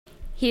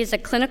He is a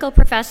clinical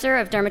professor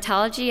of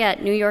dermatology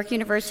at New York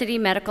University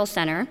Medical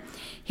Center.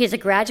 He is a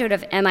graduate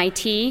of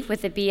MIT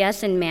with a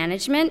BS in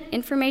Management,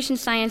 Information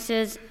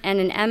Sciences, and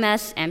an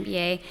MS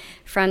MBA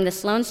from the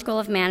Sloan School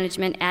of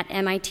Management at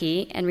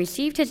MIT, and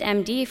received his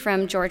MD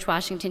from George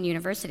Washington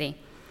University.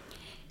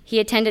 He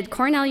attended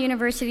Cornell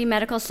University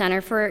Medical Center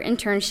for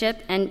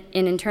internship in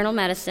internal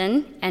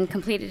medicine and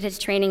completed his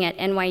training at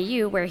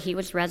NYU, where he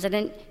was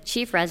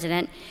chief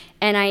resident,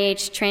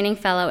 NIH training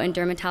fellow, and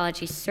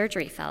dermatology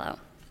surgery fellow.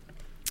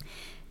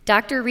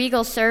 Dr.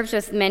 Rigel serves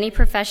with many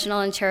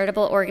professional and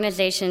charitable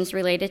organizations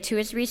related to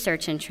his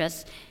research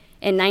interests.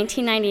 In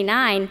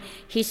 1999,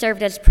 he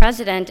served as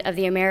president of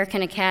the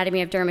American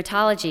Academy of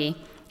Dermatology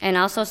and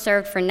also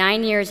served for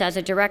 9 years as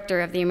a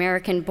director of the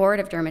American Board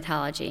of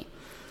Dermatology.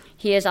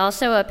 He is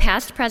also a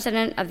past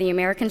president of the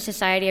American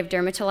Society of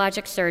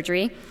Dermatologic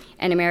Surgery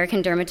and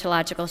American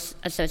Dermatological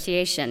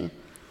Association.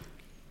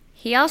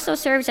 He also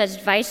serves as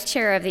vice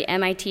chair of the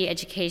MIT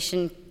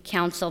Education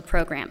Council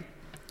program.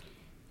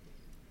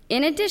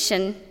 In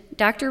addition,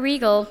 Dr.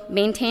 Rigel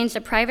maintains a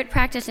private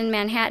practice in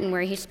Manhattan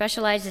where he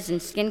specializes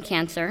in skin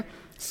cancer,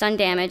 sun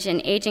damage,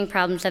 and aging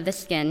problems of the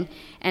skin,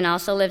 and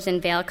also lives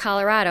in Vail,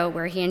 Colorado,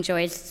 where he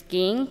enjoys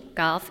skiing,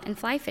 golf, and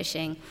fly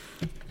fishing.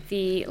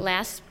 The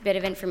last bit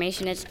of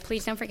information is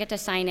please don't forget to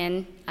sign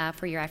in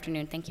for your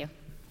afternoon. Thank you.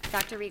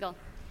 Dr. Rigel.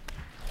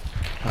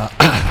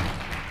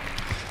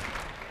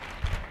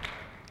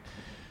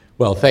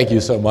 Well, thank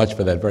you so much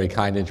for that very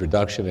kind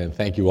introduction, and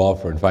thank you all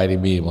for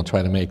inviting me. We'll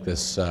try to make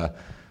this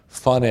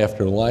fun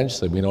after lunch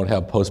so we don't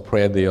have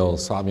postprandial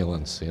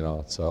somnolence. You know,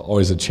 it's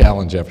always a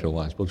challenge after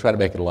lunch. We'll try to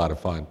make it a lot of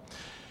fun.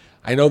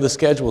 I know the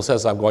schedule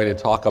says I'm going to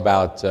talk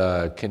about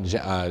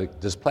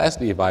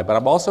dysplastic nevi, but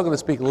I'm also going to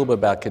speak a little bit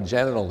about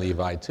congenital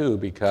nevi too,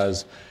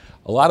 because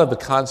a lot of the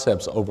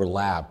concepts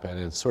overlap, and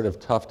it's sort of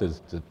tough to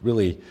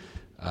really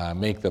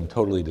make them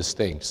totally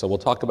distinct. So we'll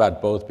talk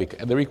about both,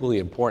 and they're equally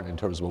important in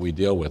terms of what we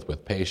deal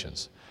with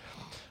patients.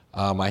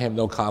 I have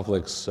no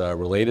conflicts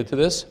related to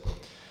this.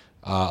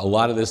 A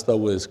lot of this, though,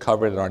 was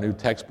covered in our new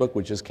textbook,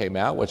 which just came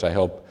out, which I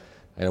know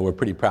we're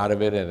pretty proud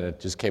of it, and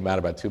it just came out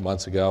about 2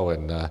 months ago,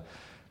 and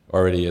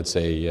already it's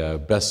a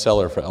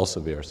bestseller for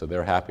Elsevier, so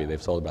they're happy. They've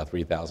sold about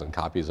 3,000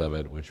 copies of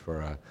it, which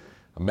for a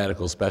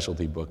medical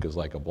specialty book is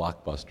like a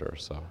blockbuster.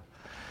 So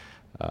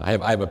I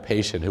have a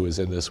patient who is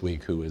in this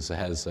week who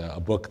has a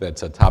book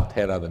that's a top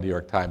 10 on the New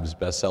York Times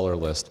bestseller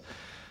list,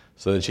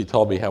 so that she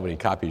told me how many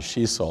copies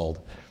she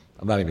sold.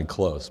 I'm not even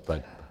close,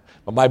 but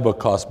my book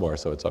costs more,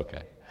 so it's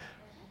okay.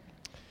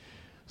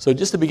 So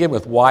just to begin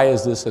with, why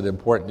is this an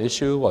important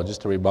issue? Well,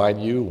 just to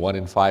remind you, 1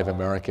 in 5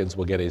 Americans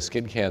will get a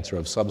skin cancer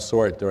of some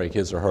sort during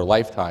his or her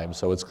lifetime.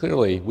 So it's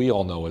clearly, we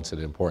all know it's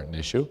an important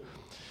issue.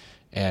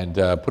 And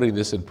putting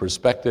this in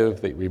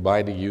perspective,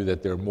 reminding you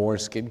that there are more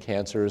skin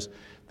cancers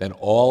than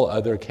all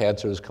other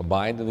cancers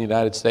combined in the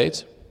United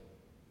States.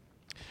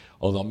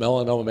 Although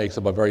melanoma makes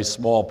up a very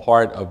small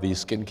part of the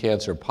skin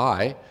cancer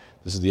pie,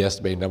 this is the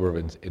estimated number of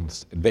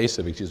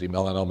invasive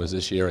melanomas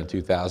this year in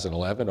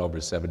 2011, over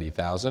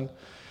 70,000.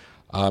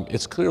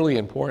 It's clearly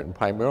important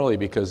primarily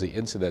because the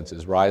incidence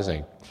is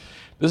rising.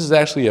 This is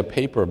actually a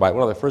paper by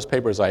one of the first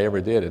papers I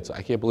ever did.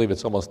 I can't believe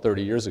it's almost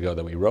 30 years ago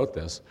that we wrote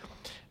this.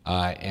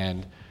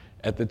 And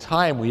at the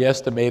time, we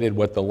estimated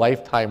what the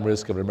lifetime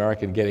risk of an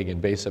American getting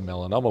invasive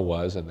melanoma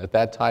was, and at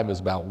that time it was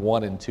about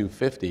 1 in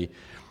 250,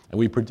 and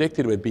we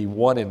predicted it would be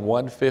 1 in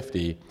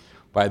 150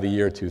 by the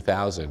year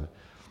 2000.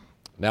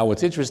 Now,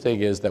 what's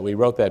interesting is that we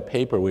wrote that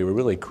paper, we were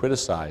really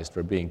criticized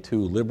for being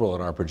too liberal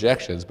in our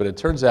projections, but it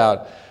turns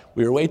out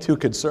we were way too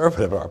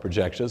conservative in our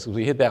projections because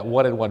we hit that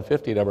 1 in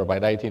 150 number by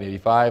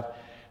 1985.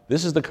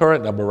 This is the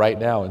current number right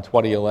now in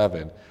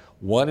 2011,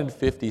 1 in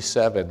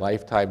 57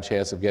 lifetime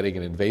chance of getting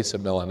an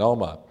invasive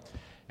melanoma.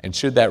 And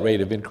should that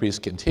rate of increase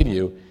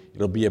continue,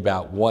 it'll be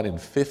about 1 in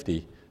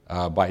 50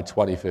 by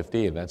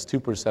 2015. That's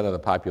 2% of the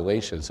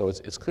population. So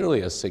it's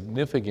clearly a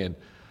significant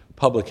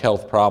public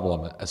health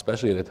problem,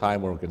 especially at a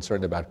time when we're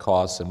concerned about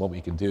costs and what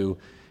we can do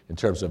in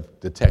terms of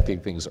detecting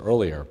things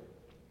earlier.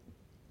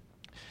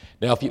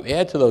 Now, if you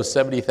add to those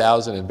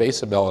 70,000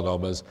 invasive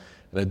melanomas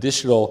an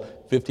additional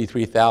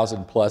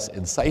 53,000 plus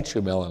in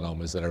situ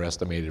melanomas that are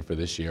estimated for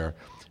this year,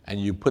 and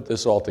you put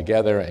this all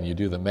together and you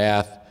do the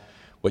math,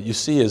 what you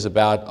see is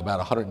about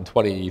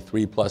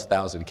 123 plus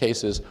thousand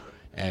cases,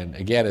 and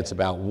again, it's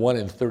about 1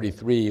 in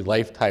 33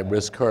 lifetime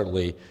risk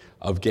currently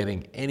of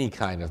getting any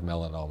kind of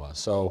melanoma.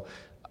 So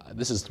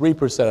this is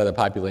 3% of the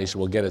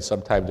population will get it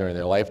sometime during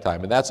their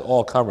lifetime, and that's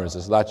all comers.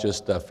 It's not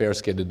just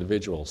fair-skinned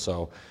individuals.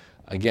 So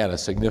again, a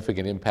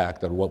significant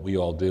impact on what we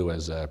all do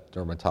as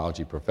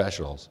dermatology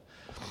professionals.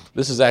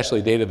 This is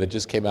actually data that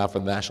just came out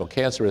from the National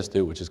Cancer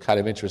Institute, which is kind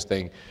of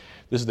interesting.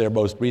 This is their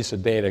most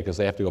recent data because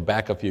they have to go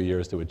back a few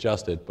years to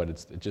adjust it, but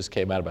it just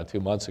came out about 2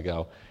 months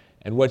ago.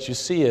 And what you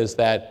see is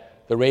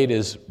that the rate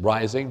is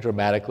rising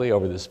dramatically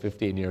over this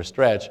 15-year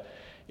stretch.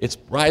 It's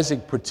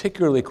rising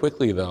particularly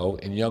quickly, though,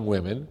 in young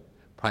women.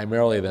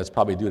 Primarily, that's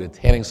probably due to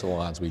tanning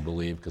salons, we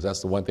believe, because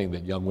that's the one thing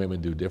that young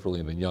women do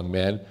differently than young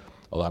men,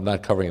 although I'm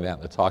not covering that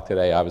in the talk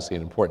today, obviously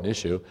an important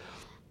issue.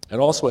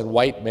 and also in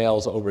white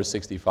males over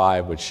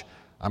 65, which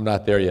I'm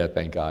not there yet,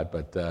 thank God,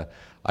 but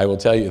I will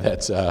tell you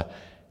that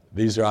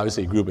these are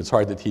obviously a group. It's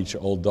hard to teach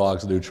old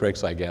dogs new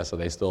tricks, I guess, so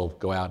they still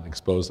go out and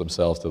expose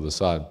themselves to the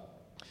sun.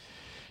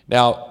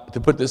 Now,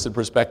 to put this in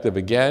perspective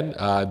again,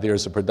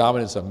 there's a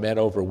predominance of men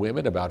over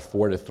women, about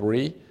 4 to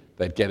 3,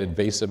 that get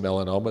invasive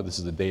melanoma. This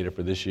is the data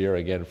for this year,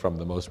 again, from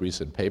the most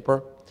recent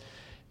paper.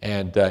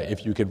 And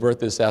if you convert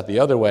this out the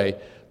other way,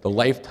 the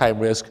lifetime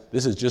risk,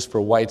 this is just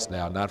for whites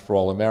now, not for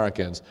all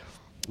Americans,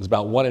 is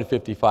about 1 in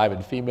 55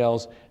 in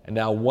females, and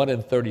now 1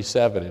 in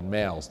 37 in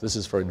males. This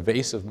is for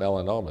invasive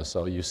melanoma.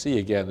 So you see,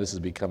 again, this is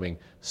becoming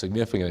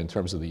significant in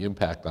terms of the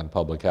impact on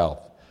public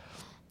health.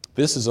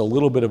 This is a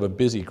little bit of a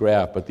busy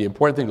graph, but the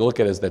important thing to look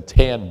at is the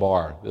tan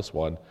bar, this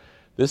one.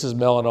 This is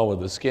melanoma of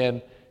the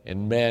skin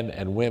in men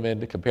and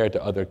women compared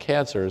to other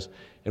cancers.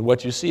 And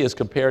what you see is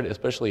compared,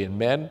 especially in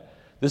men,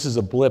 this is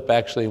a blip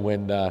actually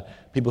when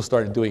people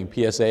started doing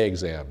PSA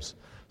exams.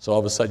 So all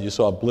of a sudden you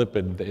saw a blip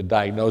in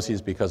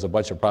diagnoses because a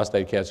bunch of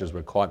prostate cancers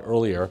were caught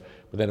earlier,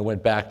 but then it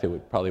went back to,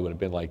 it probably would have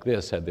been like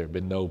this had there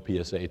been no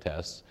PSA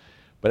tests.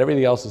 But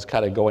everything else is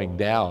kind of going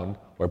down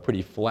or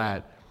pretty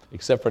flat,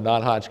 except for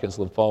non-Hodgkin's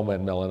lymphoma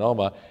and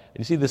melanoma. And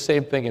you see the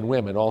same thing in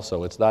women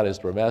also. It's not as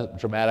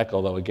dramatic,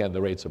 although again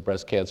the rates of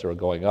breast cancer are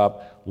going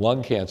up,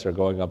 lung cancer are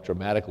going up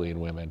dramatically in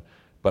women,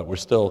 but we're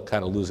still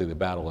kind of losing the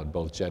battle in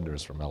both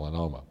genders for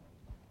melanoma.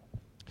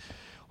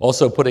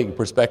 Also putting in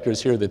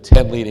perspectives here, the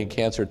 10 leading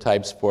cancer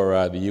types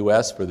for the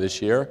US for this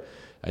year.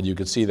 And you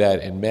can see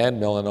that in men,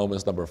 melanoma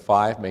is number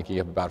 5, making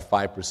up about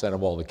 5%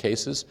 of all the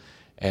cases.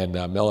 And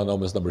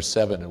melanoma is number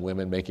 7 in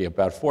women, making up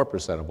about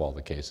 4% of all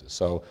the cases.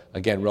 So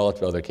again,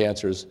 relative to other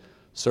cancers,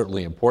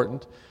 certainly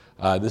important.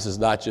 This is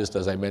not just,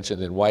 as I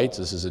mentioned, in whites.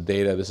 This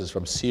is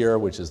from SEER,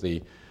 which is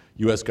the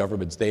US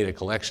government's data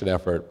collection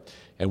effort.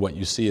 And what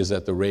you see is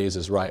that the rate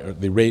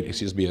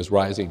is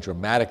rising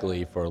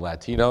dramatically for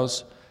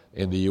Latinos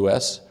in the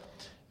US.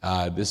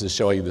 This is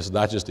showing this is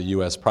not just a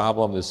US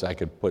problem. I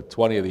could put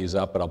 20 of these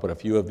up, but I'll put a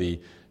few of the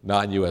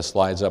non-US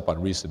slides up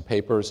on recent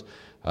papers.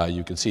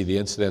 You can see the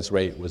incidence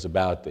rate was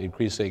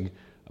increasing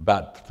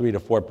about 3 to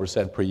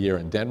 4% per year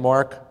in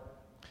Denmark.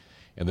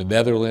 In the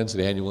Netherlands,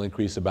 the annual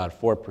increase about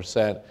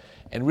 4%.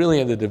 And really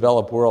in the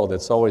developed world,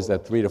 it's always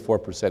that 3 to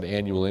 4%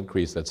 annual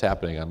increase that's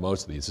happening on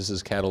most of these. This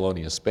is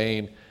Catalonia,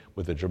 Spain,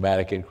 with a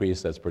dramatic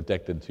increase that's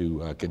predicted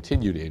to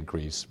continue to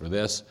increase for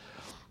this.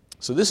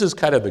 So this is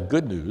kind of the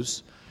good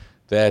news,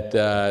 that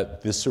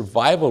the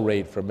survival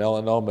rate for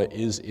melanoma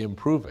is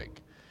improving.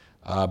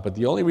 But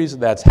the only reason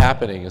that's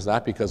happening is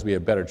not because we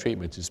have better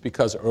treatments, it's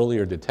because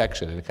earlier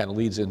detection, and it kind of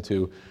leads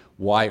into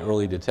why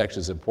early detection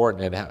is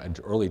important and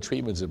early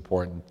treatment is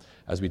important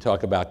as we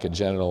talk about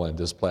congenital and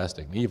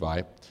dysplastic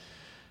nevi.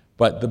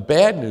 But the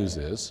bad news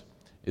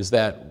is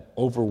that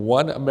over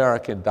 1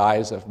 American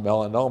dies of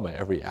melanoma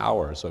every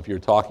hour. So if you're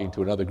talking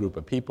to another group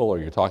of people or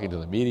you're talking to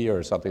the media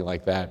or something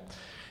like that,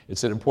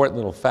 it's an important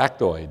little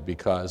factoid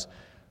because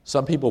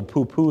some people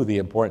poo-poo the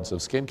importance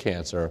of skin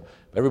cancer.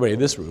 Everybody in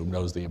this room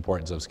knows the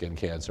importance of skin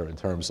cancer in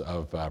terms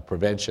of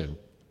prevention.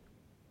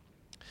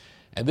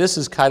 And this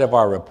is kind of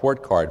our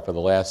report card for the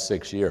last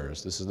 6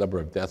 years. This is the number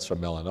of deaths from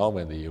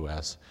melanoma in the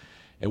US.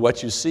 And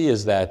what you see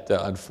is that,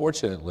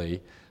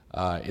 unfortunately,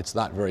 it's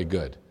not very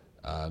good.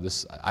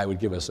 I would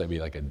give us maybe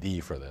like a D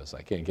for this.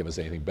 I can't give us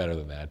anything better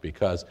than that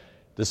because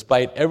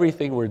despite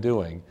everything we're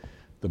doing,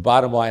 the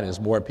bottom line is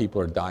more people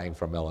are dying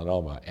from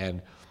melanoma.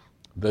 And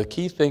the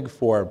key thing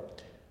for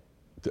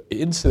the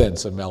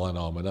incidence of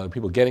melanoma, and other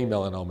people getting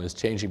melanoma, is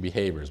changing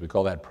behaviors. We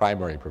call that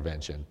primary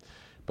prevention.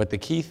 But the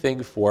key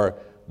thing for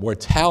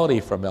mortality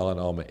from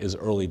melanoma is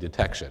early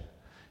detection.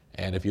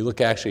 And if you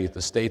look actually at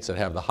the states that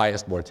have the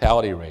highest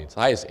mortality rates,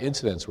 the highest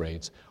incidence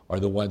rates are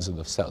the ones in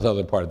the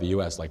southern part of the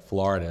US, like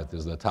Florida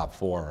is the top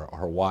 4, or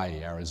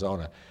Hawaii,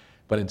 Arizona.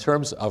 But in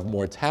terms of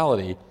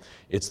mortality,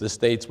 it's the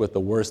states with the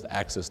worst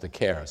access to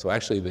care. So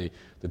actually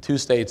the 2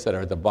 states that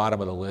are at the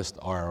bottom of the list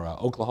are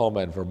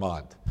Oklahoma and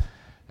Vermont.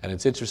 And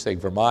it's interesting,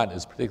 Vermont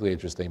is particularly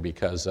interesting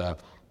because,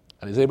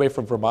 is anybody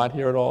from Vermont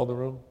here at all in the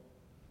room?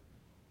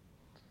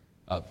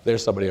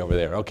 There's somebody over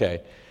there,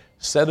 okay.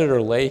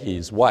 Senator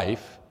Leahy's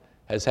wife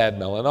has had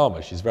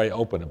melanoma. She's very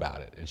open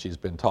about it, and she's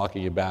been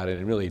talking about it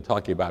and really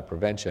talking about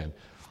prevention.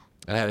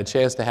 And I had a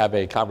chance to have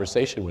a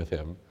conversation with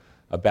him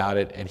about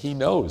it, and he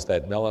knows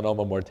that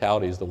melanoma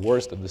mortality is the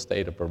worst in the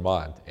state of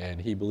Vermont,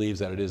 and he believes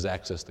that it is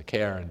access to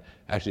care, and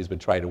actually has been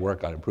trying to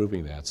work on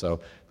improving that. So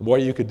the more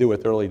you could do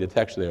with early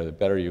detection there, the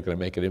better you're going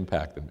to make an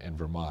impact in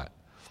Vermont.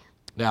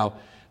 Now,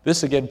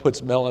 this again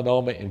puts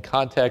melanoma in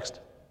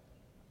context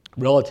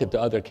relative to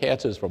other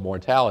cancers for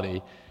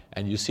mortality,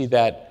 and you see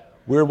that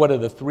we're one of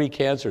the 3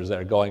 cancers that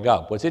are going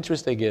up. What's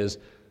interesting is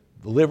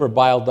the liver,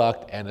 bile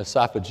duct, and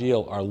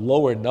esophageal are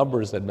lower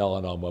numbers than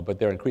melanoma, but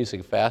they're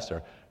increasing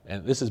faster.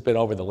 And this has been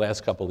over the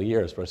last couple of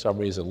years. For some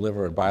reason,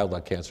 liver and bile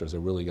duct cancers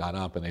have really gone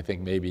up, and they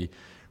think maybe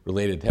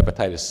related to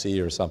hepatitis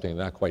C or something.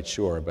 They're not quite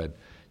sure, but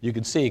you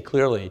can see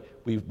clearly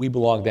we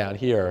belong down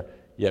here,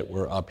 yet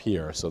we're up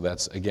here. So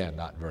that's, again,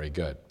 not very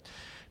good.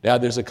 Now,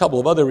 there's a couple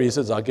of other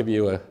reasons. I'll give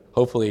you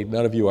hopefully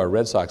none of you are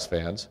Red Sox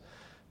fans,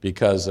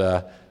 because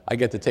I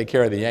get to take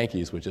care of the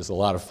Yankees, which is a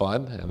lot of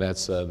fun, and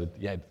that's the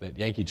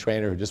Yankee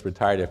trainer who just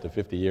retired after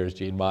 50 years,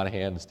 Gene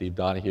Monahan and Steve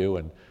Donahue,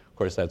 and of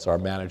course that's our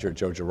manager,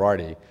 Joe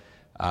Girardi.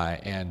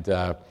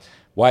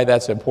 Why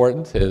that's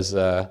important is,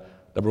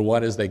 number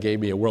one is they gave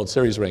me a World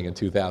Series ring in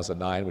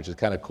 2009, which is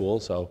kind of cool.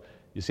 So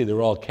you see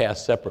they're all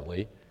cast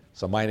separately.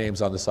 So my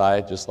name's on the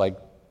side, just like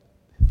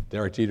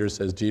Derek Jeter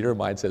says Jeter,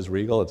 mine says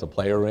Rigel. It's a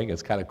player ring.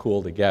 It's kind of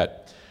cool to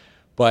get.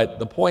 But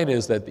the point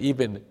is that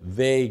even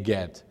they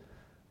get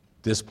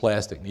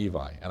dysplastic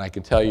nevi. And I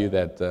can tell you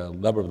that a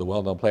number of the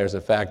well-known players,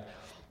 in fact,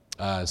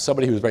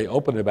 somebody who was very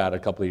open about it a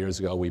couple of years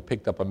ago, we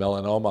picked up a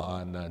melanoma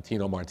on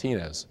Tino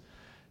Martinez.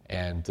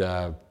 And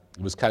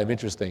it was kind of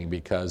interesting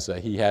because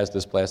he has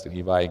dysplastic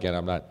nevi. Again,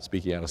 I'm not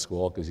speaking out of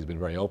school because he's been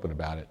very open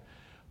about it.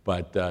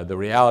 But the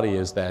reality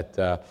is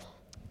that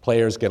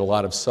players get a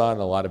lot of sun,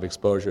 a lot of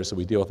exposure, so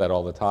we deal with that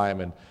all the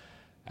time. And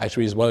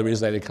actually, one of the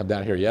reasons I didn't come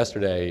down here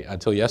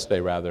until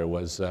yesterday rather,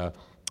 was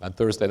on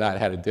Thursday night I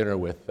had a dinner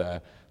with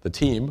the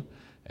team.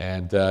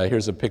 And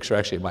here's a picture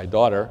actually of my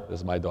daughter. This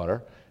is my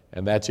daughter.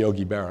 And that's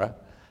Yogi Berra.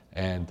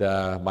 And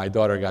my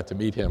daughter got to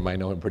meet him. I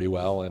know him pretty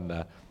well.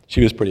 And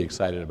she was pretty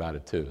excited about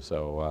it too.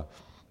 So,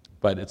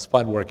 but it's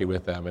fun working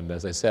with them. And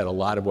as I said, a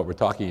lot of what we're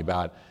talking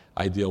about,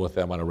 I deal with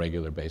them on a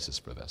regular basis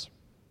for this.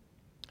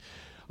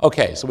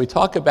 Okay, so we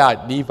talk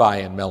about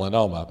nevi and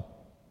melanoma.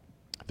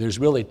 There's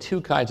really two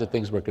kinds of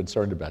things we're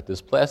concerned about,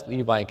 dysplastic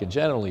nevi and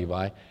congenital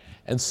nevi.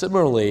 And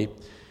similarly,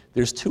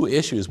 there's two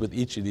issues with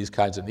each of these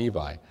kinds of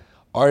nevi.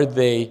 Are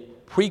they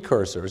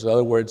precursors? In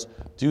other words,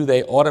 do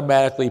they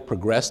automatically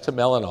progress to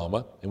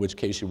melanoma, in which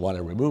case you want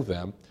to remove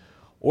them?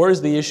 Or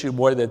is the issue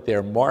more that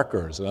they're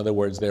markers? In other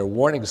words, they're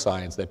warning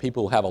signs that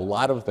people who have a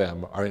lot of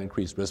them are at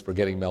increased risk for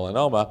getting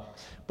melanoma,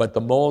 but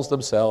the moles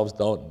themselves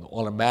don't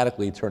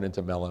automatically turn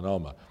into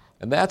melanoma.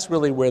 And that's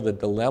really where the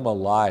dilemma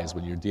lies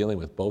when you're dealing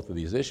with both of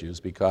these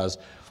issues, because,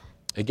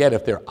 again,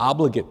 if they're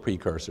obligate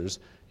precursors,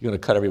 you're going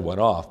to cut everyone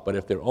off. But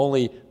if they're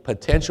only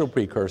potential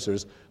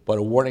precursors, but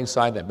a warning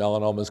sign that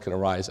melanomas can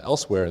arise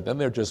elsewhere, then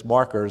they're just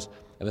markers,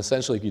 and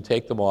essentially if you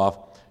take them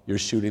off, you're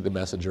shooting the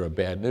messenger of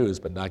bad news,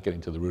 but not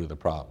getting to the root of the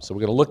problem. So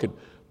we're going to look at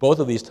both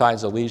of these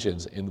kinds of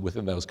lesions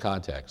within those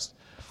contexts.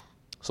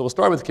 So we'll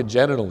start with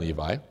congenital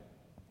nevi.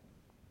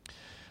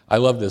 I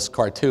love this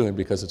cartoon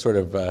because it sort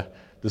of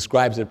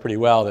describes it pretty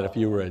well, that if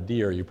you were a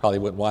deer, you probably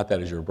wouldn't want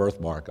that as your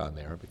birthmark on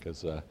there,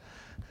 because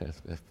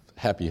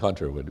Happy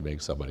Hunter would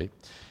make somebody.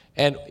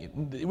 And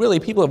really,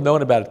 people have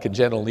known about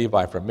congenital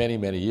nevi for many,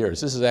 many years.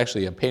 This is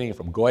actually a painting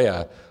from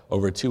Goya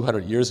over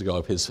 200 years ago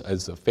of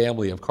the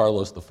family of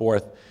Carlos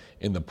IV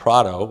in the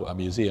Prado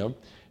Museum.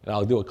 And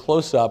I'll do a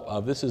close-up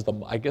of, this is,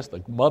 I guess,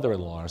 the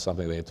mother-in-law or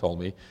something they told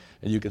me.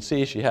 And you can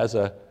see she has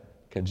a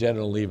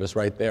congenital nevus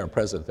right there,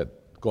 present, that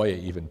Goya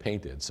even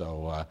painted.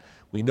 So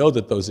we know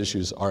that those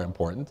issues are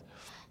important.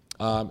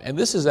 And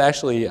this is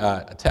actually,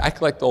 I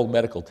collect old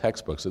medical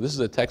textbooks. So this is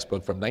a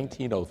textbook from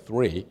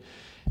 1903.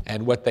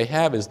 And what they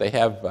have is they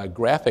have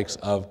graphics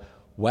of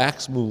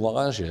wax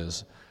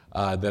moulanges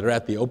that are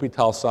at the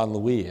Hôpital Saint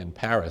Louis in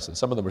Paris. And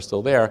some of them are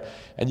still there.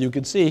 And you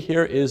can see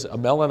here is a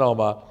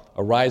melanoma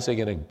arising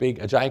in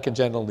a giant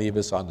congenital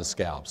nevus on the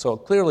scalp. So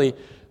clearly,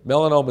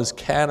 melanomas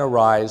can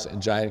arise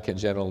in giant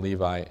congenital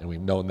nevi, and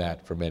we've known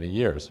that for many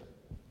years.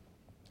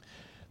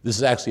 This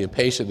is actually a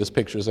patient. This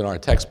picture is in our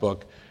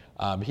textbook.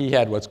 He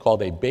had what's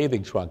called a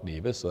bathing trunk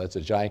nevus, so that's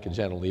a giant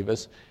congenital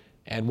nevus.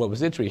 And what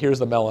was interesting, here's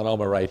the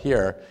melanoma right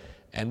here.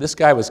 And this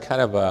guy was kind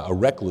of a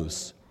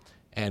recluse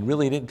and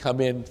really didn't come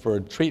in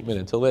for treatment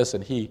until this.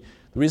 And the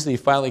reason he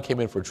finally came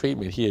in for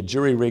treatment, he had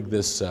jury-rigged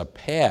this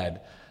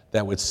pad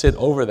that would sit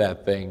over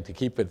that thing to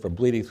keep it from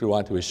bleeding through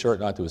onto his shirt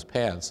and onto his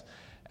pants.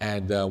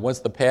 And once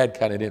the pad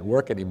kind of didn't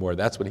work anymore,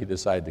 that's when he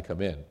decided to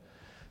come in.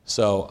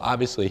 So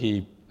obviously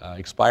he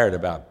expired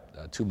about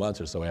 2 months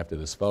or so after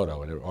this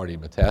photo, and it had already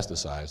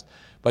metastasized.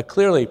 But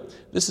clearly,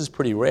 this is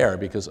pretty rare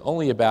because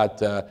only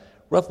about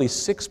roughly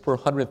 6 per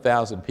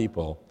 100,000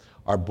 people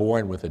are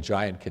born with a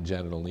giant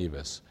congenital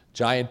nevus.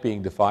 Giant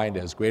being defined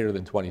as greater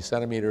than 20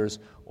 centimeters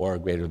or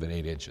greater than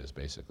 8 inches,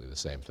 basically the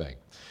same thing.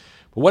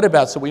 But what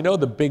about, so we know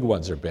the big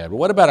ones are bad, but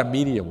what about a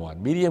medium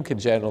one? Medium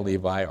congenital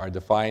nevi are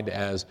defined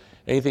as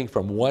anything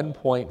from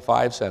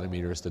 1.5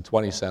 centimeters to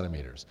 20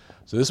 centimeters.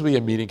 So this would be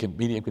a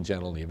medium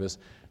congenital nevus.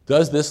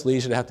 Does this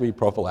lesion have to be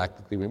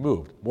prophylactically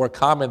removed? More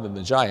common than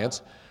the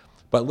giants,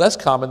 but less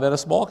common than a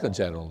small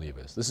congenital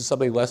nevus. This is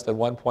something less than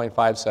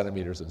 1.5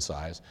 centimeters in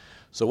size.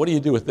 So what do you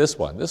do with this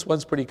one? This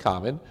one's pretty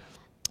common.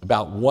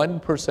 About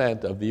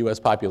 1% of the US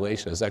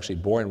population is actually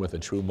born with a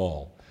true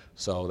mole.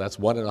 So that's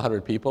 1 in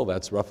 100 people.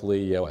 That's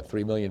roughly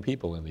 3 million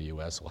people in the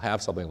US will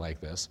have something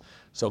like this.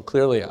 So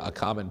clearly a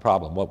common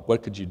problem.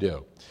 What could you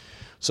do?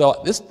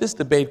 So this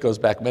debate goes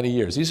back many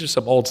years. These are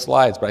some old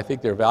slides, but I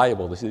think they're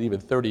valuable. This is even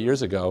 30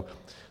 years ago.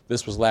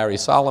 This was Larry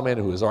Solomon,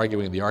 who was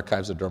arguing in the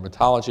Archives of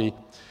Dermatology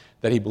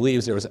that he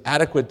believes there was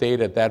adequate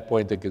data at that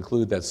point to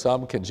conclude that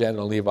some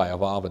congenital nevi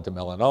evolve into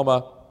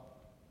melanoma.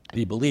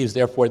 He believes,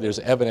 therefore, there's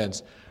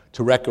evidence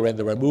to recommend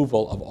the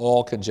removal of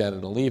all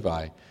congenital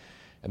nevi.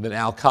 And then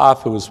Al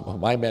Koff, who was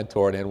my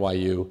mentor at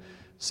NYU,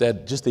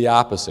 said just the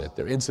opposite.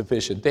 There are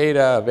insufficient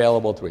data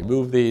available to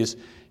remove these,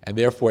 and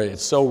therefore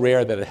it's so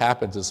rare that it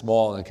happens in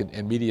small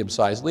and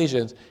medium-sized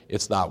lesions,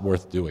 it's not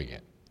worth doing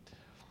it.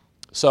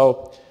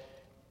 So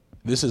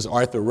this is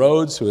Arthur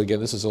Rhodes, who again,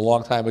 this is a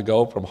long time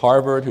ago from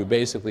Harvard, who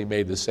basically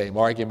made the same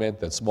argument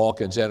that small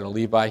congenital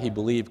nevi, he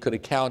believed, could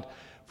account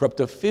for up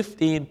to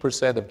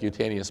 15% of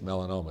cutaneous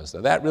melanomas.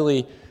 Now that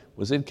really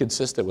was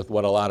inconsistent with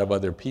what a lot of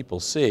other people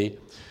see.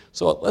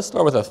 So let's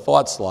start with a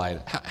thought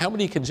slide. How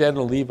many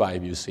congenital nevi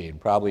have you seen?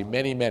 Probably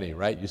many, many,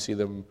 right? You see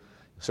them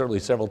certainly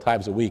several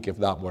times a week, if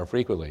not more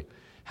frequently.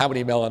 How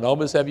many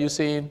melanomas have you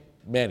seen?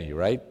 Many,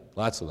 right?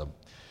 Lots of them.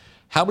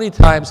 How many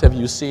times have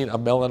you seen a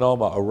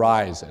melanoma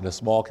arise in a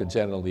small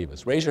congenital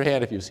nevus? Raise your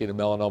hand if you've seen a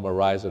melanoma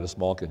arise in a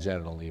small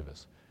congenital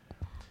nevus.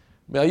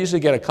 I usually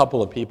get a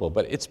couple of people,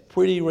 but it's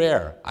pretty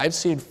rare. I've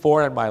seen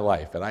 4 in my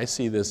life, and I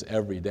see this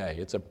every day.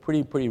 It's a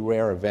pretty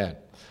rare event.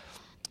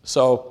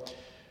 So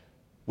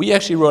we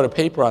actually wrote a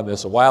paper on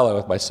this a while ago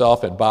with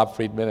myself and Bob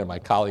Friedman and my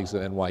colleagues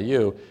at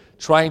NYU,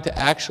 trying to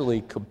actually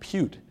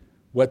compute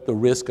what the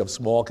risk of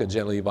small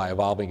congenital nevi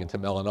evolving into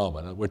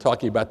melanoma. Now, we're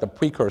talking about the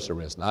precursor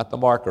risk, not the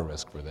marker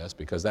risk for this,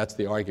 because that's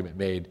the argument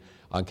made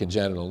on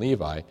congenital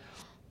nevi.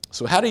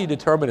 So how do you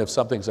determine if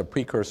something's a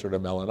precursor to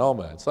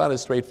melanoma? It's not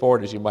as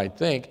straightforward as you might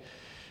think.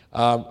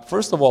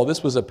 First of all,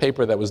 this was a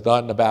paper that was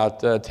done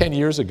about 10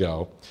 years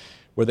ago,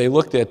 where they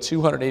looked at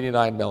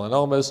 289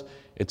 melanomas.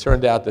 It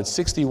turned out that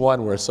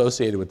 61 were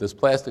associated with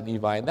dysplastic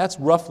nevi, and that's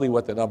roughly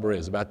what the number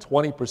is. About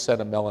 20%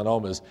 of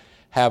melanomas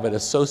have an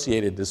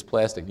associated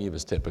dysplastic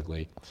nevus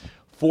typically.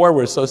 4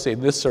 were associated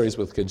in this series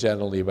with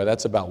congenital nevi.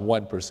 That's about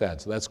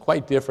 1%. So that's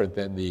quite different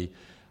than the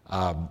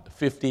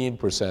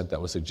 15%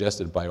 that was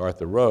suggested by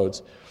Arthur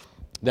Rhodes.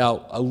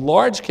 Now, a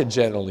large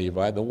congenital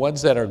nevi, the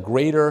ones that are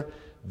greater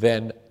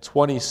than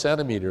 20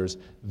 centimeters,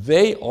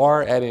 they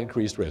are at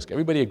increased risk.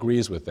 Everybody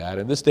agrees with that,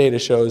 and this data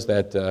shows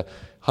that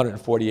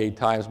 148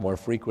 times more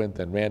frequent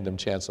than random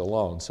chance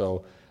alone.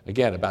 So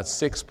again, about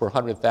 6 per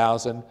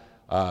 100,000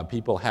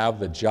 people have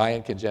the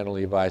giant congenital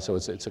nevi, so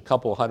it's a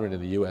couple hundred in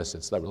the US,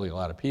 it's not really a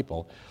lot of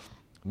people.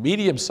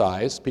 Medium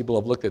size, people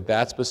have looked at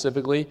that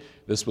specifically.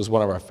 This was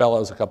one of our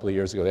fellows a couple of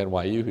years ago at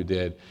NYU who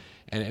did,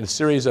 and in a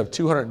series of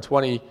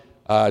 230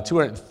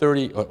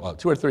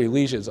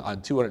 lesions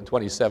on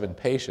 227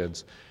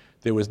 patients,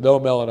 there was no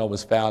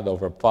melanomas found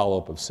over a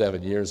follow-up of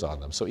 7 years on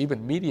them. So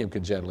even medium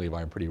congenital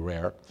nevi are pretty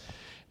rare.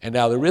 And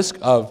now the risk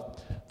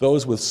of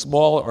those with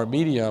small or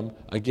medium,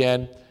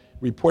 again,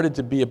 reported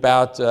to be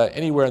about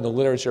anywhere in the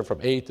literature from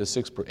 8.8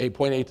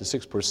 to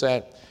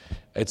 6%.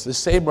 It's the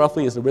same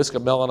roughly as the risk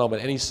of melanoma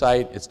at any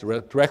site. It's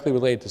directly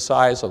related to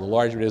size, so the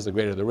larger it is, the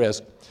greater the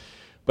risk.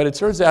 But it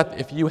turns out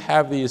if you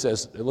have these,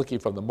 as looking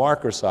from the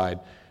marker side,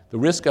 the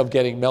risk of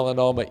getting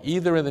melanoma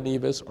either in the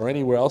nevus or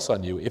anywhere else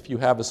on you, if you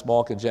have a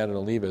small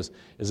congenital nevus,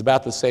 is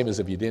about the same as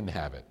if you didn't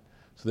have it.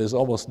 So there's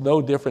almost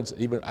no difference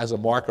even as a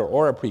marker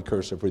or a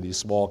precursor for these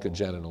small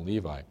congenital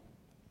nevi.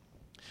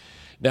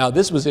 Now,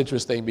 this was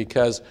interesting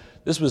because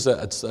this was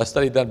a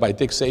study done by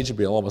Dick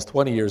Sagebiel almost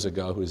 20 years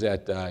ago, who's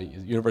at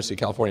University of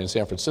California in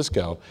San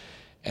Francisco.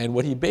 And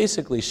what he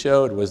basically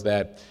showed was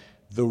that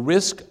the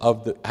risk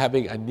of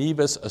having a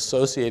nevus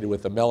associated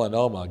with a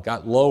melanoma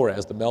got lower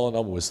as the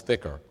melanoma was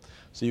thicker.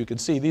 So you can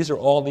see these are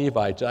all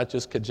nevi, not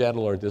just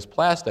congenital or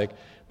dysplastic,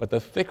 but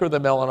the thicker the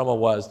melanoma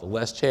was, the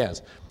less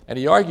chance. And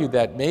he argued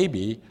that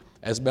maybe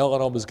as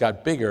melanomas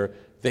got bigger,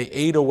 they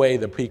ate away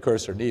the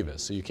precursor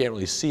nevus. So you can't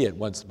really see it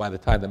by the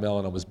time the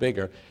melanoma was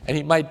bigger. And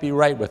he might be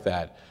right with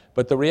that.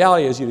 But the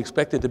reality is you'd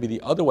expect it to be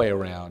the other way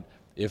around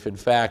if, in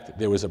fact,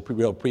 there was a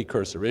real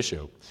precursor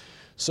issue.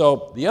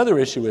 So the other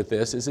issue with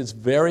this is it's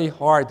very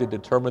hard to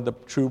determine the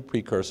true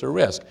precursor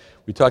risk.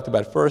 We talked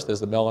about first, as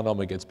the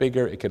melanoma gets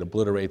bigger, it can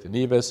obliterate the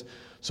nevus.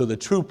 So the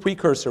true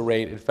precursor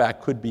rate, in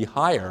fact, could be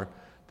higher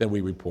than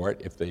we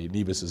report if the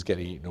nevus is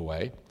getting eaten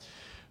away.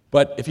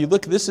 But if you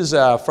look, this is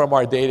from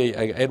our data,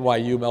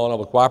 NYU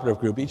Melanoma Cooperative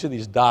Group. Each of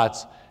these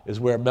dots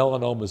is where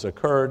melanomas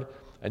occurred.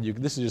 And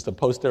this is just the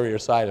posterior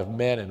side of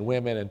men and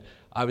women. And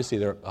obviously,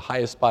 the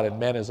highest spot in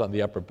men is on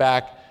the upper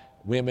back.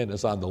 Women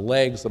is on the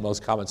legs, the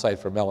most common site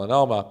for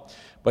melanoma.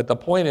 But the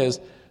point is,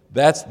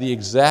 that's the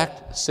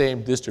exact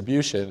same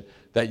distribution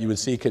that you would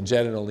see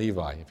congenital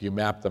nevi if you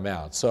map them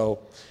out. So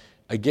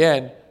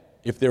again,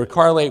 if they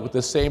correlate with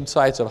the same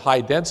sites of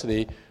high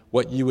density,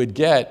 what you would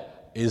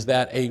get is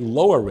that a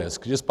lower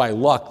risk, just by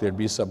luck, there'd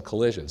be some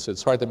collisions. So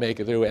it's hard to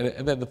make it through.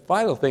 And then the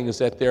final thing is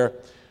that they're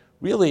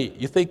really,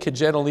 you think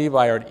congenital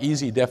nevi are an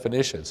easy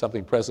definition,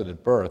 something present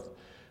at birth,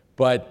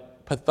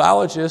 but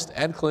pathologists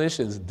and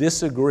clinicians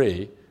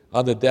disagree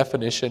on the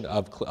definition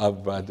of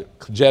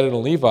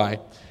congenital nevi,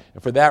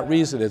 and for that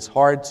reason, it's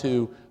hard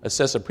to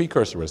assess a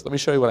precursor risk. Let me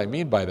show you what I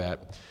mean by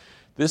that.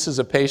 This is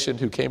a patient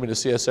who came in to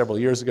see us several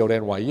years ago at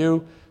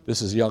NYU.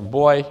 This is a young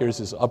boy. Here's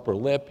his upper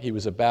lip. He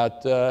was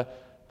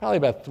probably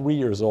about 3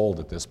 years old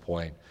at this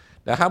point.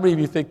 Now, how many of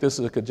you think this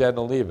is a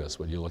congenital nevus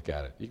when you look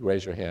at it? You can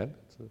raise your hand.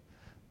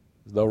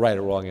 There's no right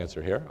or wrong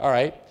answer here. All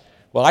right.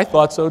 Well, I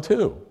thought so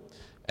too.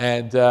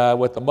 And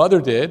what the mother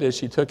did is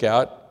she took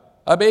out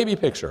a baby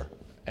picture.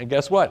 And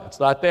guess what?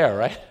 It's not there,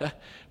 right?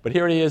 But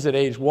here he is at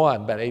age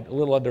 1, a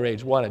little under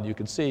age 1, and you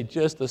can see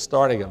just the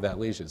starting of that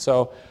lesion.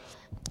 So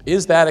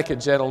is that a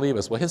congenital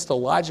nevus? Well,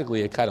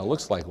 histologically, it kind of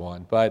looks like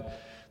one,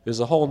 but there's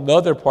a whole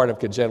other part of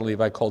congenital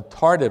nevi called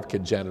tardive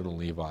congenital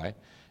nevi.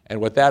 And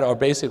what that are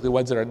basically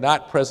ones that are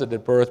not present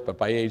at birth, but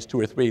by age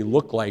 2 or 3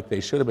 look like they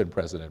should have been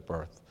present at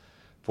birth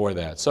for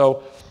that.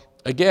 So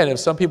again, if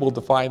some people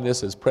define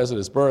this as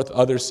present at birth,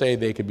 others say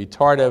they could be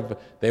tardive,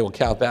 they will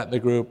count that in the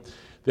group.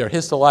 There are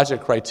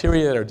histologic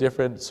criteria that are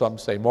different. Some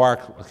say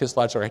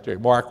histologic criteria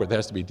mark, where there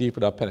has to be deep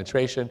enough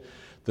penetration.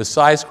 The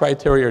size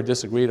criteria are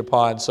disagreed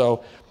upon.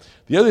 So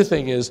the other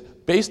thing is,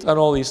 based on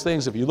all these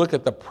things, if you look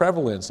at the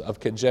prevalence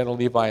of congenital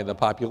nevi in the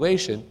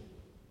population,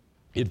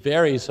 it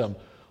varies from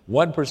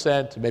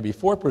 1% to maybe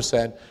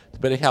 4%,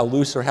 depending how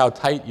loose or how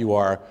tight you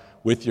are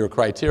with your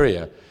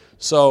criteria.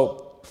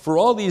 So for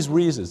all these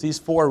reasons, these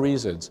 4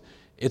 reasons,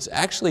 it's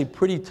actually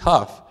pretty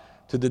tough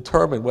to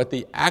determine what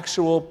the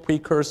actual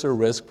precursor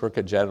risk for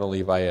congenital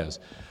nevi is.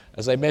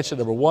 As I mentioned,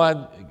 number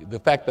 1,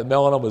 the fact that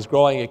melanoma is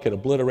growing, it could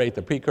obliterate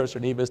the precursor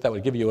nevus. That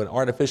would give you an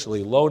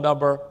artificially low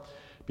number.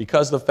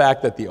 Because of the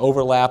fact that the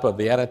overlap of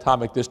the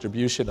anatomic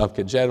distribution of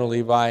congenital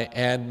nevi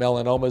and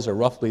melanomas are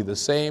roughly the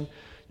same,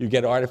 you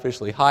get an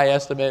artificially high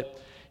estimate.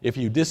 If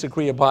you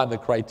disagree upon the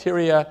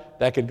criteria,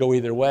 that could go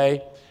either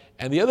way.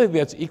 And the other thing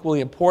that's equally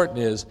important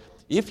is,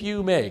 if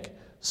you make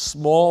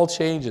small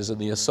changes in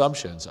the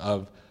assumptions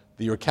of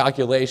your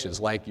calculations,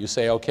 like you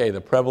say, okay,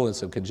 the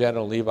prevalence of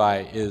congenital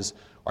nevi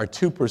are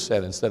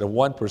 2% instead of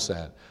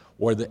 1%,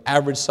 or the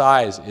average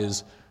size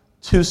is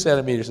 2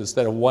 centimeters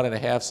instead of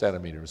 1.5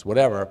 centimeters,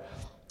 whatever,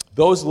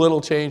 those little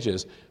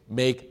changes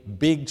make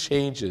big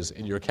changes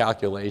in your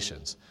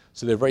calculations.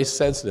 So they're very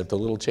sensitive to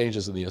little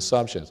changes in the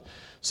assumptions.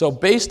 So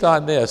based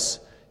on this,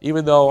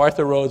 even though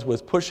Arthur Rhodes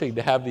was pushing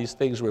to have these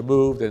things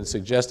removed and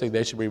suggesting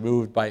they should be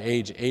removed by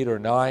age 8 or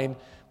 9,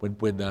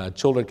 when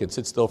children can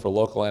sit still for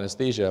local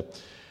anesthesia,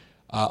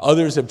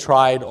 others have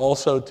tried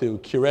also to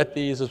curette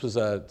these. This was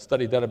a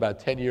study done about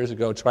 10 years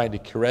ago trying to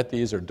curette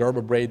these or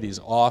dermabrade these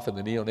off in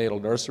the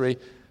neonatal nursery.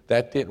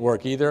 That didn't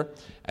work either.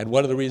 And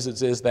one of the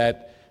reasons is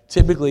that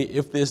typically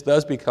if this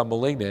does become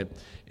malignant,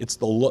 it's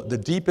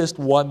the deepest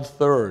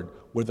 1/3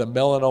 where the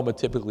melanoma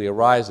typically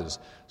arises.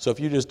 So if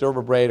you just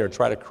dermabrade or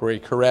try to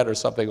curette or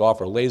something off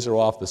or laser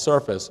off the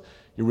surface,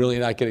 you're really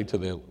not getting to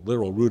the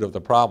literal root of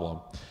the problem.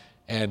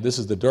 And this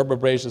is the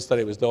dermabrasion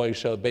study it was doing,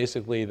 showed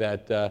basically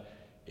that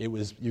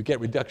you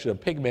get reduction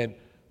of pigment,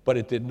 but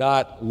it did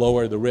not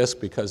lower the risk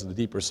because the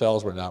deeper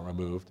cells were not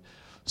removed.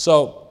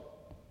 So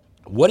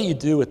what do you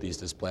do with these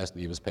dysplastic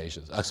nevus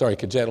patients?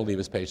 Congenital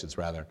nevus patients,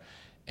 rather.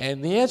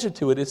 And the answer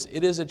to it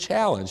is a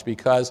challenge,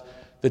 because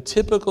the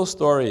typical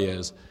story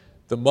is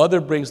the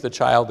mother brings the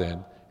child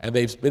in, and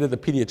they've been in the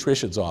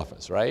pediatrician's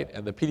office, right?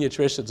 And the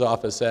pediatrician's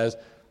office says,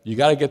 you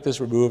got to get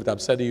this removed. I'm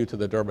sending you to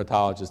the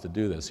dermatologist to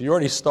do this. So you're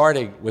already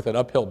starting with an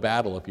uphill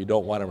battle if you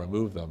don't want to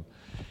remove them.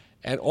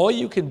 And all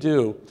you can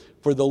do,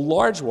 for the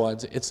large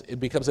ones, it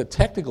becomes a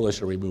technical issue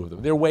to remove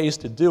them. There are ways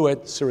to do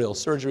it, serial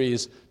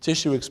surgeries,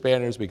 tissue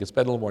expanders. We could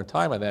spend a little more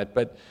time on that,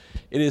 but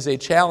it is a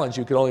challenge.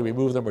 You can only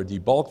remove them or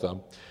debulk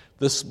them.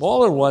 The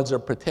smaller ones are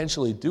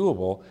potentially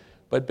doable,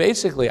 but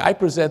basically I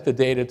present the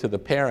data to the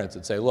parents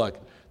and say, look,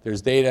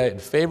 there's data in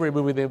favor of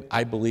removing them.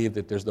 I believe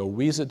that there's no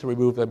reason to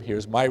remove them.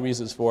 Here's my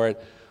reasons for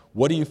it.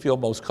 What do you feel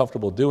most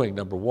comfortable doing,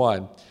 number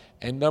 1?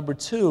 And number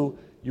 2,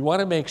 you want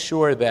to make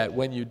sure that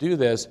when you do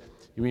this,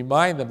 you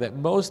remind them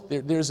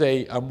that there's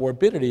a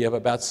morbidity of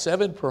about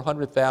 7 per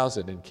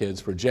 100,000 in kids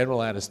for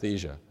general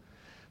anesthesia.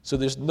 So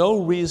there's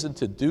no reason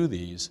to do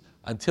these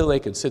until they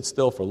can sit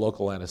still for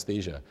local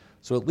anesthesia.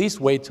 So at least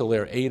wait till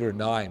they're 8 or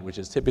 9, which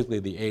is typically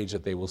the age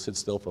that they will sit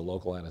still for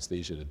local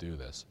anesthesia to do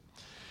this.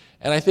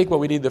 And I think what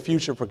we need in the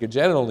future for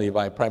congenital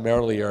nevi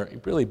primarily are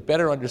really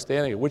better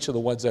understanding of which are the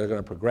ones that are going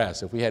to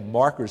progress. If we had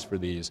markers for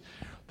these,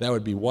 that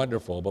would be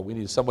wonderful, but we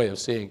need some way of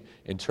seeing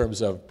in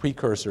terms of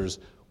precursors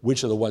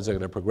which are the ones that are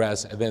going to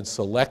progress, and then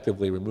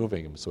selectively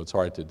removing them, so it's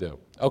hard to do.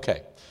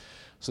 Okay,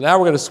 so now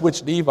we're going to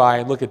switch nevi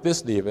and look at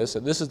this nevus,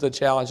 and this is the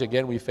challenge,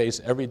 again, we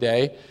face every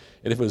day.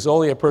 And if it was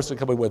only a person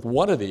coming with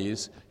one of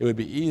these, it would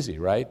be easy,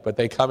 right? But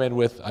they come in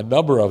with a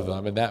number of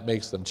them, and that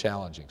makes them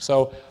challenging.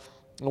 So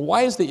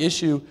why is the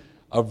issue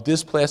of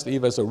dysplastic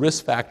nevi as a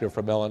risk factor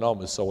for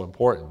melanoma so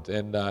important?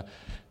 And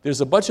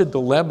there's a bunch of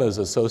dilemmas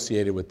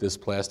associated with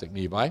dysplastic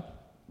nevi.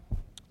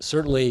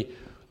 Certainly,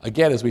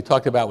 again, as we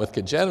talked about with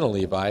congenital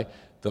nevi,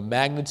 the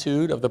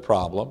magnitude of the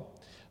problem.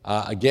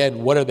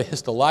 Again, what are the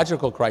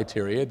histological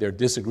criteria? They're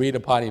disagreed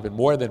upon even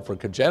more than for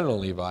congenital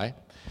nevi.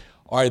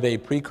 Are they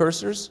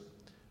precursors?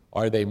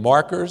 Are they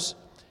markers?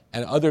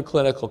 And other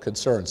clinical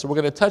concerns. So we're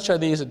going to touch on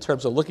these in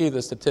terms of looking at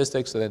the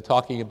statistics and then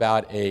talking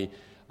about a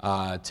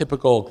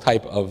typical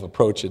type of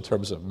approach in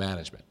terms of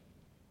management.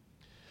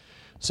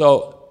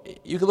 So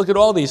you can look at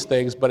all these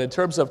things, but in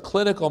terms of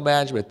clinical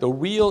management, the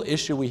real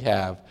issue we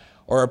have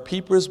or are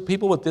people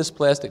with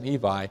dysplastic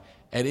nevi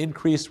at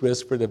increased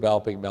risk for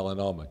developing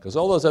melanoma? Because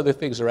all those other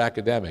things are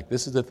academic.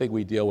 This is the thing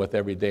we deal with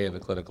every day in the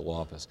clinical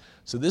office.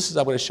 So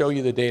I'm going to show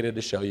you the data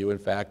to show you, in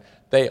fact,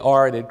 they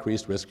are at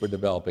increased risk for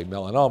developing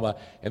melanoma.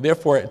 And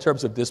therefore, in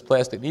terms of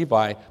dysplastic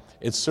nevi,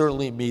 it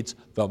certainly meets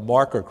the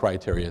marker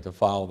criteria to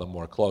follow them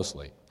more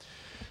closely.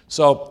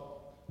 So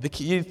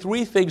you need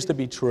three things to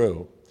be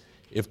true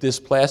if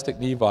dysplastic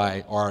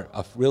nevi are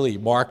really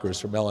markers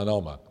for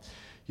melanoma.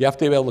 You have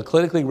to be able to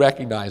clinically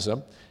recognize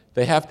them.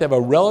 They have to have a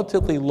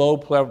relatively low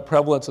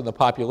prevalence in the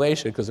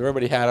population, because if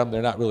everybody had them,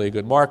 they're not really a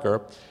good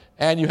marker.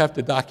 And you have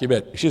to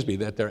document,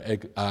 that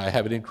they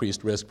have an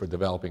increased risk for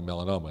developing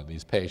melanoma in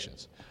these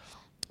patients.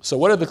 So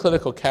what are the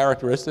clinical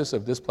characteristics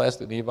of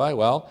dysplastic nevi?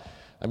 Well,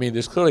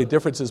 there's clearly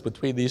differences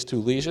between these two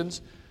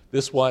lesions.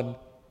 This one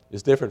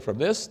is different from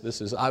this.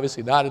 This is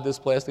obviously not a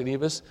dysplastic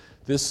nevus.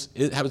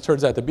 It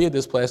turns out to be a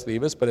dysplastic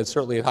nevus, but it's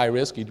certainly at high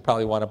risk. You'd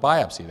probably want to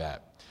biopsy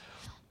that.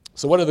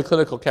 So what are the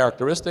clinical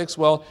characteristics?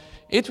 Well,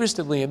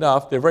 interestingly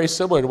enough, they're very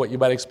similar to what you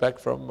might expect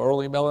from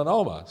early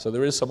melanoma. So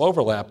there is some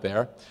overlap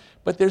there,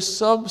 but there's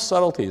some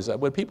subtleties.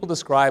 When people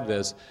describe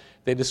this,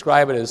 they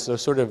describe it as a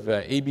sort of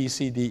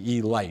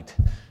ABCDE light,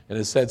 in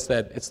a sense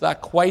that it's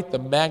not quite the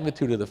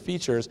magnitude of the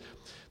features.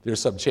 There's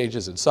some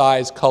changes in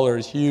size,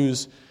 colors,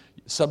 hues.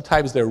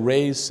 Sometimes they're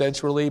raised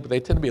centrally, but they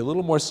tend to be a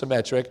little more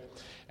symmetric,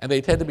 and they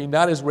tend to be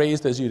not as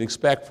raised as you'd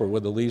expect for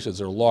when the lesions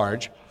are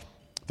large.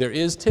 There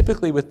is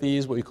typically with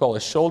these what we call a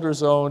shoulder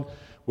zone,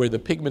 where the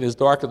pigment is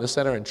dark in the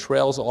center and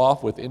trails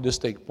off with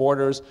indistinct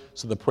borders,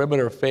 so the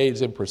perimeter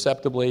fades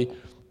imperceptibly.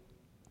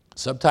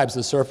 Sometimes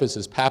the surface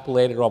is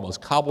papillated or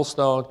almost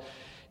cobblestone.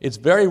 It's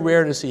very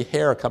rare to see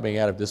hair coming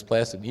out of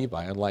dysplastic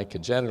nevi, unlike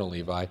congenital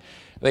nevi.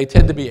 They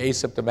tend to be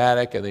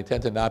asymptomatic, and they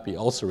tend to not be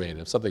ulcerated.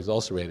 If something's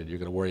ulcerated, you're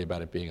going to worry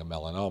about it being a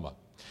melanoma.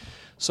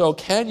 So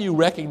can you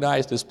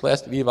recognize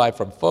dysplastic nevi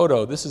from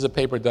photo? This is a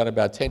paper done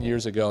about 10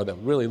 years ago that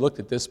really looked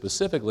at this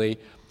specifically,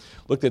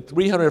 looked at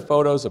 300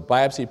 photos of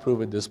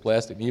biopsy-proven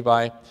dysplastic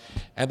nevi,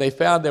 and they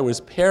found there was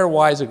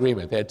pairwise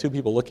agreement. They had two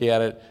people looking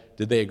at it.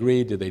 Did they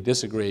agree? Did they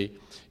disagree?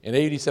 In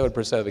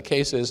 87% of the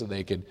cases, and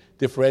they could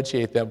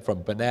differentiate them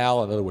from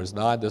banal, in other words,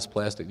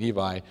 non-dysplastic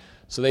nevi.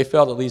 So they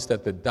felt at least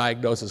that the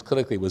diagnosis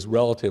clinically was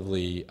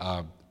relatively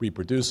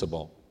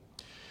reproducible.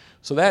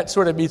 So that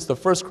sort of meets the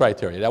first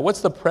criteria. Now,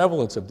 what's the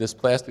prevalence of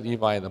dysplastic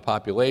nevi in the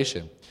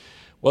population?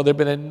 Well, there have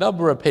been a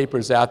number of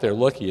papers out there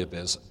looking at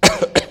this.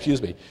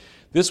 Excuse me.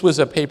 This was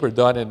a paper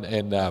done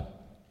in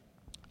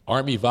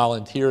Army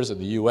volunteers in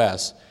the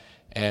U.S.,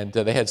 and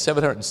they had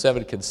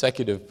 707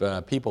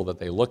 consecutive people that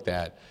they looked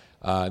at.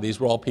 These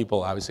were all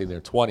people, obviously, in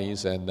their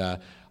 20s, and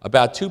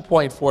about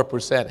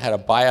 2.4% had a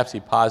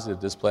biopsy-positive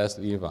dysplastic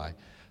nevi,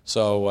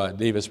 so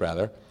nevus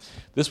rather.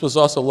 This was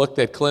also looked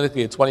at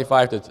clinically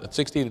at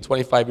 16 to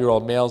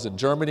 25-year-old males in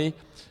Germany,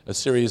 a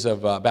series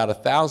of about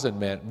 1,000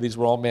 men. These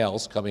were all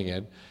males coming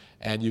in,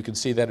 and you can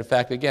see that, in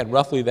fact, again,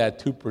 roughly that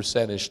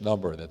 2%-ish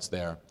number that's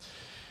there.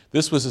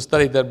 This was a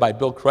study done by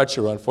Bill Crutcher,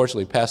 who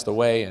unfortunately passed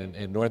away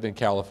in Northern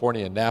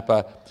California in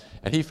Napa,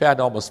 and he found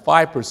almost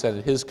 5%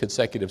 in his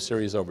consecutive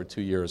series over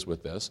 2 years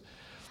with this.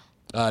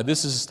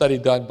 This is a study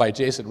done by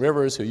Jason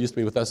Rivers, who used to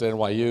be with us at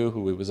NYU,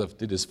 who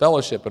did his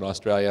fellowship in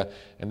Australia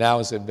and now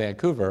is in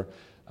Vancouver.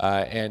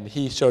 And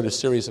he showed a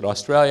series in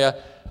Australia,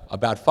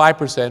 about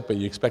 5%, but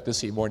you expect to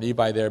see more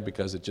nevi there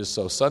because it's just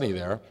so sunny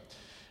there.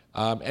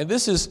 And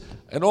this is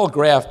an old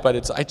graph, but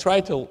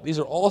these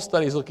are all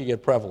studies looking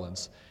at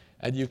prevalence.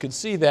 And you can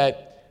see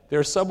that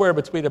they're somewhere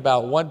between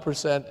about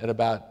 1% and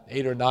about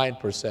 8 or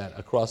 9%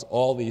 across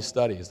all these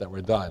studies that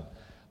were done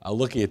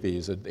looking at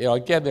these. And,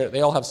 again,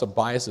 they all have some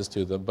biases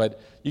to them,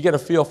 but you get a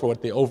feel for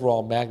what the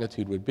overall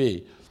magnitude would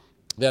be.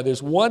 Now,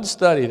 there's one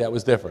study that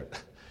was different.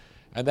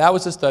 And that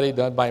was a study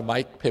done by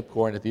Mike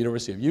Pipcorn at the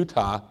University of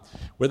Utah,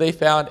 where they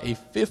found a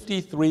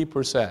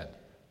 53%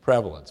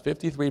 prevalence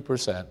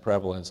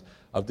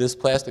of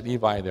dysplastic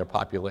nevi in their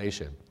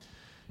population.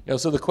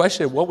 So the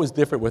question, what was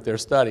different with their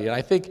study? And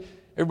I think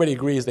everybody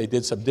agrees they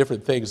did some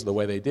different things in the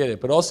way they did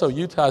it, but also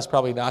Utah is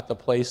probably not the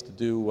place to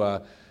do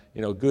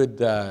good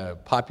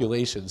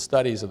population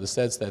studies in the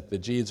sense that the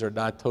genes are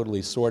not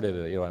totally sorted.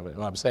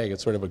 What I'm saying,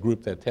 it's sort of a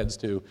group that tends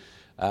to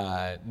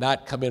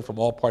not come in from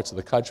all parts of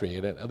the country.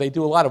 And they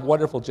do a lot of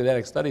wonderful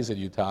genetic studies in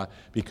Utah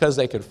because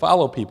they can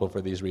follow people for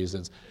these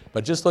reasons.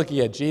 But just looking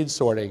at gene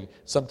sorting,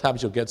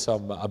 sometimes you'll get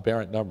some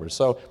aberrant numbers.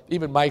 So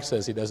even Mike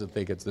says he doesn't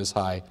think it's this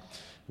high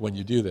when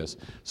you do this.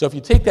 So if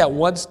you take that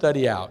one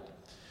study out,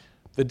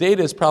 the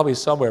data is probably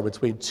somewhere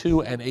between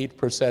 2 and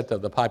 8%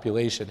 of the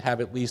population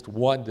have at least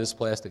one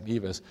dysplastic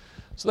nevus.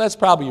 So that's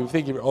probably, you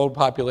think of your own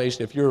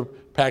population, if you're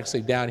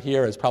practicing down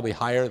here, it's probably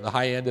higher, the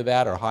high end of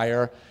that or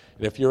higher.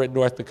 And if you're in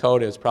North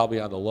Dakota, it's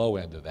probably on the low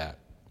end of that.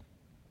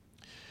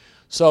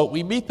 So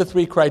we meet the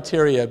three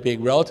criteria of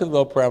being relatively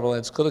low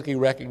prevalence, clinically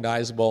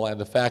recognizable, and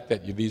the fact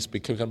that these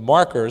become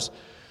markers.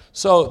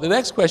 So the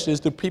next question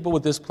is, do people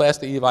with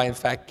dysplastic nevi in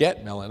fact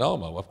get melanoma?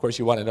 Well, of course,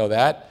 you want to know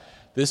that.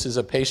 This is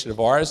a patient of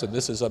ours, and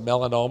this is a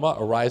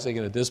melanoma arising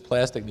in a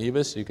dysplastic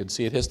nevus. You can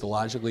see it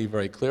histologically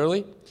very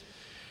clearly.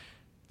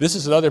 This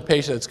is another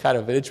patient that's kind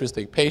of an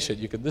interesting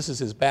patient. This is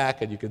his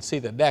back, and you can see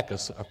the neck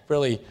is a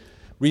fairly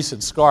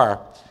recent scar.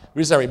 The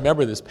reason I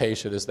remember this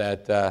patient is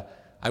that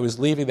I was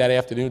leaving that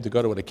afternoon to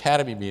go to an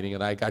academy meeting,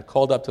 and I got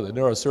called up to the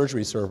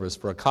neurosurgery service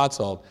for a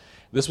consult.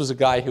 This was a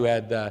guy who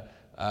had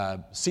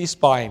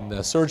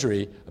C-spine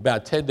surgery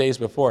about 10 days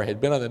before. He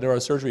had been on the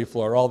neurosurgery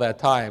floor all that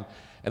time,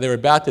 and they were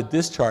about to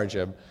discharge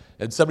him.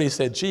 And somebody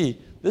said, gee,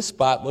 this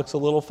spot looks a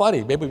little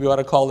funny. Maybe we ought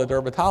to call the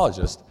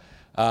dermatologist.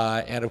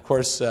 And of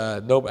course,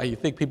 you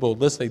think people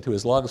listening to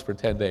his lungs for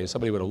 10 days,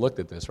 somebody would have looked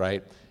at this,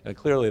 right? And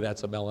clearly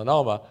that's a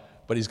melanoma,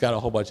 but he's got a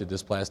whole bunch of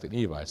dysplastic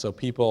nevi. So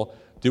people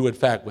do, in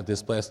fact, with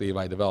dysplastic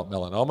nevi develop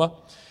melanoma.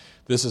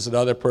 This is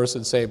another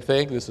person, same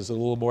thing. This is a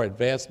little more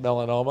advanced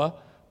melanoma,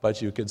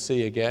 but you can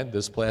see, again,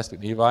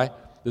 dysplastic nevi.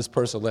 This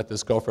person let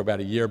this go for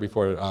about a year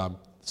before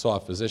saw a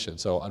physician,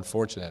 so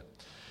unfortunate.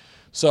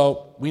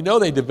 So we know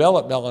they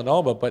develop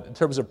melanoma, but in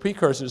terms of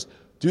precursors,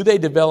 do they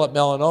develop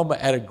melanoma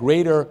at a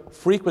greater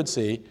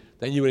frequency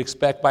than you would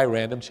expect by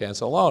random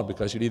chance alone?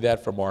 Because you need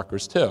that for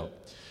markers too.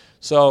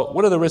 So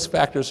what are the risk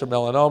factors for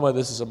melanoma?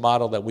 This is a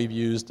model that we've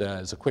used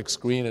as a quick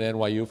screen at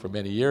NYU for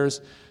many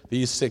years.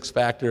 These 6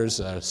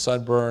 factors,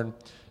 sunburn,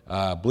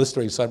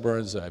 blistering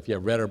sunburns, if you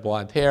have red or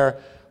blonde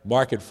hair,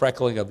 marked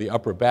freckling of the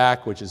upper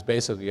back, which is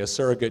basically a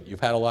surrogate. You've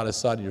had a lot of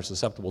sun, you're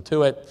susceptible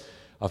to it.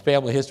 A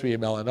family history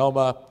of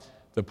melanoma,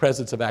 the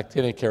presence of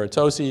actinic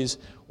keratoses,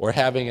 or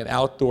having an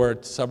outdoor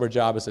summer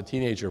job as a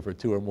teenager for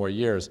 2 or more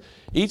years.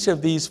 Each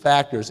of these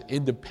factors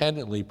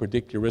independently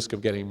predict your risk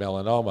of getting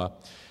melanoma.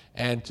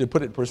 And to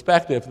put it in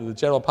perspective, the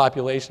general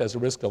population has a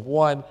risk of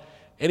 1.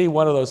 Any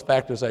one of those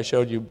factors I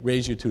showed you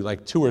raise you to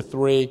like 2 or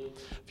 3.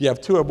 If you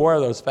have 2 or more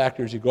of those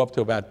factors, you go up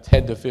to about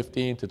 10 to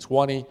 15 to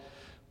 20.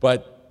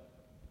 But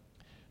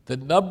the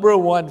number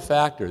 1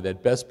 factor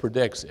that best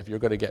predicts if you're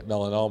going to get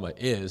melanoma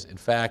is, in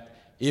fact,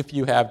 if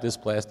you have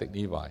dysplastic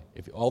nevi.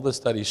 If all the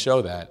studies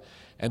show that.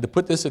 And to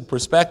put this in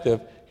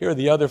perspective, here are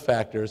the other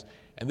factors.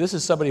 And this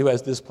is somebody who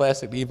has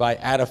dysplastic nevi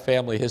at a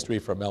family history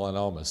for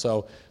melanoma.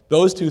 So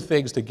those 2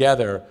 things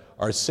together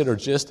are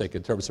synergistic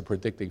in terms of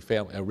predicting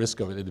a risk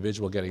of an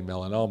individual getting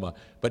melanoma.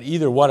 But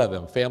either one of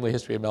them, family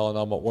history of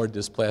melanoma or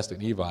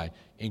dysplastic nevi,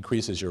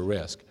 increases your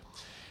risk.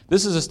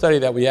 This is a study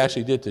that we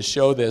actually did to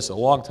show this a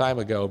long time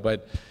ago,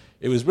 but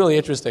it was really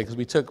interesting because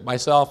we took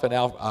myself and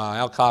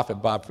Al Koff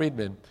and Bob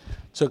Friedman,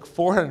 took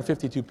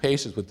 452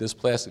 patients with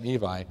dysplastic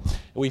nevi, and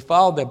we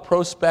followed them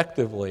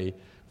prospectively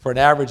for an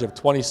average of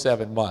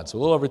 27 months, a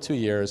little over 2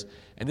 years.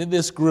 And in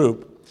this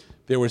group,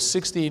 there were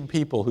 16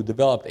 people who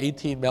developed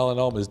 18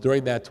 melanomas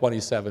during that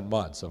 27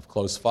 months of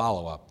close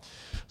follow-up.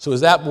 So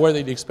is that more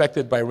than you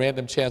expected by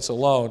random chance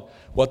alone?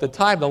 Well, at the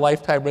time, the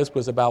lifetime risk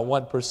was about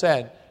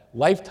 1%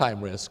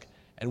 lifetime risk,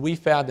 and we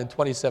found in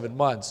 27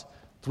 months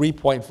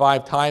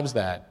 3.5 times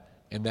that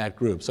in that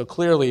group. So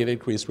clearly an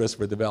increased risk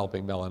for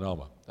developing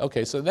melanoma.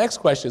 Okay, so the next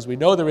question is, we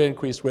know they're at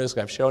increased risk.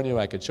 I've shown you,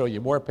 I could show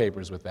you more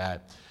papers with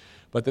that.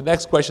 But the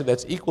next question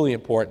that's equally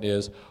important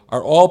is,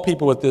 are all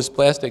people with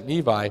dysplastic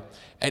nevi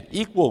at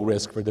equal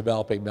risk for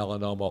developing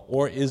melanoma,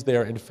 or is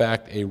there in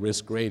fact a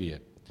risk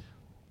gradient?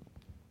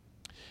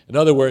 In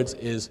other words,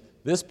 is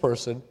this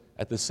person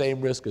at the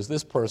same risk as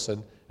this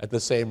person at the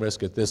same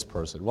risk as this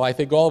person? Well, I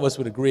think all of us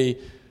would agree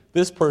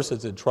this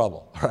person's in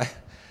trouble, right?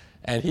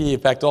 And he, in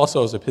fact,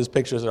 also, as his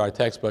pictures in our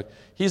textbook,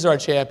 he's our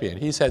champion.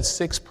 He's had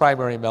 6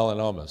 primary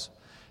melanomas.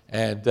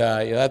 And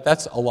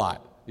that's a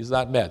lot. These are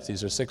not mets.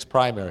 These are 6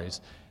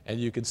 primaries. And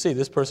you can see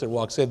this person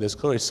walks in, there's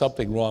clearly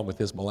something wrong with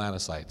his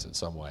melanocytes in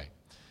some way.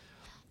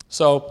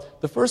 So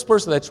the first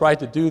person that tried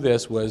to do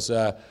this was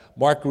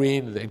Mark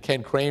Green and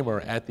Ken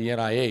Kramer at the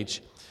NIH.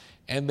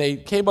 And they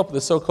came up with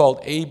the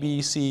so-called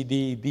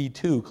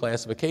ABCD-D2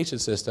 classification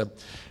system,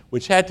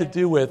 which had to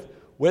do with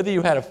whether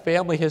you had a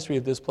family history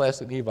of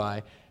dysplastic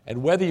nevi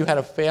and whether you had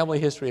a family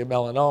history of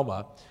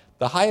melanoma.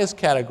 The highest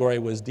category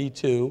was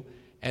D2,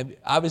 and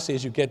obviously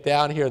as you get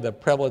down here, the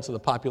prevalence of the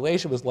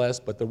population was less,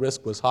 but the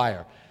risk was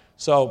higher.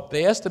 So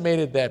they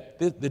estimated that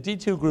the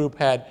D2 group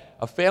had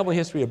a family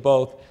history of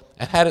both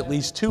and had at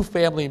least 2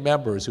 family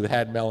members who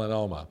had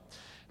melanoma.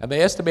 And they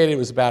estimated it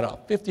was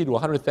about 50 to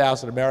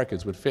 100,000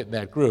 Americans would fit in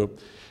that group.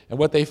 And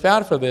what they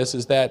found for this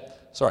is that,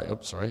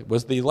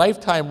 was the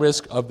lifetime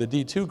risk of the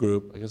D2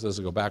 group, I guess this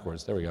will go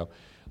backwards, there we go,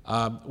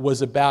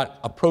 was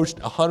approached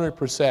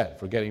 100%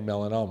 for getting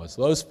melanoma.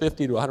 So those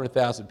 50 to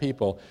 100,000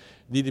 people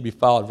need to be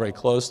followed very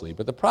closely.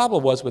 But the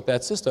problem was with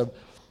that system,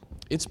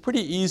 it's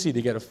pretty easy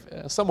to get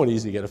somewhat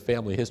easy to get a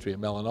family history of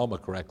melanoma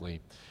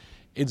correctly.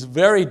 It's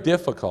very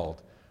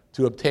difficult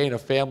to obtain a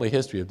family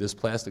history of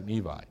dysplastic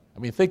nevi. I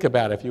mean, think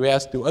about it. If you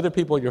ask, do other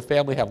people in your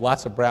family have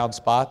lots of brown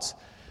spots?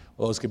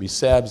 Well, those could be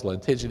sebs,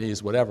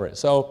 lentiginous, whatever.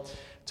 So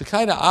to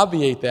kind of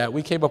obviate that,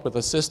 we came up with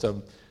a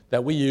system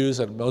that we use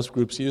and most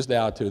groups use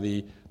now to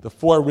the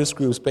 4 risk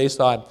groups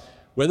based on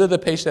whether the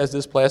patient has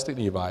dysplastic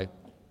nevi,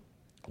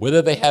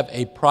 whether they have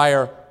a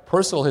prior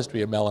personal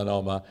history of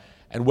melanoma,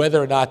 and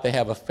whether or not they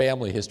have a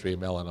family history of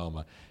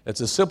melanoma. It's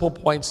a simple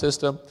point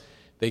system.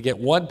 They get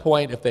 1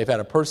 point if they've had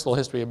a personal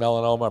history of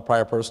melanoma, a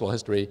prior personal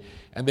history,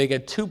 and they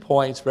get 2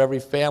 points for every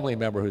family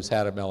member who's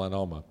had a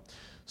melanoma.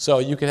 So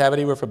you can have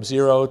anywhere from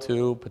 0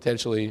 to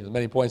potentially as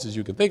many points as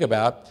you can think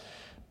about.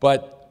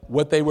 But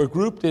what they were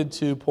grouped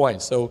into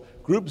points. So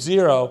group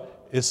 0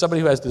 is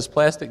somebody who has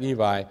dysplastic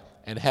nevi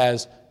and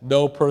has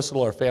no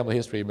personal or family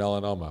history of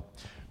melanoma.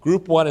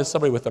 Group 1 is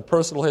somebody with a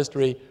personal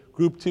history.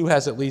 Group 2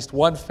 has at least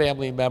one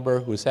family member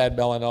who's had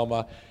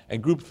melanoma.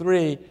 And group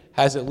 3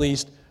 has at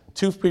least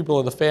 2 people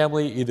in the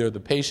family, either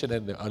the patient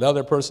and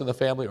another person in the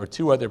family, or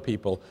 2 other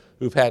people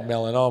who've had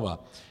melanoma.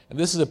 And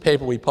this is a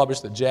paper we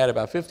published in JAD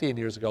about 15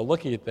 years ago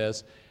looking at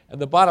this.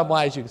 And the bottom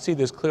line is you can see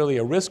there's clearly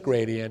a risk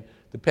gradient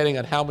depending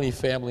on how many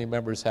family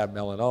members have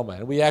melanoma.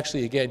 And we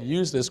actually, again,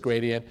 use this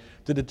gradient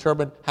to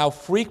determine how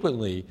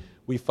frequently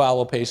we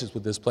follow patients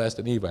with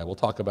dysplastic nevi. We'll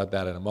talk about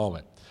that in a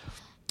moment.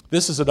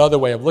 This is another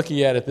way of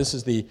looking at it. This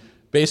is the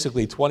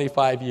basically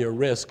 25-year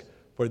risk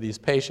for these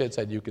patients.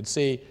 And you can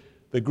see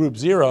the group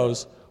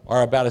zeros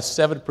are about a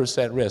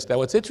 7% risk. Now,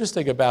 what's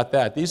interesting about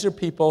that, these are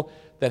people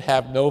that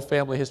have no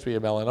family history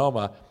of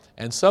melanoma.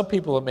 And some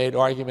people have made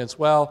arguments,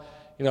 well,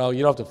 you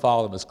don't have to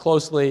follow them as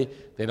closely.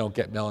 They don't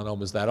get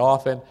melanomas that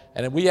often.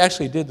 And we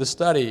actually did the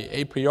study.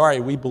 A priori,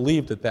 we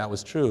believed that that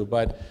was true.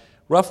 But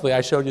roughly,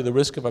 I showed you the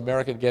risk of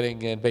American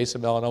getting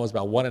invasive melanoma is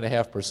about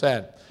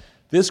 1.5%.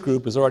 This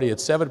group is already at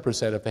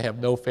 7% if they have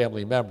no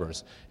family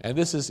members. And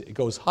it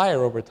goes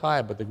higher over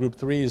time, but the group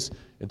 3s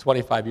in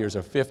 25 years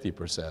are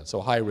 50%, so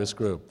a high-risk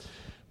group.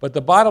 But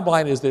the bottom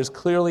line is there's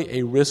clearly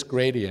a risk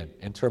gradient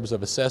in terms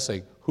of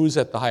assessing who's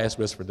at the highest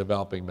risk for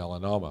developing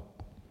melanoma.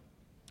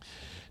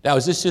 Now,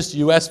 is this just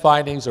U.S.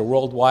 findings or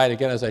worldwide?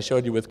 Again, as I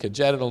showed you with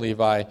congenital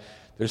nevi,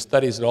 there's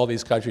studies in all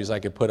these countries I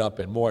could put up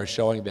and more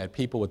showing that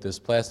people with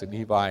dysplastic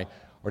nevi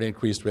are at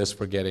increased risk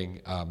for getting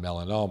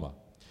melanoma.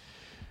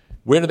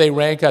 Where do they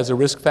rank as a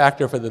risk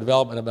factor for the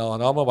development of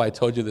melanoma? Well, I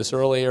told you this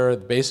earlier.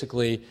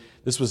 Basically,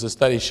 this was a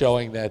study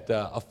showing that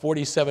a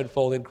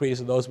 47-fold increase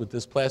in those with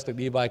dysplastic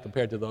nevi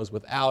compared to those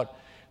without.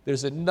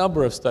 There's a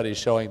number of studies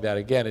showing that,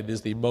 again, it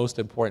is the most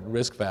important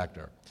risk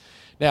factor.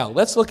 Now,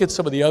 let's look at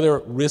some of the other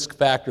risk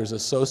factors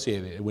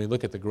associated when we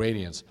look at the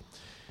gradients.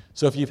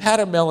 So if you've had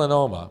a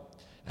melanoma,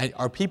 and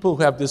are people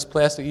who have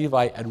dysplastic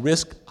nevi at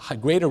risk,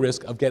 greater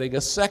risk of getting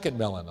a second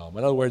melanoma?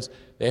 In other words,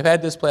 they've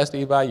had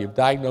dysplastic nevi, you've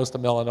diagnosed a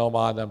melanoma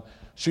on them.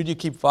 Should you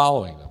keep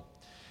following them?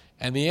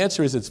 And the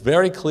answer is it's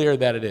very clear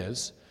that it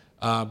is.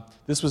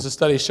 This was a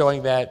study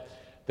showing that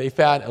they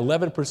found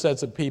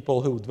 11% of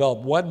people who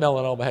developed one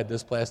melanoma had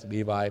dysplastic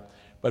nevi,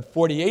 but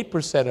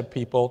 48% of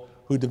people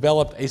who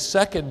developed a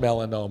second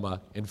melanoma,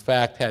 in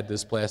fact, had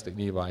dysplastic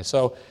nevi.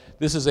 So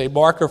this is a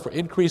marker for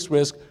increased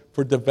risk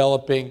for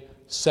developing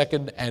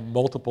second and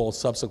multiple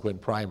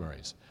subsequent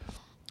primaries.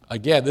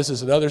 Again, this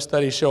is another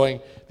study showing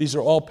these are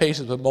all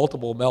patients with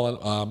multiple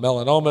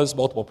melanomas,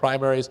 multiple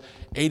primaries.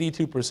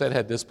 82%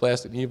 had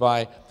dysplastic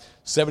nevi,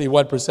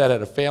 71%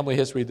 had a family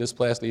history of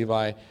dysplastic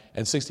nevi,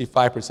 and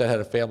 65% had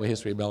a family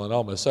history of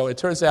melanoma. So it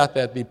turns out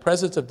that the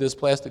presence of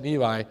dysplastic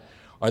nevi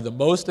are the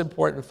most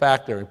important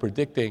factor in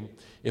predicting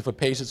if a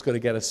patient's going to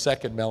get a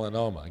second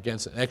melanoma. Again,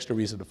 it's an extra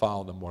reason to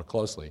follow them more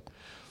closely.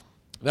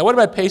 Now, what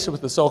about patients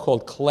with the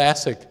so-called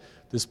classic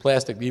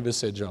dysplastic nevus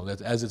syndrome,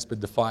 as it's been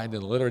defined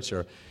in the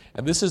literature?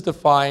 And this is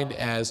defined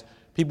as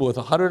people with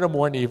 100 or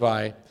more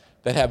nevi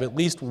that have at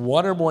least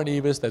one or more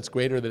nevus that's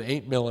greater than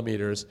 8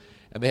 millimeters,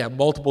 and they have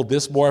multiple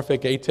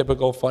dysmorphic,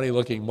 atypical,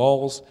 funny-looking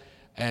moles,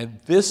 and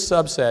this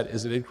subset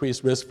is an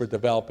increased risk for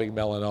developing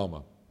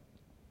melanoma.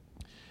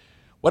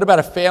 What about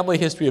a family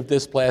history of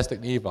dysplastic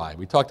nevi?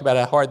 We talked about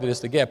how hard that is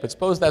to get, but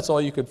suppose that's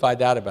all you can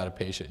find out about a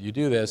patient. You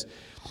do this.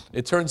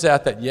 It turns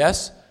out that,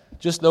 yes,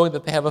 just knowing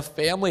that they have a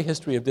family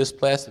history of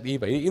dysplastic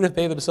nevi, even if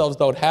they themselves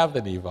don't have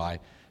the nevi,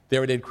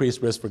 they're at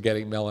increased risk for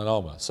getting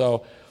melanoma.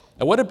 So,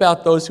 and what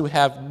about those who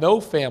have no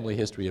family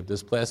history of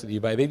dysplastic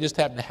nevi? They just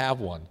happen to have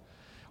one.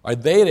 Are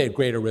they at a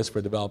greater risk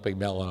for developing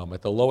melanoma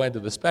at the low end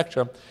of the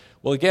spectrum?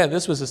 Well, again,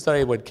 this was a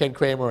study when Ken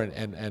Kramer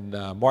and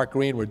Mark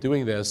Green were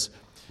doing this.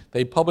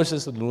 They published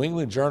this in the New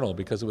England Journal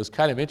because it was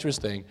kind of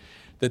interesting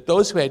that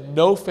those who had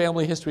no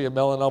family history of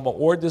melanoma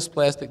or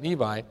dysplastic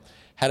nevi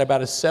had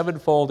about a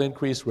 7-fold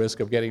increased risk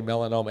of getting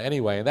melanoma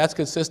anyway. And that's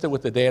consistent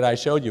with the data I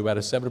showed you, about a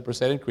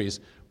 7% increase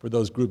for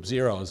those group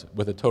zeros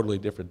with a totally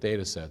different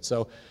data set.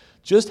 So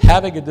just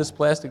having a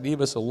dysplastic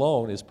nevus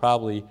alone is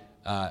probably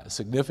a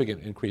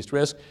significant increased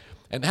risk.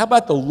 And how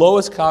about the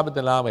lowest common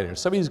denominator?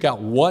 Somebody who's got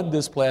one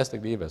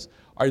dysplastic nevus,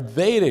 are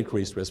they at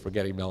increased risk for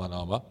getting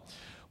melanoma?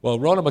 Well,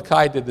 Rona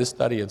Mackay did this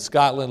study in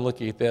Scotland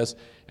looking at this,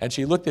 and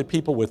she looked at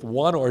people with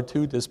 1 or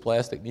 2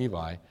 dysplastic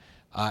nevi,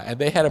 and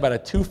they had about a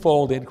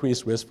 2-fold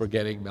increased risk for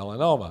getting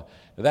melanoma.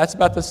 Now, that's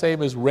about the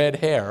same as red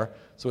hair,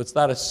 so it's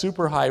not a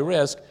super high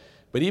risk,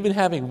 but even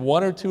having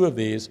 1 or 2 of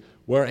these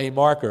were a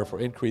marker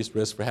for increased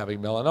risk for having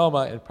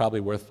melanoma and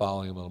probably worth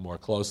following a little more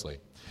closely.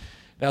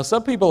 Now,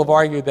 some people have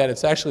argued that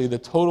it's actually the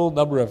total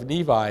number of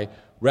nevi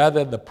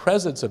rather than the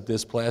presence of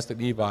dysplastic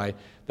nevi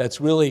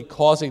that's really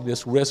causing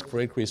this risk for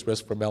increased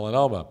risk for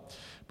melanoma.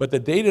 But the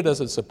data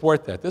doesn't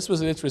support that. This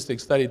was an interesting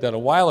study done a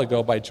while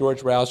ago by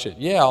George Rausch at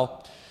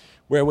Yale,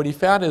 where what he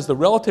found is the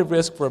relative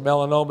risk for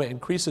melanoma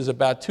increases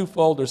about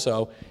 2-fold or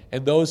so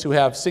in those who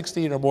have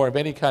 16 or more of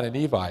any kind of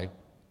nevi.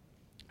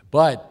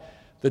 But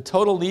the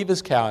total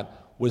nevus count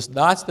was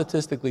not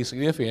statistically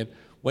significant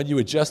when you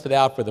adjusted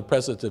out for the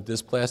presence of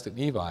dysplastic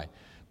nevi.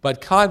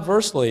 But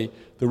conversely,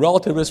 the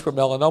relative risk for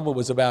melanoma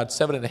was about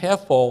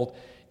 7.5-fold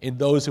in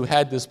those who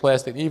had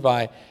dysplastic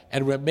nevi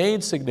and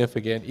remained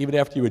significant even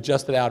after you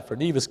adjusted out for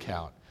nevus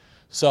count.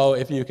 So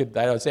if you could,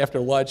 I know it's after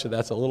lunch and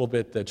that's a little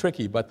bit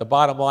tricky, but the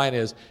bottom line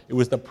is it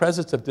was the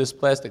presence of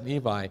dysplastic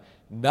nevi,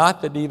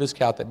 not the nevus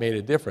count, that made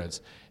a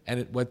difference.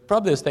 And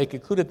from this, they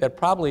concluded that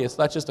probably it's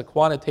not just a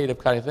quantitative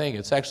kind of thing,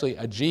 it's actually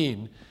a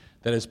gene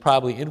that is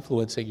probably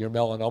influencing your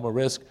melanoma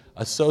risk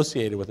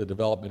associated with the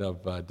development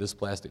of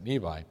dysplastic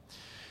nevi.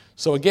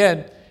 So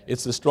again,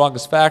 it's the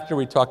strongest factor.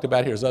 We talked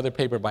about here's another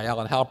paper by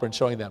Alan Halpern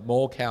showing that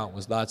mole count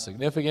was not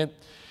significant.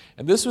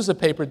 And this was a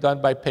paper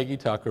done by Peggy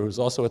Tucker, who's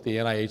also at the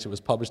NIH. It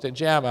was published in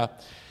JAMA.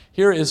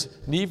 Here is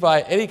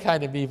nevi, any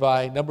kind of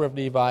nevi, number of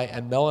nevi,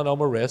 and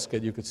melanoma risk.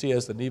 And you can see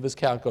as the nevus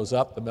count goes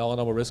up, the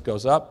melanoma risk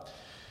goes up.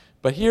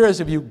 But here is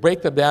if you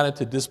break them down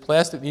into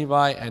dysplastic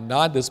nevi and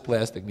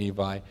non-dysplastic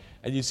nevi,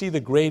 and you see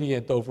the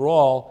gradient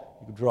overall,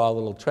 you can draw a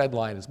little trend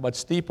line, is much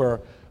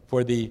steeper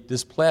for the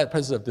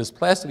presence of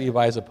dysplastic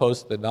nevi as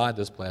opposed to the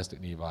non-dysplastic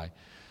nevi.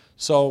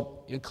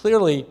 So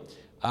clearly,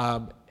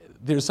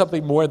 there's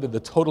something more than the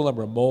total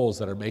number of moles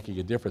that are making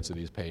a difference in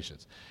these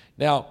patients.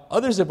 Now,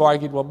 others have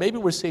argued, well, maybe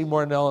we're seeing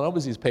more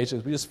melanomas in these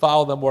patients, we just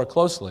follow them more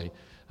closely.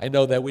 I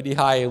know that Whitney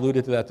High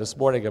alluded to that this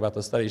morning about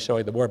the study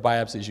showing the more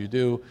biopsies you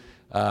do,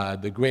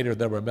 the greater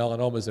the number of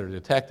melanomas that are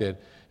detected.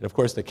 And of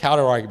course, the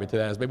counter argument to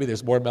that is maybe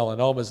there's more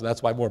melanomas, and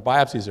that's why more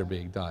biopsies are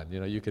being done. You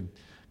know, you could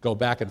go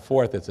back and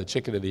forth. It's a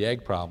chicken and the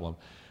egg problem.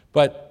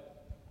 But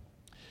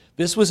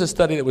this was a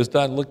study that was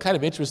done, looked kind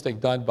of interesting,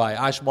 done by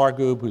Ash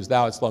Margoob, who's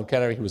now at Sloan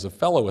Kettering. He was a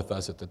fellow with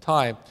us at the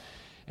time.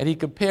 And he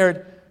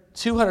compared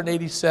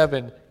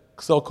 287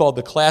 so-called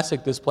the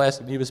classic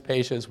dysplastic nevus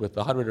patients with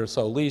 100 or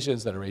so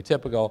lesions that are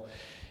atypical.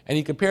 And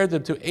he compared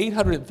them to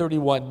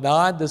 831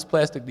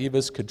 non-dysplastic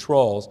nevus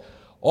controls.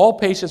 All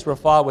patients were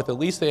followed with at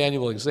least an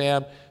annual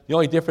exam. The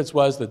only difference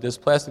was the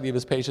dysplastic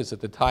nevus patients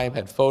at the time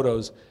had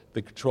photos.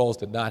 The controls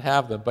did not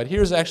have them. But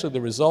here's actually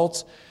the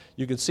results.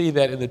 You can see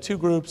that in the two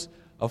groups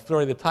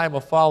during the time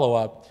of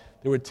follow-up,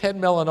 there were 10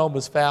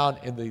 melanomas found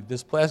in the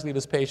dysplastic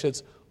nevus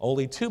patients,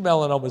 only 2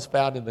 melanomas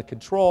found in the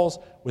controls,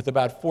 with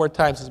about 4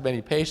 times as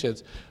many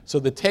patients. So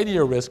the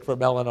 10-year risk for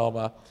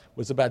melanoma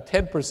was about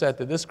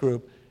 10% in this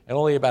group and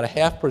only about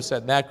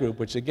 0.5% in that group,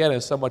 which again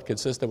is somewhat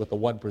consistent with the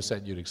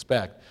 1% you'd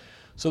expect.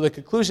 So the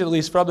conclusion, at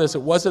least from this,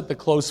 it wasn't the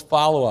close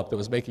follow-up that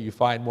was making you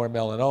find more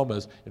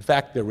melanomas. In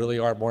fact, there really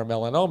are more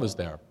melanomas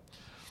there.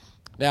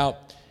 Now,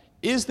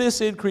 is this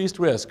increased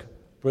risk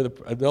for the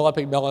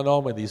developing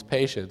melanoma in these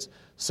patients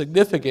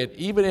significant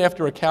even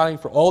after accounting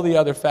for all the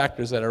other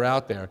factors that are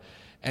out there?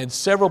 And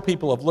several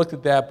people have looked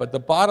at that, but the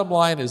bottom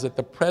line is that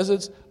the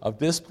presence of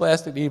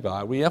dysplastic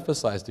nevi, we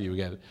emphasize to you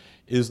again,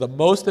 is the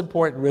most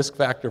important risk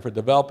factor for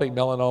developing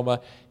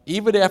melanoma,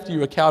 even after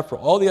you account for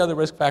all the other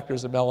risk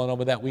factors of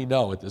melanoma that we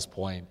know at this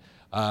point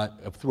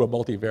through a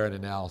multivariate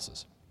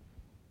analysis.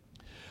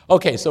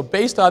 Okay, so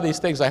based on these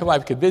things, I hope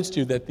I've convinced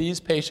you that these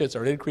patients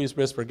are at increased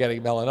risk for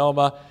getting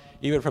melanoma,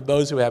 even from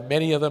those who have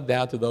many of them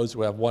down to those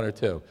who have 1 or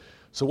 2.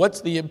 So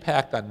what's the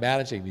impact on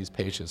managing these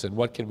patients, and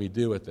what can we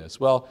do with this?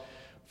 Well,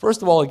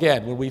 first of all,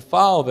 again, when we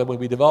follow them, when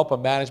we develop a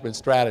management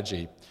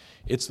strategy,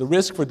 it's the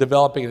risk for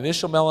developing an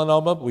initial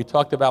melanoma. We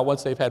talked about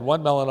once they've had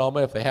one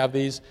melanoma, if they have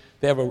these,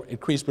 they have an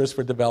increased risk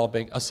for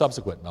developing a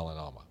subsequent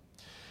melanoma.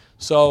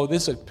 So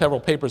several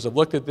papers have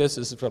looked at this.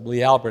 This is from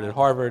Lee Albert at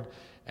Harvard,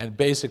 and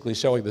basically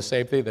showing the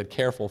same thing, that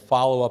careful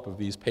follow-up of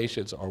these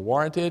patients are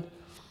warranted.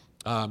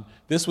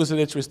 This was an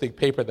interesting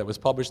paper that was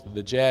published in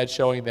the JAD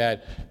showing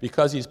that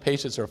because these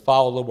patients are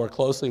followed a little more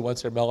closely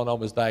once their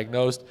melanoma is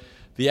diagnosed,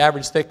 the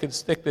average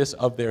thickness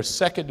of their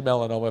second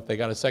melanoma, if they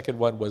got a second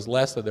one, was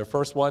less than their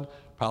first one,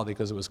 probably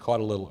because it was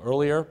caught a little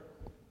earlier.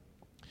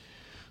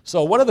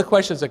 So one of the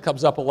questions that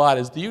comes up a lot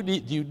is, do you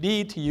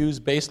need to use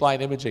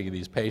baseline imaging in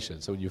these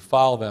patients, so when you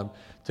follow them,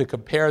 to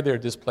compare their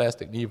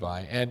dysplastic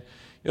nevi? And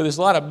there's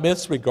a lot of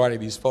myths regarding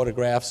these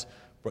photographs,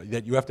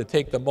 that you have to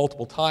take them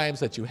multiple times,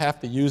 that you have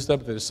to use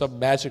them, there's some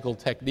magical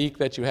technique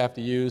that you have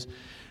to use.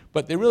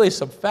 But there are really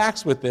some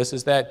facts with this,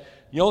 is that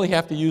you only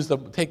have to use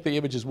them, take the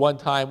images one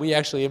time. We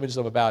actually image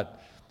them about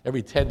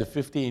every 10 to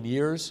 15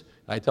 years.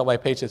 I tell my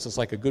patients it's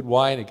like a good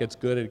wine, it gets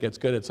good,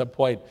 at some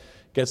point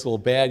it gets a little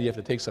bad, you have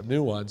to take some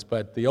new ones,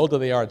 but the older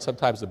they are and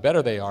sometimes the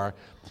better they are.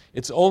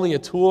 It's only a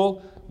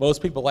tool.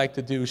 Most people like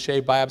to do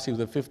shave biopsy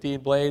with a 15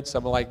 blade,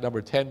 some like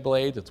number 10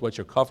 blades, it's what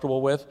you're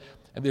comfortable with.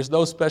 And there's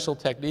no special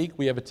technique.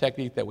 We have a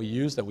technique that we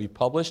use that we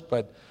published,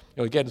 but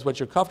again, it's what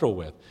you're comfortable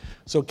with.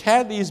 So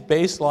can these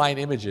baseline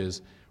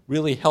images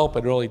really help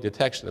in early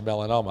detection of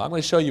melanoma? I'm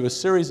going to show you a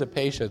series of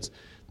patients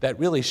that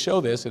really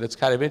show this, and it's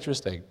kind of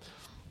interesting.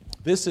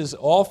 This is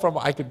all from,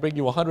 I could bring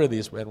you 100 of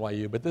these from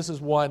NYU, but this is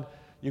one,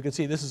 you can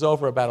see this is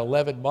over about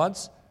 11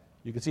 months.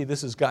 You can see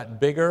this has gotten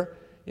bigger.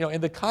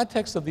 In the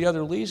context of the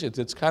other lesions,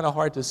 it's kind of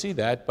hard to see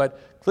that,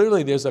 but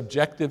clearly there's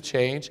objective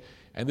change,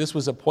 and this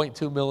was a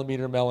 0.2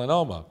 millimeter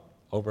melanoma.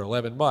 over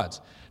 11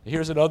 months.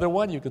 Here's another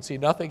one. You can see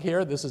nothing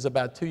here. This is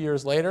about 2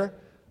 years later.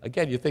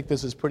 Again, you think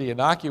this is pretty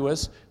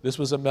innocuous. This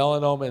was a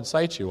melanoma in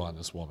situ on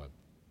this woman.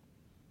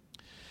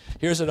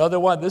 Here's another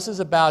one. This is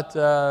about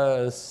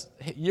a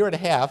year and a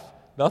half.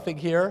 Nothing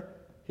here.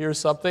 Here's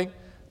something.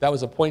 That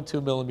was a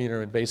 0.2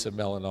 millimeter invasive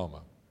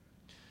melanoma.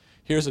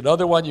 Here's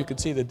another one. You can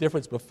see the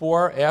difference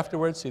before,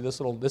 afterwards. See this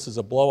is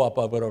a blow up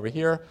of it over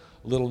here,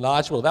 a little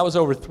nodule. That was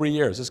over 3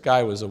 years. This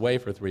guy was away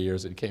for 3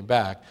 years and came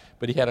back,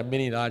 but he had a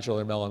mini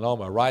nodular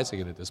melanoma arising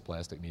in a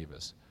dysplastic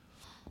nevus.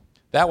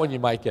 That one you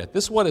might get.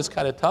 This one is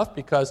kind of tough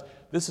because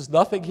this is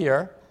nothing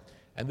here,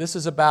 and this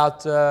is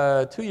about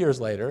 2 years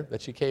later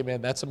that she came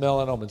in. That's a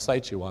melanoma in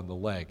situ on the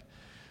leg.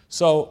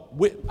 So,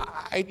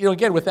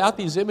 again, without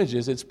these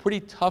images, it's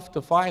pretty tough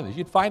to find these.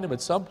 You'd find them at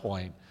some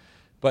point,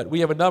 but we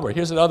have a number.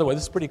 Here's another one.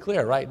 This is pretty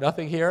clear, right?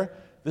 Nothing here.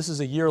 This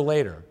is a year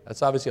later.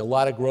 That's obviously a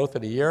lot of growth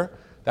in a year.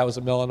 That was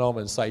a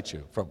melanoma in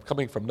situ,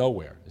 coming from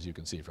nowhere, as you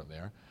can see from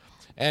there.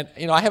 And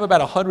I have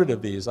about 100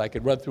 of these I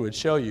could run through and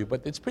show you,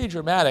 but it's pretty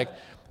dramatic.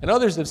 And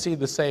others have seen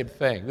the same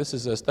thing. This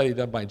is a study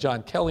done by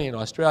John Kelly in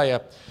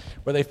Australia,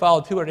 where they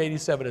followed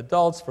 287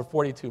 adults for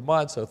 42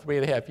 months, so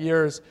 3.5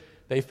 years.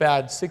 They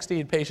found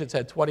 16 patients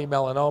had 20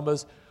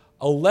 melanomas.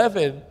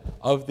 11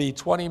 of the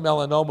 20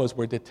 melanomas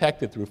were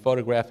detected through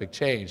photographic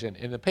change. And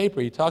in the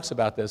paper, he talks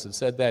about this and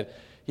said that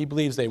he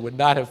believes they would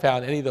not have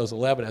found any of those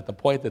 11 at the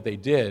point that they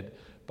did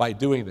by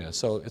doing this.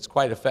 So it's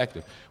quite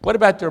effective. What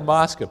about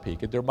dermoscopy?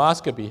 Can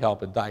dermoscopy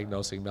help in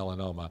diagnosing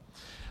melanoma?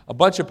 A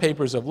bunch of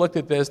papers have looked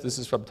at this. This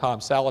is from Tom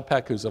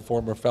Salopek, who's a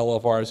former fellow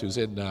of ours who's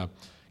in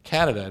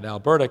Canada, in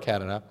Alberta,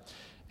 Canada.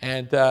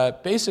 And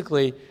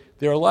basically,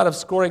 there are a lot of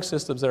scoring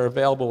systems that are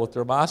available with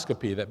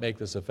dermoscopy that make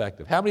this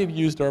effective. How many of you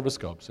use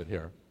dermoscopes in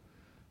here?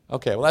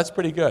 Okay, well, that's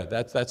pretty good.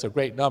 That's a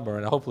great number,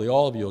 and hopefully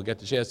all of you will get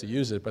the chance to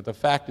use it. But the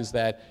fact is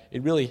that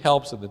it really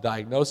helps in the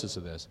diagnosis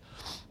of this.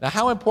 Now,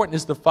 how important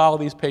is to follow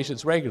these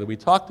patients regularly? We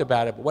talked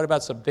about it, but what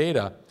about some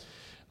data?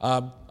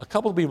 A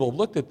couple of people have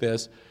looked at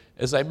this.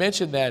 As I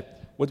mentioned that,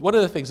 one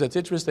of the things that's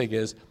interesting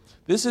is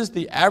this is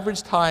the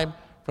average time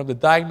from the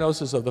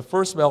diagnosis of the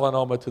first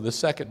melanoma to the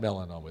second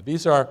melanoma.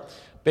 These are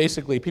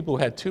basically people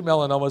who had 2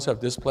 melanomas have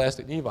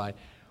dysplastic nevi.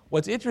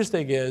 What's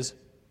interesting is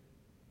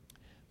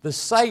the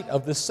site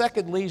of the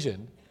second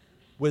lesion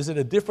was in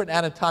a different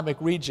anatomic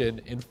region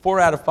in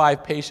 4 out of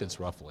 5 patients,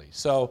 roughly.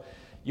 So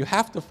you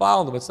have to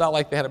follow them. It's not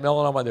like they had a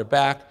melanoma on their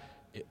back.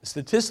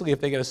 Statistically,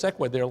 if they get a second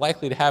one, they're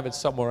likely to have it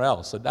somewhere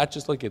else. So not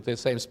just looking at the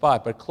same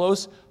spot, but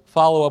close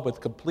follow-up with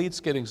complete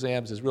skin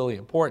exams is really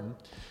important.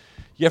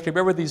 You have to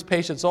remember these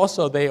patients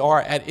also, they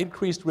are at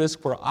increased risk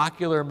for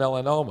ocular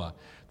melanoma.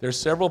 There's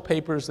several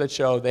papers that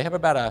show they have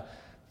about a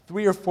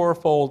 3 or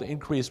 4-fold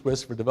increased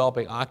risk for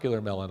developing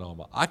ocular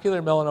melanoma.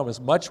 Ocular melanoma is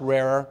much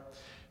rarer.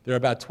 There are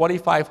about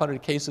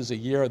 2,500 cases a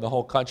year in the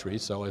whole country,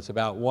 so it's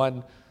about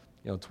 20th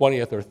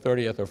or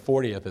 30th or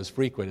 40th as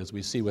frequent as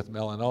we see with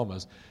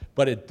melanomas.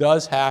 But it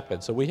does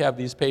happen. So we have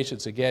these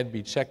patients, again,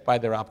 be checked by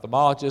their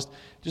ophthalmologist.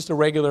 Just a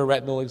regular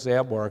retinal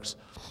exam works,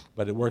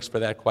 but it works for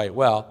that quite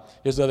well.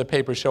 Here's another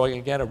paper showing,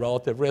 again, a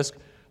relative risk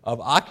of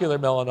ocular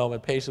melanoma in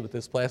patients with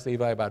dysplastic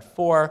nevi about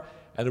 4,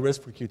 and the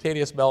risk for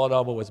cutaneous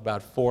melanoma was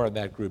about 4 in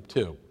that group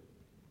too.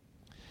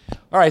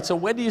 All right, so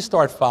when do you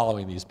start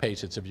following these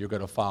patients if you're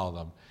going to follow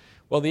them?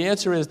 Well, the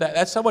answer is that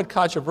that's somewhat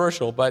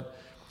controversial, but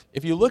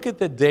if you look at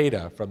the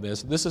data from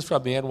this, and this is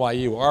from the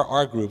NYU,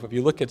 our group, if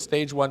you look at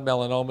stage 1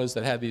 melanomas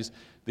that have these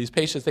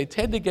patients, they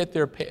tend to get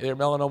their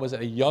melanomas at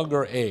a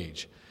younger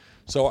age.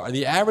 So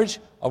the average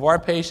of our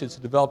patients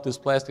who developed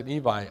dysplastic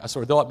nevi,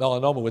 developed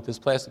melanoma with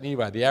dysplastic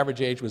nevi, the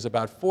average age was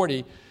about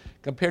 40,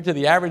 compared to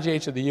the average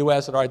age of the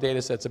U.S. in our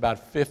data set's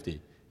about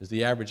 50 is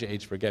the average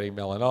age for getting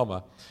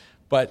melanoma.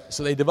 But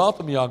so they develop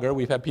them younger.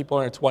 We've had people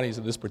in their 20s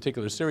in this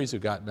particular series who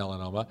got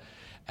melanoma.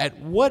 At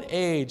what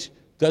age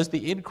does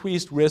the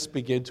increased risk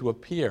begin to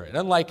appear? And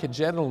unlike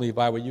congenital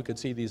nevi, where you can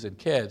see these in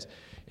kids,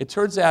 it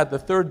turns out the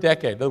third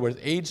decade, in other words,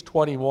 age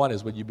 21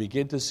 is when you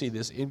begin to see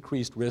this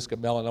increased risk of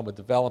melanoma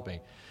developing.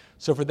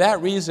 So for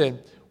that reason,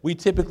 we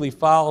typically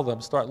follow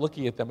them, start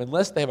looking at them,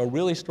 unless they have a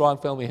really strong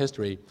family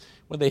history,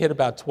 when they hit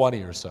about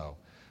 20 or so.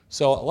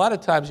 So a lot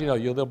of times,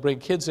 they'll bring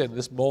kids in,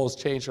 this mole has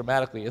changed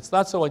dramatically. It's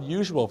not so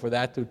unusual for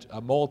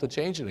a mole to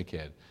change in a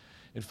kid.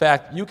 In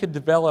fact, you can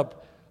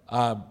develop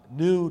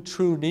new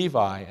true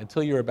nevi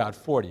until you're about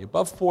 40.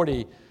 Above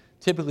 40,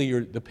 typically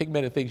the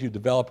pigmented things you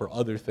develop are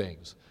other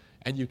things.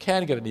 And you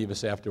can get a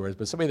nevus afterwards,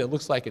 but somebody that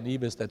looks like a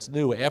nevus that's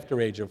new after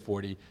age of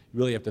 40, you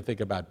really have to think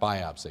about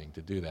biopsying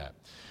to do that.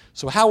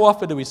 So how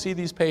often do we see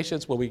these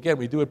patients? Well, we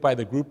do it by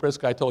the group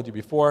risk I told you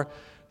before.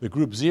 The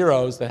group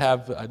zeros that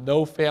have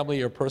no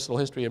family or personal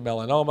history of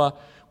melanoma,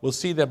 we'll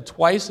see them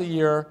twice a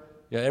year,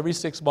 every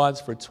 6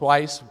 months for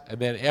twice, and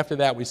then after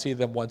that we see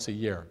them once a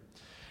year.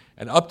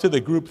 And up to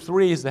the group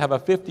 3s that have a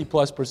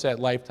 50+%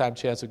 lifetime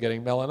chance of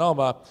getting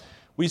melanoma,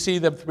 we see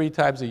them 3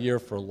 times a year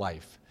for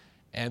life.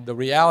 And the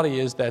reality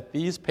is that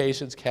these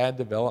patients can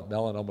develop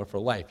melanoma for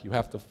life. You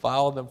have to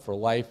follow them for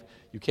life.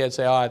 You can't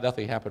say,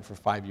 nothing happened for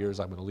 5 years,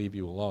 I'm going to leave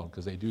you alone,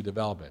 because they do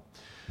develop it.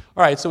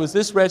 All right, so is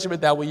this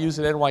regimen that we use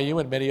at NYU,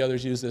 and many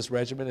others use this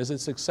regimen, is it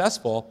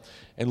successful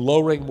in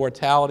lowering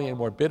mortality and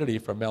morbidity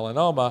from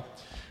melanoma?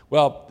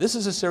 Well, this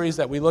is a series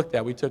that we looked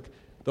at. We took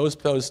those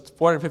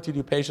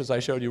 452 patients I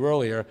showed you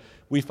earlier.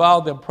 We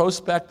followed them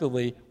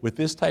prospectively with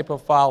this type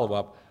of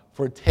follow-up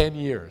for 10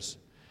 years.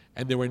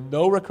 And there were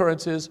no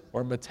recurrences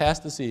or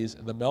metastases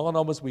in the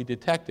melanomas we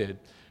detected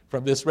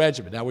from this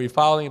regimen. Now, were you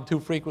following them too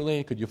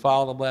frequently? Could you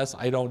follow them less?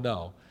 I don't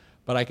know.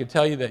 But I can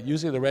tell you that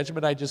using the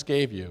regimen I just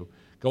gave you,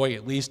 going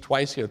at least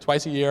twice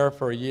a year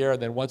for a year,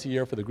 and then once a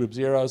year for the group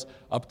zeros,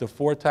 up to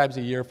 4 times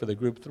a year for the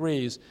group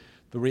threes,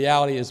 the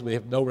reality is we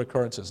have no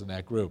recurrences in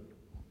that group.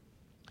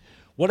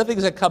 One of the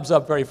things that comes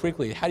up very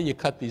frequently, how do you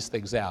cut these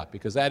things out?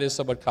 Because that is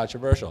somewhat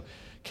controversial.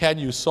 Can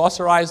you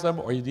saucerize them,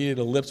 or you need an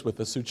ellipse with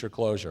a suture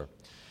closure?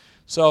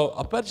 So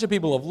a bunch of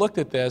people have looked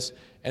at this,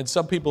 and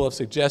some people have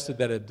suggested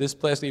that a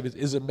dysplastic nevus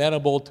is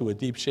amenable to a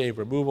deep shave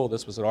removal.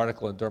 This was an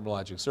article in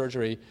Dermatologic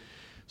Surgery.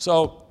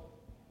 So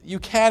you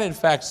can, in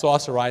fact,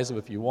 saucerize them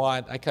if you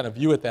want. I kind of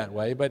view it that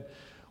way. But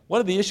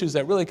one of the issues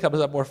that really comes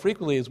up more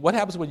frequently is what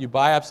happens when you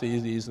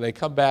biopsy these and they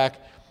come back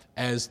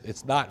as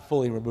it's not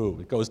fully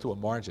removed. It goes to a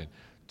margin.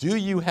 Do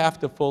you have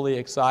to fully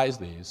excise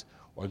these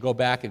or go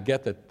back and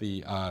get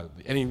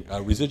any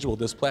residual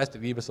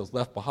dysplastic nevus that's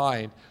left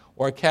behind,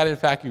 or can, in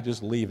fact, you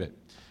just leave it?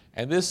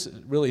 And this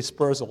really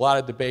spurs a lot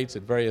of debates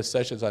at various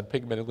sessions on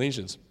pigmented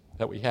lesions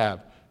that we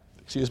have.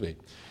 Excuse me.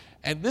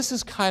 And this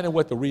is kind of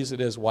what the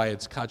reason is why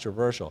it's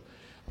controversial.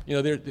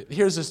 You know,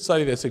 here's a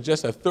study that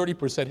suggests a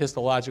 30%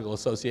 histological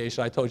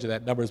association. I told you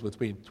that number is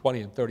between 20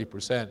 and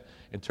 30%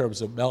 in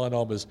terms of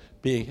melanomas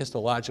being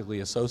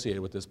histologically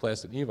associated with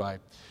dysplastic nevi.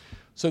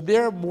 So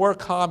they're more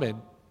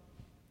common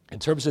in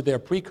terms of their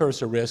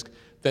precursor risk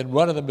than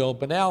run-of-the-mill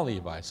banal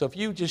nevi. So if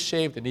you just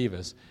shaved a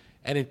nevus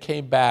and it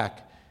came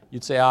back,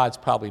 you'd say, it's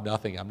probably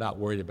nothing. I'm not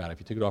worried about it if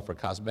you took it off for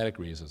cosmetic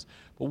reasons.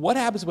 But what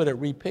happens when it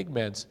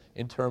repigments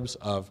in terms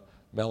of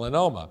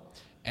melanoma?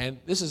 And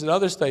this is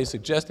another study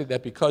suggesting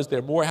that because they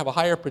have a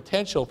higher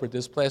potential for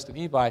dysplastic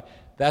nevi,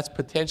 that's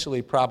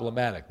potentially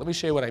problematic. Let me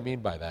show you what I mean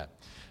by that.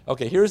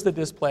 Okay, here's the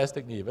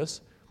dysplastic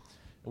nevus.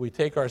 We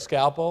take our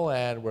scalpel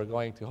and we're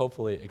going to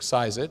hopefully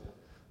excise it.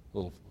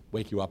 We'll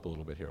wake you up a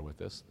little bit here with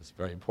this. This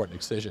very important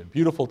excision.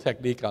 Beautiful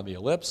technique on the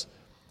ellipse.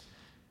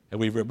 And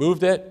we've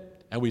removed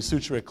it and we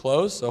suture it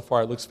closed. So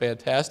far it looks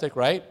fantastic,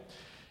 right?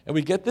 And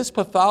we get this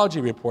pathology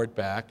report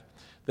back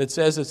that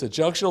says it's a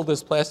junctional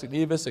dysplastic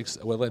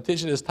nevus with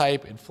lentiginous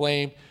type,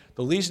 inflamed.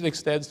 The lesion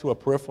extends to a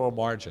peripheral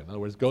margin. In other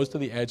words, it goes to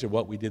the edge of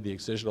what we did the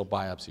excisional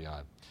biopsy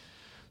on.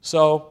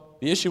 So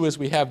the issue is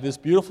we have this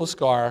beautiful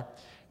scar,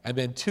 and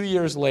then 2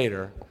 years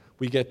later,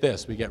 we get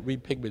this. We get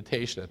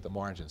repigmentation at the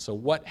margin. So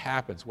what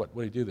happens? What do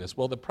we do this?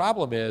 Well, the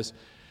problem is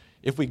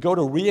if we go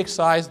to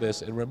re-excise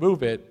this and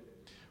remove it,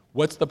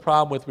 what's the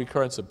problem with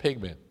recurrence of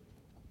pigment?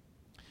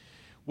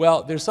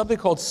 Well, there's something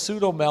called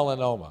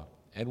pseudomelanoma.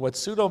 And what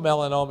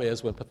pseudomelanoma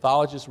is, when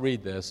pathologists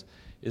read this,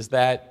 is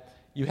that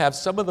you have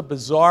some of the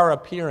bizarre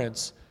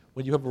appearance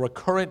when you have a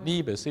recurrent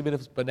nevus, even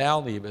if it's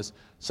banal nevus,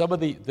 some of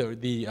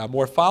the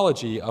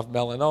morphology of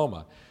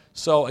melanoma.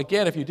 So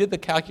again, if you did the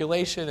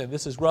calculation, and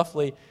this is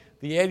roughly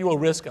the annual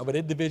risk of an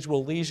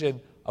individual lesion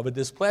of a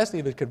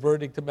dysplastic nevus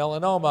converting to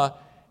melanoma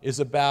is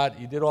about,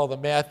 you did all the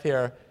math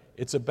here,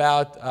 it's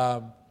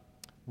about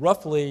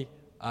roughly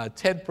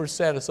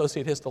 10%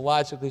 associated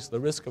histologically, so the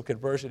risk of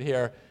conversion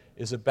here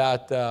is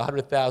about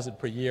 100,000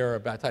 per year,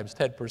 about times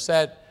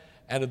 10%.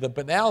 And of the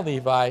banal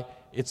nevi,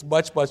 it's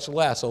much, much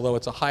less, although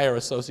it's a higher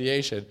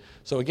association.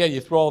 So again, you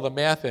throw all the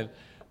math in.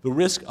 The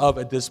risk of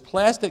a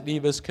dysplastic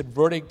nevus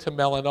converting to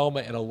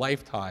melanoma in a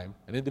lifetime,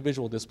 an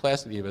individual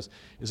dysplastic nevus,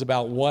 is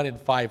about 1 in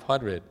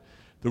 500.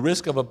 The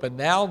risk of a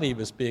banal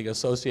nevus being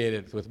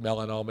associated with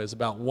melanoma is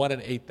about 1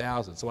 in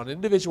 8,000. So on an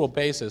individual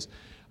basis,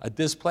 a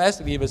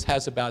dysplastic nevus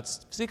has about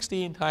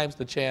 16 times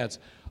the chance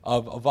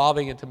of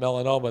evolving into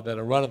melanoma than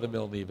a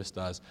run-of-the-mill nevus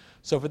does.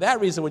 So for that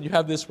reason, when you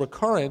have this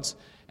recurrence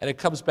and it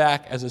comes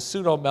back as a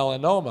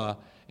pseudomelanoma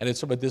and it's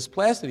from a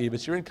dysplastic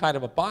nevus, you're in kind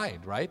of a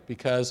bind, right?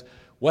 Because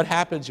what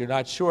happens, you're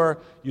not sure.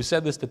 You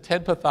send this to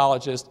 10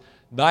 pathologists,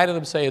 9 of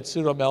them say it's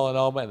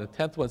pseudomelanoma, and the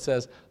 10th one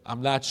says,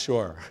 I'm not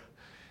sure.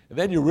 And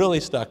then you're really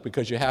stuck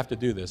because you have to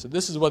do this. And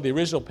this is one of the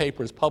original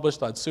papers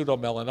published on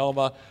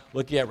pseudomelanoma,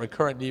 looking at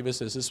recurrent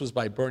nevuses. This was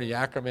by Bernie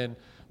Ackerman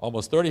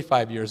almost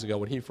 35 years ago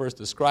when he first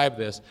described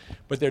this.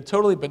 But they're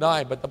totally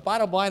benign. But the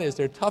bottom line is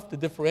they're tough to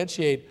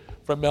differentiate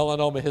from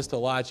melanoma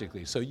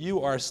histologically. So you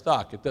are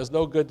stuck. It does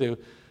no good to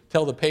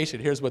tell the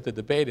patient, here's what the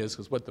debate is,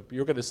 because what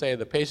you're going to say,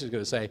 the patient's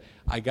going to say,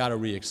 I got to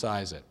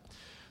re-excise it.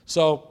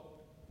 So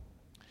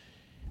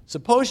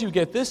suppose you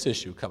get this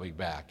issue coming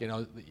back. You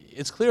know,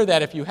 it's clear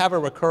that if you have a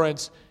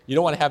recurrence, you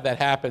don't want to have that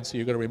happen, so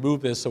you're going to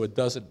remove this so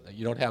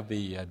you don't have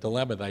the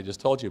dilemma that I just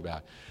told you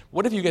about.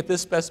 What if you get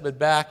this specimen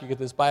back, you get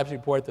this biopsy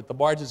report that the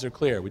margins are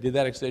clear. We did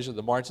that excision,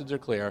 the margins are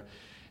clear,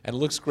 and it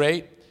looks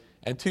great,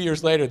 and 2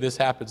 years later this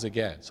happens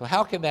again. So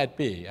how can that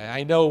be?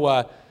 I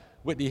know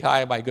Whitney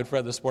High, my good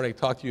friend this morning,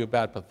 talked to you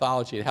about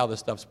pathology and how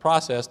this stuff's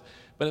processed,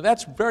 but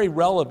that's very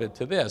relevant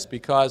to this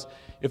because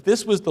if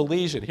this was the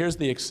lesion, here's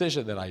the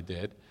excision that I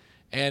did,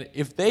 And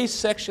if they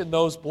section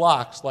those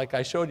blocks, like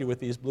I showed you with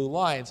these blue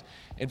lines,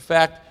 in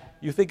fact,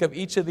 you think of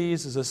each of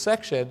these as a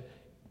section,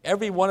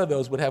 every one of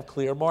those would have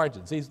clear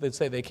margins. They'd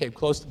say they came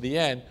close to the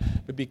end,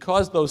 but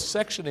because those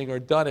sectioning are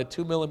done at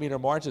 2 millimeter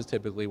margins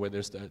typically, when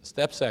there's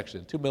step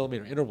section, 2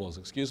 millimeter intervals,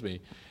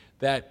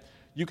 that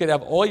you could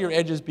have all your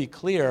edges be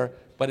clear,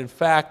 but in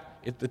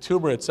fact, the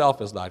tumor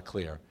itself is not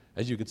clear.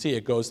 As you can see,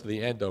 it goes to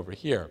the end over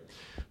here.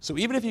 So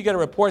even if you get a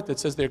report that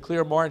says they're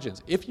clear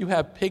margins, if you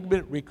have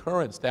pigment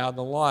recurrence down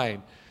the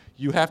line,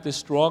 you have to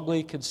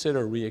strongly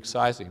consider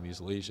re-excising these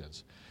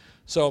lesions.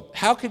 So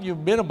how can you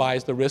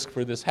minimize the risk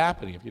for this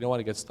happening if you don't want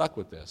to get stuck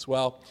with this?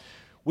 Well,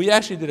 we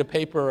actually did a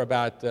paper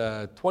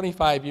about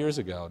 25 years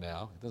ago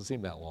now, it doesn't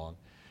seem that long,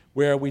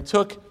 where we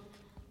took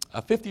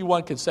a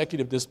 51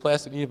 consecutive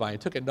dysplastic nevi and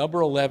took a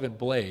number 11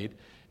 blade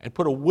and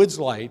put a Woods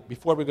light,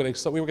 before we were going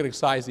to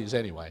excise these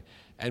anyway,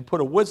 and put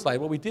a Woods light.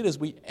 What we did is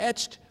we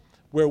etched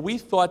where we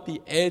thought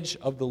the edge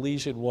of the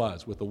lesion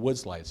was with the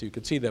Woods light. So you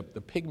could see the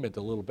pigment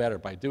a little better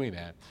by doing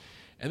that.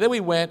 And then we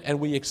went and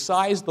we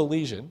excised the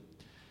lesion,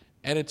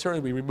 and it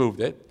turned, we removed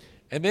it.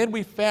 And then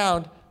we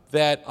found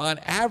that on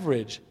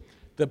average,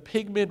 the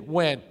pigment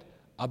went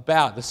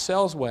about, the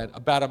cells went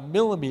about 1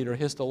 millimeter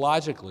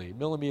histologically,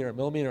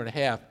 millimeter and a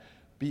half,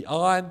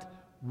 beyond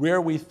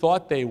where we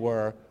thought they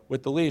were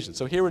with the lesion.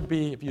 So here would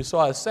be, if you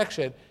saw a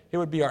section, here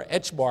would be our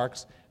etch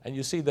marks, and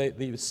you see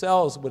the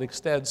cells would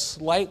extend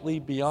slightly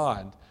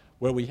beyond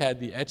where we had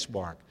the etch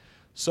mark.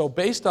 So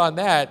based on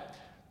that,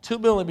 2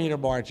 millimeter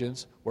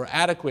margins were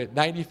adequate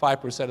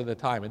 95% of the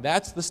time. And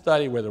that's the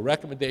study where the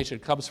recommendation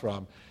comes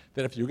from,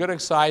 that if you're going to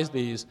excise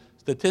these,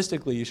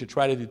 statistically you should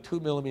try to do 2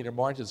 millimeter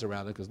margins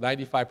around it, because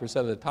 95%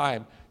 of the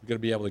time you're going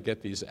to be able to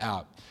get these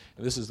out.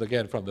 And this is,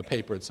 again, from the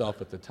paper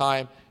itself at the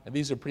time. And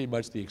these are pretty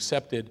much the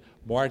accepted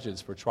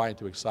margins for trying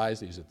to excise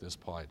these at this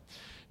point.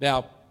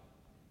 Now,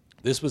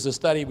 this was a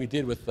study we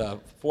did with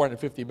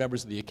 450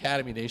 members of the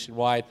Academy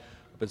nationwide,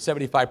 but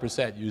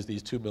 75% used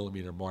these 2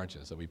 millimeter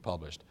margins that we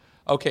published.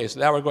 Okay, so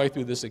now we're going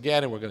through this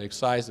again, and we're going to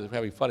excise it. We're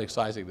having fun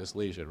excising this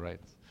lesion,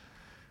 right?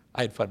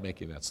 I had fun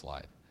making that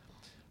slide.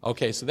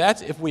 Okay, so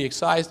that's if we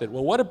excised it.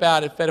 Well, what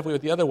about if we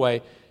went the other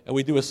way and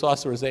we do a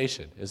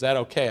saucerization? Is that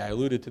okay? I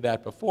alluded to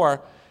that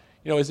before.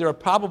 You know, is there a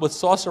problem with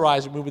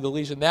saucerizing, removing the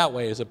lesion that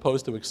way as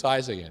opposed to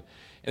excising it?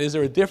 And is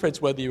there a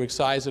difference whether you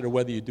excise it or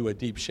whether you do a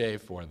deep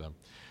shave for them?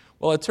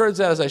 Well, it turns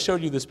out, as I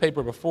showed you this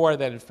paper before,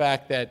 that in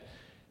fact that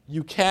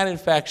you can in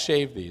fact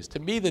shave these. To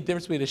me, the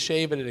difference between a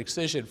shave and an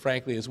excision,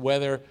 frankly, is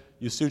whether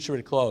you suture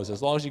it closed,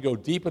 as long as you go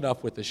deep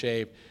enough with the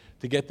shave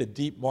to get the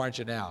deep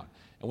margin out.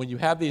 And when you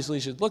have these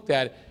lesions looked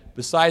at,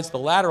 besides the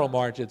lateral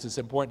margins, it's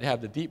important to have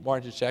the deep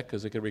margin checked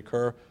because it can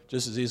recur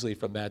just as easily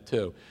from that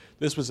too.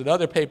 This was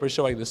another paper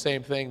showing the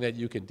same thing, that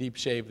you can deep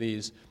shave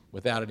these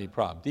without any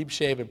problem. Deep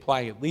shave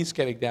implying at least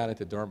getting down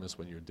into dermis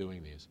when you're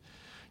doing these.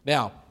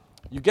 Now,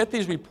 you get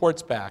these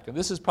reports back, and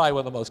this is probably one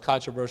of the most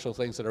controversial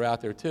things that are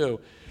out there too,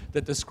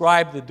 that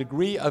describe the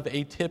degree of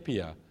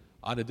atypia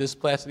on a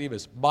dysplastic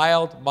nevus,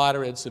 mild,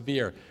 moderate, and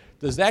severe.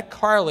 Does that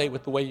correlate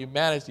with the way you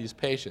manage these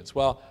patients?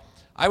 Well,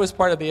 I was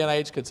part of the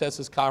NIH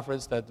Consensus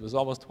Conference that was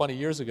almost 20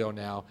 years ago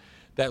now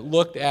that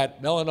looked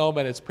at melanoma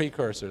and its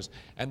precursors,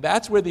 and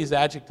that's where these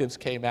adjectives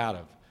came out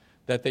of,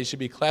 that they should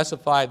be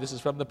classified, this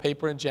is from the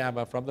paper in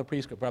JAMA, from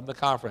the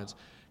conference,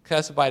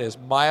 classified as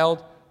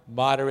mild,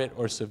 moderate,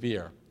 or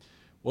severe.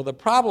 Well, the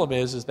problem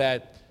is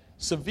that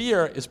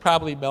severe is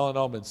probably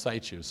melanoma in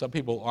situ. Some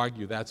people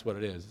argue that's what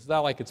it is. It's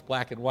not like it's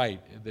black and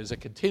white. There's a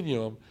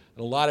continuum,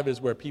 and a lot of it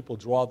is where people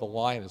draw the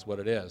line is what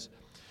it is.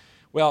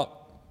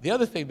 Well, the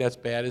other thing that's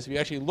bad is if you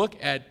actually look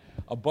at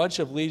a bunch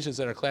of lesions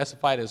that are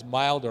classified as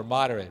mild or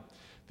moderate,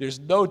 there's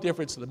no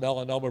difference in the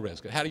melanoma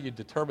risk. And how do you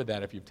determine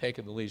that if you've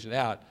taken the lesion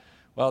out?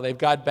 Well, they've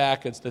gone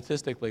back and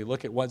statistically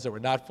look at ones that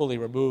were not fully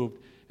removed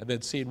and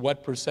then seen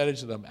what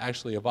percentage of them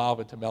actually evolve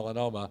into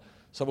melanoma,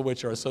 some of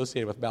which are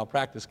associated with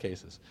malpractice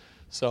cases.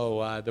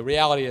 So the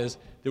reality is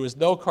there was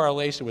no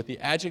correlation with the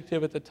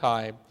adjective at the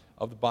time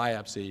of the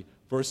biopsy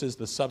versus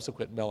the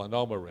subsequent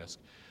melanoma risk.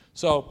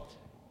 So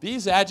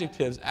these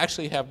adjectives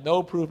actually have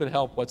no proven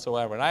help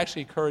whatsoever. And I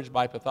actually encourage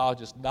my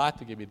pathologists not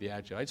to give me the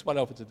adjective. I just want to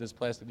know if it's a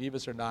dysplastic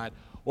nevus or not,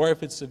 or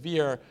if it's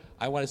severe,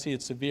 I want to see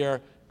it's severe,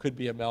 could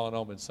be a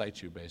melanoma in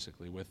situ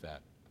basically with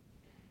that.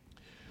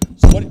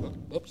 So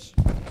oops,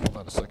 hold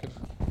on a second.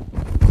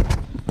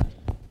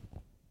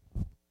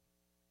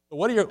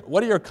 What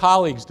are your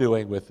colleagues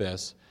doing with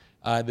this?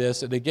 And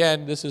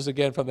again, this is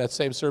again from that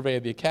same survey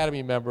of the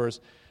Academy members,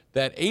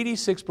 that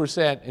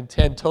 86%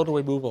 intend total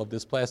removal of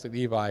dysplastic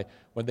nevi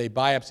when they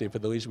biopsy for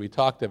the lesion we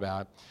talked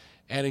about.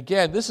 And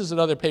again, this is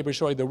another paper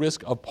showing the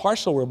risk of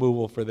partial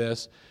removal for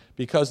this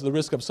because of the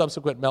risk of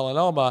subsequent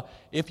melanoma.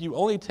 If you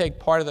only take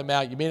part of them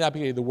out, you may not be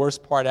getting the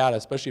worst part out,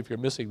 especially if you're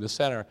missing the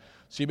center.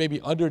 So you may be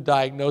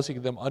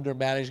underdiagnosing them,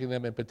 undermanaging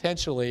them, and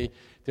potentially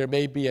there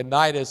may be a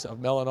nidus of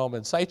melanoma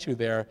in situ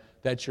there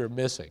that you're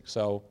missing.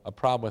 So a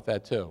problem with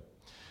that too.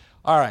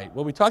 All right,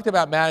 well, we talked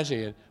about managing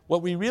it.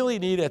 What we really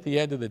need at the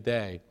end of the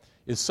day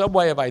is some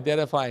way of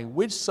identifying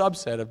which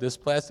subset of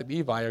dysplastic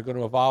nevi are going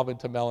to evolve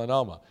into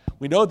melanoma.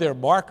 We know they're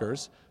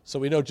markers, so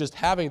we know just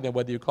having them,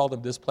 whether you call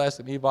them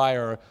dysplastic nevi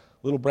or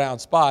little brown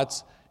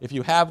spots, if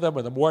you have them,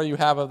 or the more you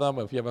have of them,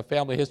 or if you have a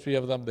family history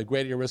of them, the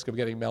greater your risk of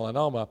getting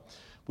melanoma.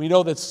 We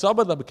know that some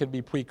of them can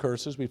be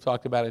precursors. We've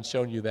talked about and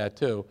shown you that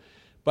too.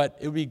 But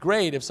it would be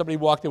great if somebody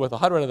walked in with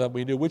 100 of them,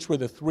 we knew which were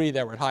the 3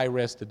 that were at high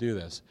risk to do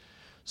this.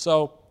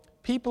 So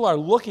people are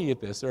looking at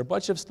this. There are a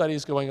bunch of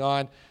studies going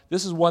on.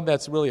 This is one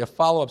that's really a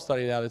follow-up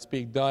study now that's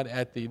being done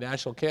at the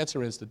National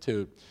Cancer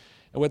Institute.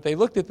 And what they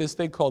looked at this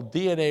thing called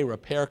DNA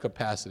repair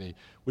capacity,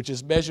 which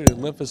is measured in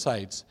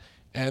lymphocytes.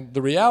 And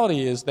the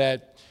reality is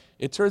that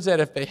it turns out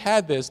if they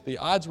had this, the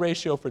odds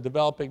ratio for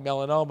developing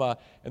melanoma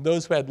and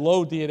those who had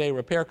low DNA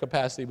repair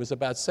capacity was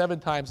about 7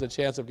 times the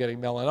chance of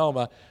getting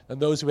melanoma than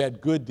those who had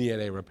good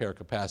DNA repair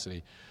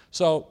capacity.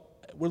 So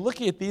we're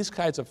looking at these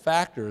kinds of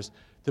factors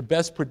to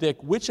best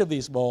predict which of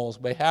these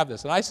moles may have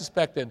this. And I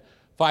suspect in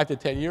 5 to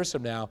 10 years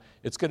from now,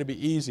 it's going to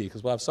be easy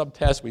because we'll have some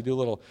test, we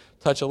do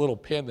touch a little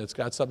pin that's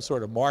got some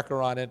sort of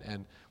marker on it,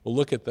 and we'll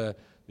look at the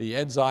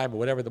enzyme or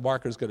whatever the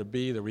marker is going to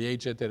be, the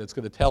reagent, and it's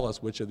going to tell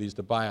us which of these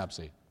to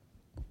biopsy.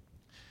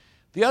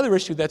 The other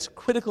issue that's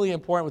critically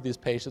important with these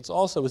patients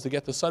also is to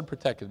get the sun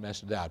protected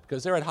measured out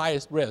because they're at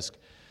highest risk.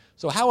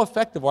 So how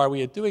effective are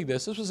we at doing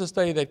this? This was a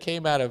study that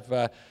came out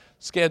of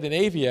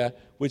Scandinavia,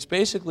 which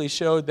basically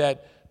showed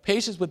that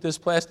patients with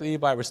dysplastic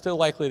nevi were still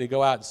likely to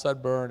go out and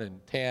sunburn and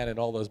tan and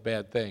all those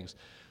bad things.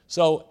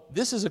 So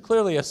this is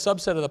clearly a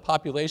subset of the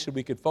population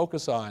we could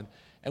focus on,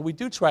 and we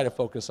do try to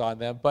focus on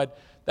them, but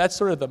that's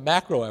sort of the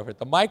macro effort.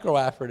 The micro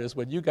effort is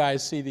when you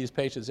guys see these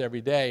patients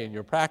every day in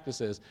your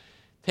practices,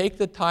 take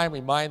the time,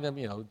 remind them,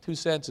 2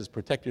 cents is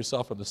protect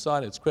yourself from the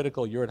sun. It's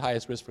critical. You're at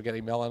highest risk for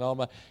getting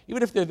melanoma.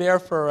 Even if they're there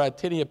for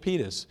tinea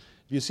pedis,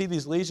 if you see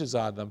these lesions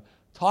on them,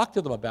 talk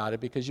to them about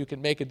it because you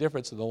can make a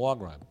difference in the long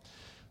run.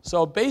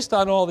 So based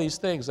on all these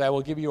things, I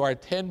will give you our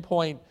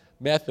 10-point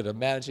method of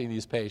managing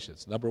these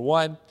patients. Number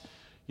 1,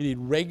 you need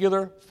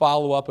regular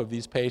follow-up of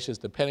these patients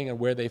depending on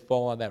where they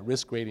fall on that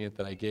risk gradient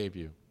that I gave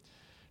you.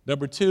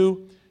 Number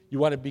 2, you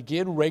want to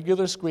begin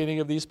regular screening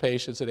of these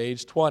patients at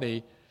age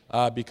 20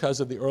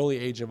 because of the early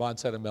age of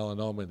onset of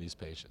melanoma in these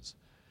patients.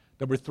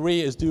 Number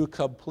 3 is do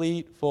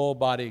complete full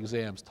body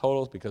exams,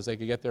 totals, because they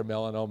can get their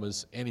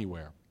melanomas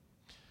anywhere.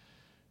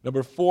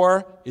 Number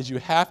 4 is you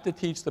have to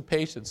teach the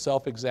patient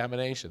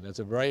self-examination. That's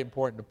a very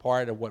important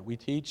part of what we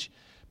teach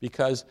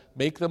because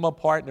make them a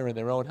partner in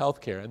their own health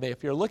care. And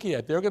if you're looking at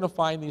it, they're going to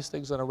find these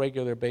things on a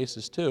regular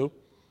basis too.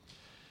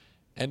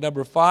 And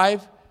number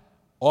 5,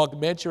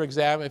 augment your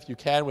exam if you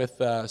can with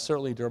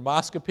certainly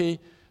dermoscopy.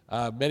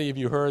 Many of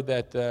you heard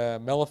that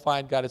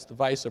Melifine got its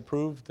device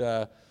approved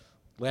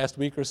last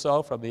week or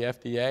so from the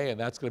FDA, and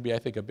that's going to be, I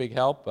think, a big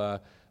help.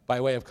 By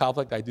way of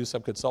conflict, I do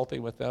some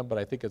consulting with them, but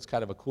I think it's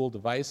kind of a cool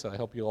device, and I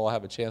hope you all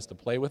have a chance to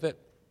play with it.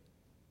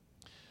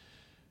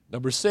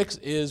 Number 6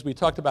 is we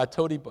talked about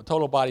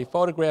total body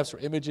photographs or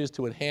images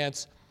to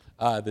enhance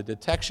the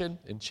detection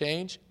and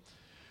change.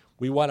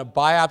 We want to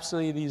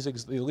biopsy these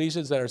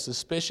lesions that are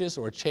suspicious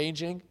or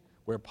changing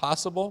where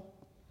possible.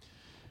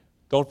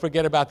 Don't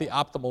forget about the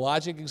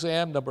ophthalmologic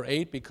exam, number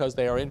 8, because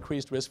they are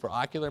increased risk for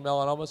ocular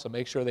melanoma, so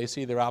make sure they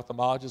see their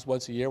ophthalmologist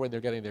once a year when they're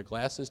getting their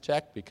glasses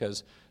checked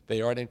because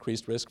they are at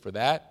increased risk for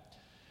that.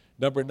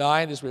 Number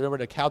 9 is remember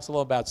to counsel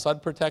them about sun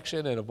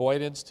protection and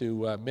avoidance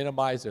to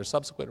minimize their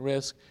subsequent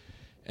risk.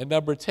 And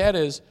number 10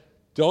 is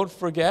don't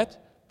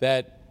forget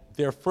that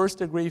their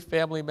first-degree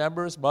family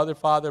members, mother,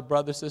 father,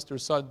 brother, sister,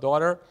 son,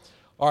 daughter,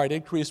 are at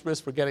increased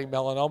risk for getting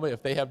melanoma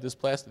if they have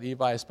dysplastic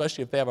nevi,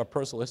 especially if they have a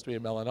personal history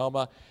of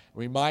melanoma.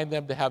 Remind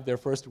them to have their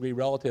first-degree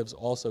relatives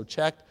also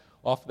checked.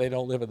 Often they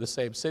don't live in the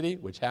same city,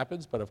 which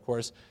happens, but of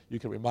course you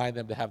can remind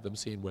them to have them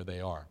seen where they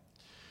are.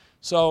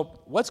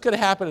 So what's going to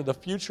happen in the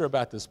future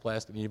about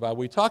dysplastic nevi?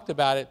 We talked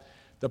about it,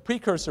 the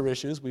precursor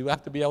issues. We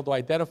have to be able to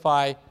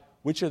identify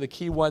which are the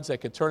key ones that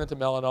can turn into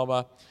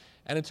melanoma.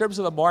 And in terms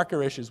of the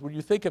marker issues, when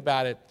you think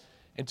about it,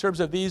 in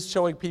terms of these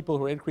showing people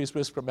who are increased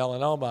risk for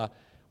melanoma,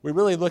 we're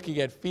really looking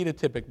at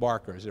phenotypic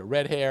markers,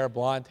 red hair,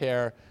 blonde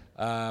hair,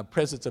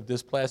 presence of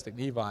dysplastic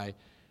nevi.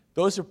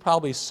 Those are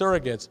probably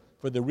surrogates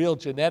for the real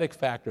genetic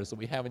factors that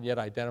we haven't yet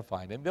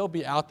identified. And they'll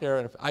be out there,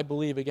 and I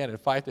believe, again, in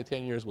 5 to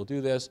 10 years we'll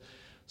do this.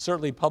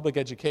 Certainly public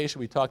education,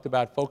 we talked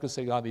about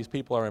focusing on these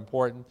people are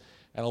important,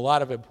 and a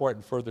lot of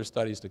important further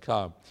studies to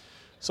come.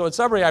 So in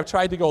summary, I've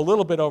tried to go a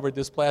little bit over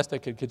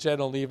dysplastic and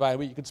congenital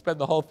nevi. You could spend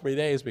the whole 3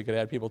 days, we could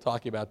have people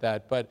talking about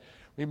that, but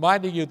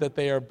reminding you that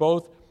they are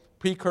both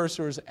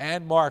precursors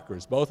and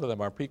markers. Both of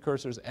them are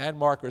precursors and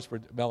markers for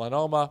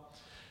melanoma,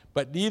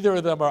 but neither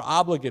of them are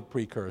obligate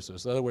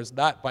precursors. In other words,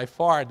 not by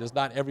far does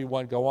not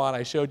everyone go on.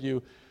 I showed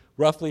you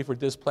roughly for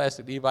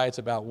dysplastic nevi, it's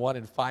about 1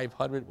 in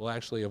 500 will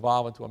actually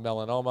evolve into a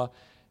melanoma,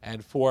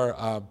 and for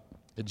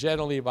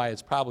congenital nevi,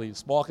 it's probably,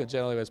 small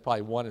congenital nevi, it's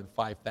probably 1 in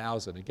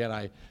 5,000.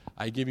 Again,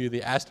 I give you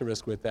the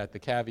asterisk with that, the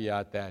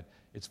caveat that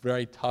it's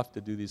very tough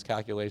to do these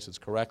calculations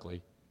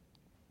correctly.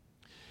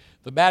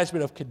 The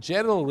management of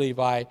congenital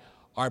nevi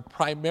are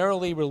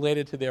primarily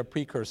related to their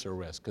precursor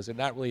risk, because they're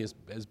not really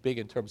as big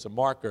in terms of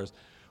markers,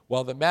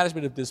 while the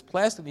management of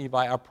dysplastic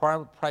nevi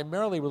are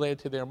primarily related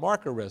to their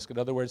marker risk. In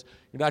other words,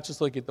 you're not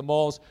just looking at the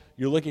moles,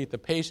 you're looking at the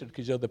patient,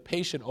 because the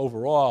patient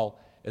overall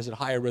is at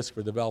higher risk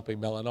for developing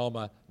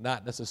melanoma,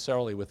 not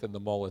necessarily within the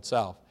mole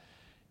itself.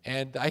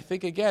 And I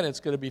think, again, it's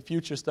going to be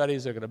future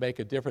studies that are going to make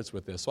a difference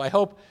with this. So I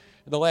hope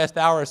in the last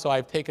hour or so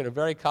I've taken a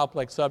very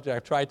complex subject.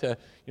 I've tried to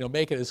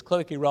make it as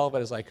clinically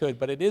relevant as I could,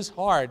 but it is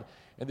hard,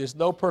 and there's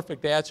no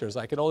perfect answers.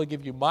 I can only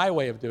give you my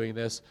way of doing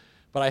this,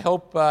 but I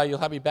hope you'll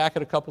have me back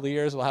in a couple of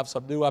years. We'll have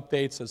some new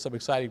updates and some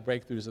exciting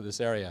breakthroughs in this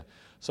area.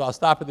 So I'll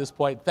stop at this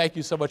point. Thank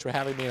you so much for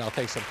having me, and I'll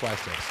take some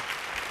questions.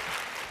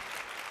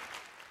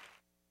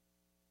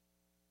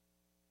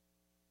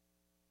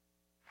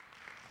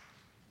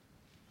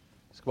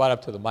 Go on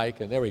up to the mic,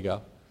 and there we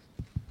go.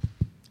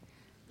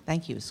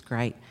 Thank you. It's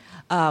great.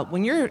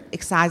 When you're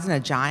excising a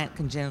giant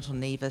congenital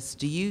nevus,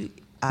 do you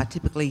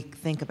typically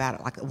think about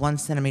it like a 1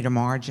 centimeter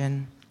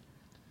margin?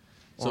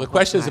 So the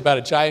question is about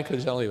a giant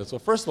congenital nevus. Well,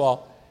 first of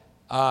all,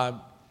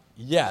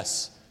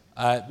 yes.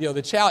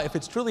 The challenge, if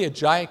it's truly a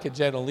giant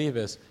congenital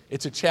nevus,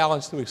 it's a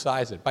challenge to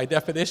excise it. By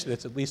definition,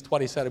 it's at least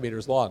 20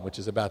 centimeters long, which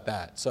is about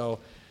that. So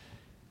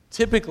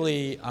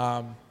typically,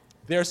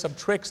 there are some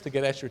tricks to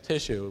get extra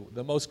tissue.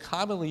 The most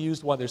commonly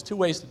used one, there's 2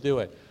 ways to do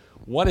it.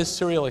 One is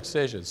serial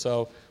excision.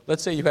 So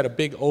let's say you had a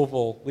big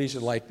oval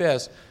lesion like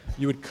this.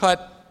 You would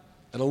cut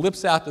an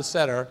ellipse out the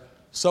center,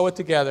 sew it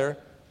together,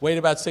 wait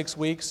about 6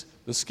 weeks.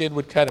 The skin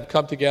would kind of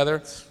come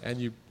together, and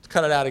you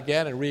cut it out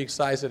again and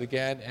re-excise it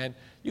again. And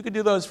you can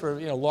do those for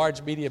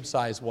large,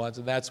 medium-sized ones,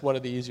 and that's one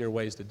of the easier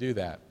ways to do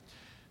that.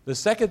 The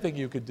second thing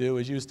you could do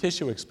is use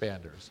tissue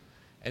expanders.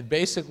 And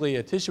basically,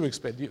 a tissue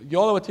expander, you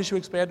all know what tissue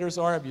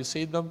expanders are? Have you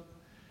seen them?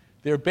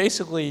 They're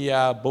basically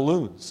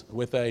balloons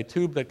with a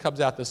tube that comes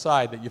out the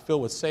side that you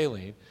fill with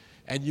saline,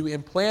 and you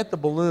implant the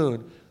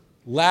balloon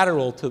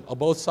lateral to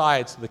both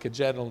sides to the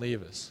congenital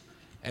nevus.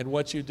 And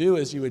what you do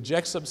is you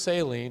inject some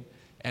saline,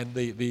 and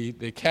the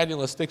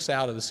cannula sticks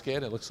out of the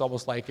skin. It looks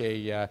almost like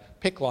a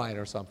PICC line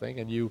or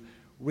something, and you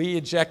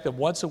re-inject them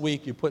once a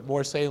week. You put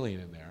more saline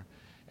in there.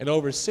 And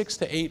over 6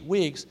 to 8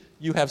 weeks,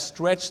 you have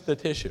stretched the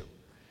tissue.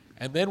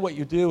 And then what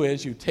you do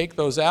is you take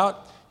those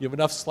out. You have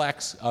enough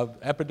slacks of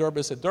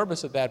epidermis and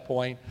dermis at that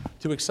point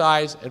to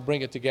excise and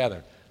bring it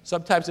together.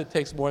 Sometimes it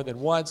takes more than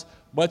once.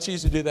 Much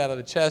easier to do that on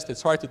the chest.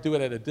 It's hard to do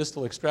it at a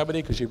distal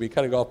extremity because you'll be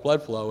cutting off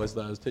blood flow as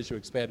those tissue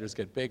expanders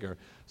get bigger.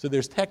 So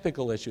there's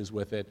technical issues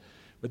with it.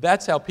 But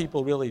that's how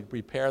people really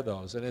repair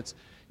those. And it's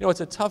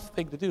a tough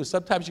thing to do.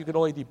 Sometimes you can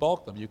only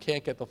debulk them. You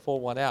can't get the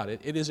full one out.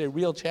 It is a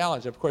real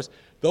challenge. Of course,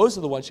 those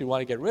are the ones you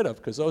want to get rid of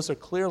because those are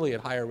clearly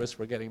at higher risk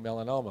for getting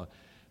melanoma.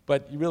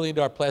 But you really need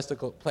our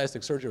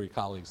plastic surgery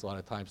colleagues a lot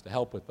of times to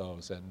help with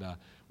those. And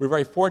we're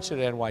very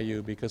fortunate at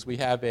NYU because we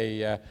have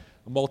a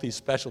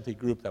multi-specialty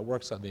group that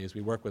works on these.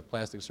 We work with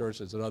plastic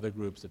surgeons and other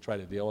groups to try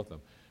to deal with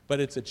them.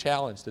 But it's a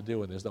challenge to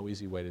do, and there's no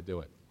easy way to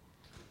do it.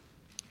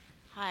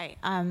 Hi.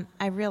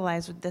 I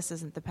realize this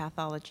isn't the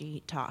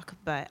pathology talk,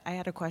 but I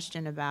had a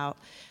question about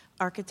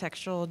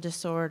architectural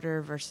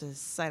disorder versus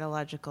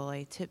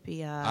cytological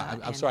atypia.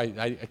 I'm sorry,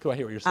 I couldn't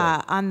hear what you're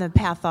saying. On the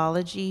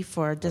pathology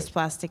for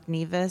dysplastic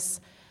nevus,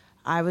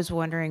 I was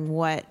wondering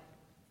what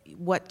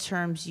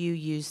terms you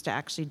use to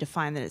actually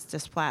define that it's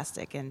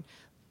dysplastic, and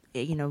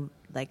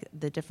like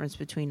the difference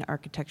between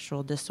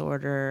architectural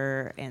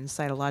disorder and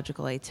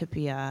cytological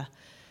atypia.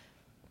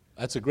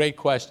 That's a great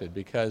question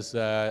because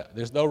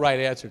there's no right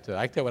answer to that.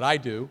 I can tell you what I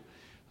do.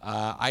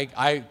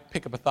 I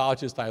pick a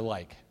pathologist I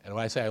like. And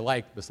when I say I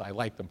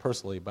like them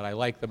personally, but I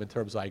like them in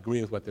terms of I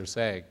agree with what they're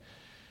saying.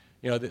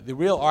 The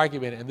real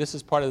argument, and this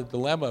is part of the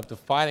dilemma of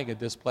defining a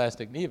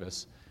dysplastic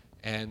nevus,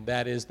 and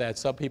that is that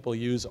some people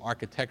use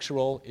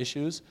architectural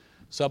issues,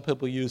 some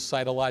people use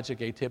cytologic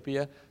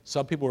atypia,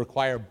 some people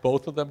require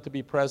both of them to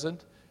be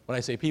present. When I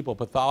say people,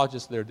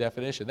 pathologists, their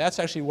definition. That's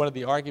actually one of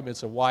the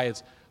arguments of why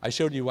I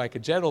showed you why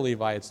congenital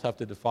nevi, it's tough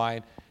to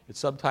define. It's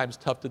sometimes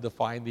tough to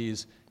define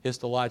these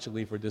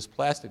histologically for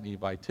dysplastic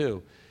nevi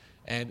too.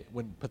 And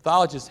when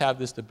pathologists have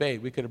this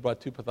debate, we could have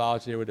brought 2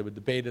 pathologists here who would have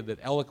debated it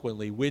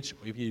eloquently, which,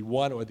 if you need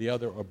one or the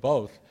other or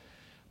both.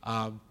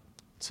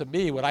 To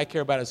me, what I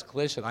care about as a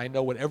clinician, I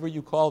know whatever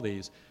you call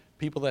these,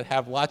 people that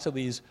have lots of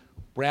these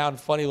brown,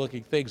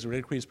 funny-looking things with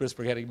increased risk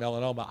for getting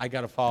melanoma, I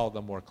got to follow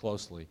them more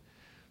closely.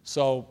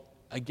 So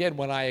again,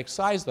 when I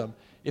excise them,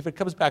 if it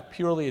comes back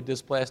purely a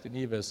dysplastic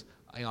nevus,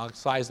 I'll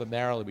excise them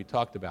narrowly, we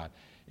talked about.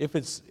 If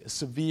it's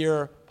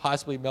severe,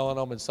 possibly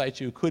melanoma in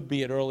situ, could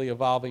be an early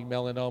evolving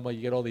melanoma, you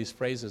get all these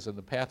phrases in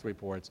the path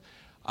reports,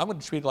 I'm going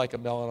to treat it like a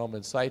melanoma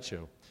in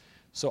situ.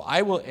 So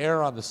I will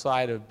err on the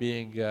side of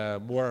being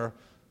more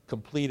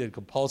complete and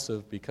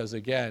compulsive because,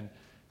 again,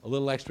 a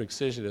little extra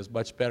excision is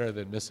much better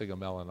than missing a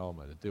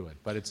melanoma to do it.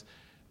 But it's,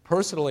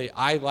 personally,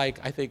 I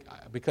think,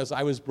 because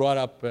I was brought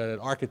up at an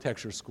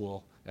architecture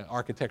school, an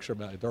architecture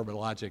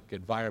dermatologic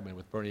environment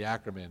with Bernie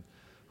Ackerman,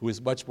 who is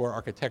much more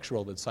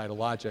architectural than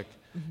cytologic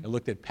and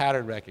looked at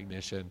pattern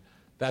recognition.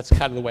 That's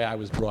kind of the way I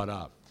was brought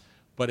up.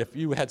 But if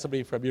you had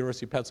somebody from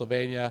University of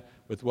Pennsylvania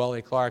with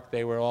Wally Clark,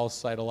 they were all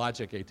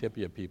cytologic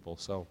atypia people.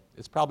 So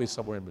it's probably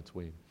somewhere in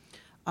between.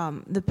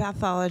 The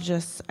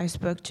pathologist I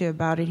spoke to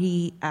about it,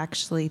 he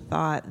actually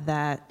thought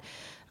that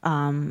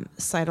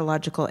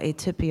cytological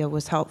atypia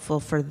was helpful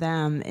for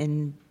them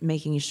in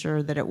making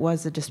sure that it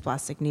was a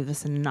dysplastic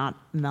nevus and not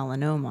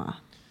melanoma.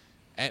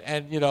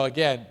 And you know,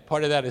 again,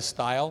 part of that is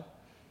style.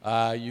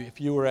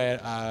 If you were an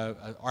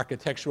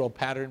architectural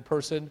pattern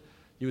person,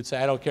 you would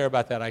say, I don't care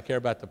about that. I care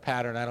about the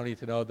pattern. I don't need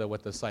to know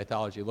what the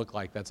cytology looked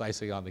like. That's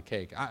icing on the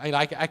cake.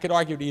 I could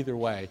argue it either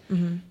way.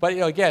 Mm-hmm. But you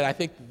know, again, I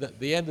think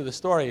the end of the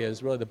story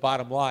is really the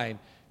bottom line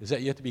is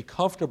that you have to be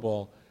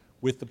comfortable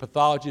with the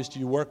pathologist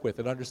you work with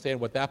and understand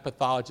what that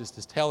pathologist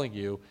is telling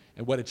you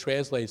and what it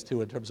translates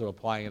to in terms of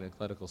applying it in a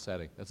clinical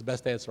setting. That's the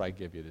best answer I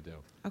give you to do.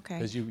 Okay.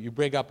 Because you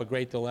bring up a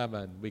great dilemma,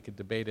 and we could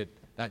debate it,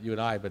 not you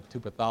and I, but two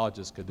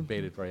pathologists could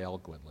debate it very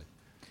eloquently.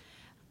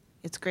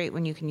 It's great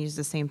when you can use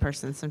the same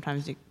person.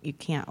 Sometimes you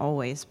can't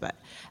always, but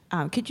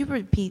could you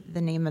repeat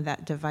the name of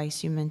that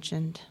device you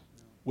mentioned?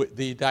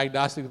 The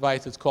diagnostic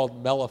device is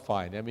called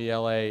Melafind,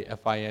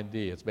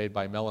 M-E-L-A-F-I-N-D. It's made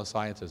by Mela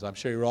Sciences. I'm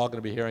sure you're all going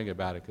to be hearing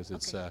about it because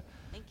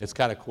it's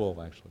kind of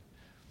cool, actually.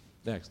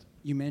 Next.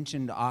 You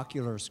mentioned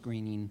ocular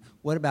screening.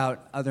 What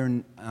about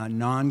other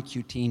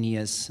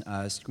non-cutaneous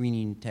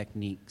screening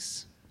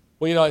techniques?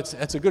 Well, you know,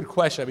 it's a good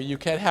question. I mean, you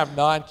can have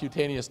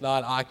non-cutaneous,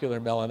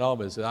 non-ocular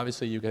melanomas. And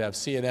obviously, you can have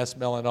CNS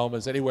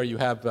melanomas. Anywhere you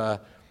have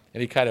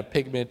any kind of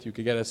pigment, you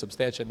could get a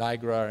substantia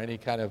nigra or any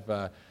kind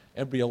of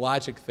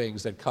embryologic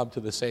things that come to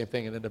the same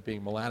thing and end up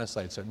being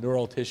melanocytes or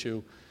neural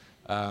tissue.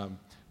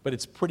 But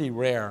it's pretty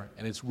rare,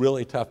 and it's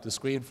really tough to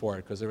screen for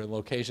it because they're in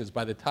locations.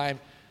 By the time,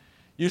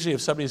 usually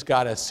if somebody's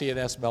got a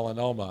CNS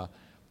melanoma,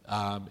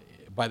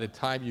 by the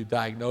time you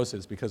diagnose it,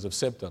 it's because of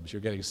symptoms.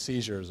 You're getting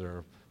seizures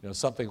or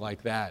something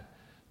like that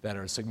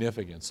are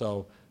significant.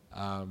 So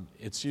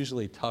it's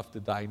usually tough to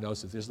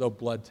diagnose it. There's no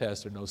blood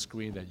test or no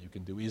screen that you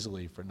can do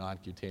easily for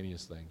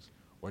non-cutaneous things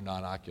or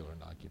non-ocular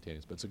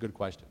non-cutaneous, but it's a good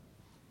question.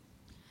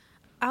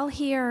 I'll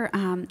hear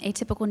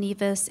atypical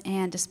nevus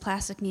and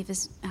dysplastic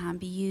nevus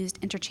be used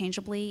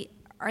interchangeably.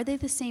 Are they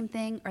the same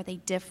thing? Are they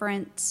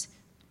different?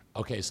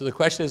 Okay, so the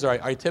question is, are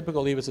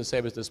atypical nevus the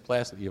same as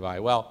dysplastic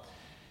nevi? Well,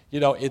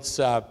 it's,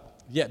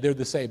 yeah, they're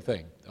the same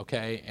thing,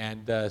 okay?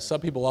 And some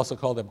people also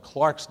call them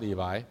Clark's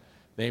nevi,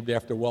 named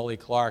after Wally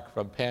Clark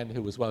from Penn,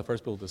 who was one of the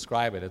first people to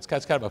describe it. It's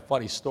kind of a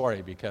funny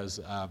story because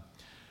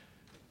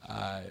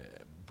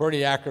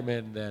Bernie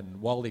Ackerman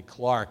and Wally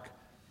Clark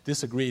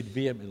disagreed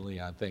vehemently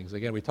on things.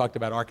 Again, we talked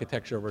about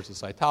architecture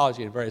versus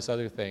cytology and various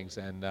other things,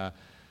 and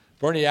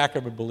Bernie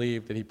Ackerman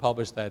believed, and he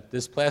published, that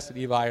dysplastic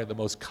nevi are the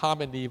most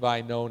common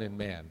nevi known in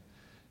man.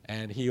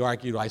 And he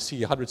argued, I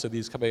see hundreds of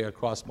these coming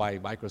across my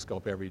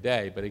microscope every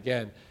day, but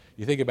again,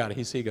 you think about it,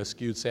 he's seeing a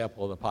skewed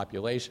sample of the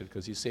population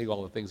because he's seeing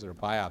all the things that are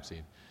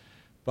biopsied.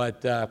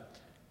 But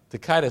to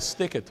kind of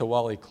stick it to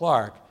Wally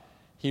Clark,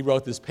 he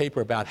wrote this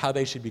paper about how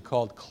they should be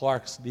called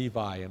Clark's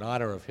nevi in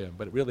honor of him,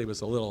 but it really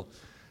was a little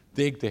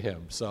dig to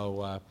him.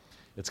 So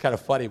it's kind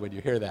of funny when you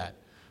hear that.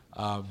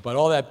 But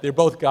all that, they're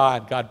both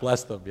gone. God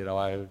bless them.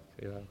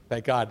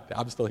 Thank God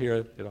I'm still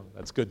here.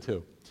 That's good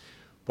too.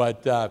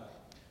 But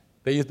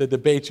the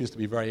debates used to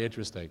be very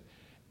interesting.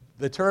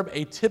 The term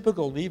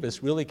atypical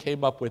nevus really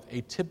came up with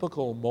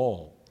atypical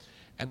mole.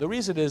 And the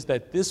reason is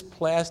that this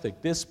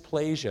plastic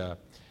dysplasia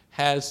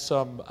has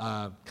some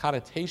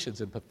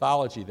connotations in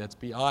pathology that's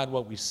beyond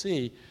what we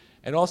see.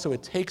 And also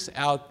it takes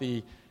out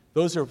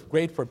those are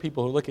great for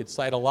people who look at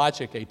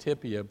cytologic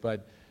atypia,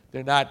 but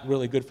they're not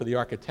really good for the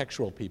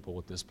architectural people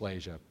with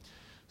dysplasia.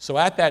 So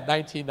at that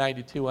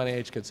 1992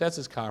 NIH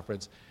Consensus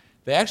Conference,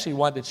 they actually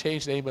wanted to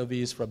change the name of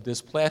these from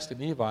dysplastic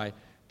nevi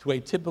to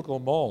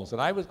atypical moles.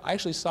 And I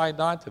actually signed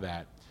on to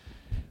that.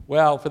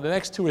 Well, for the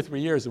next 2 or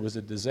 3 years, it was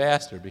a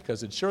disaster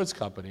because insurance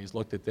companies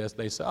looked at this.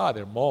 They said,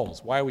 they're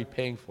moles. Why are we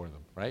paying for them,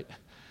 right?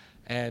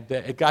 And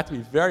it got to be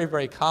very,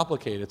 very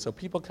complicated. So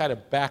people kind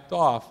of backed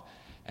off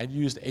and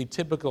used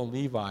atypical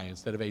nevi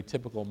instead of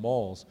atypical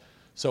moles.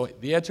 So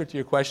the answer to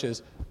your question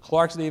is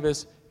Clark's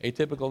nevus,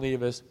 atypical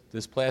nevus,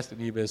 dysplastic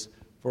nevus,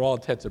 for all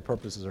intents and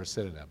purposes, are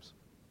synonyms.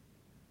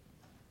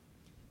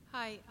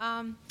 Hi.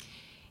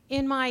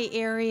 In my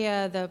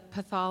area, the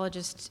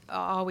pathologists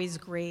always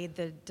grade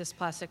the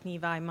dysplastic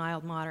nevi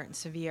mild, moderate, and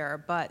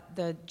severe, but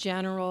the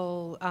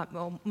general,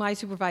 my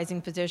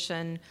supervising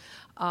physician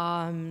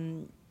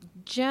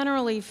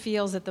generally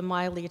feels that the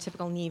mildly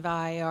atypical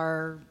nevi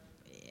are,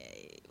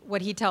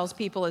 what he tells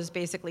people is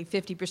basically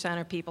 50%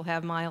 of people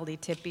have mild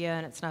atypia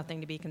and it's nothing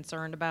to be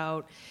concerned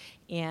about,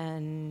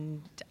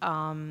 and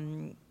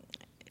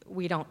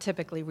we don't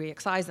typically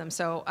re-excise them.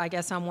 So I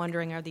guess I'm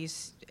wondering, are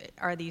these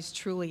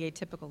truly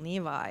atypical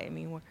nevi? I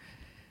mean,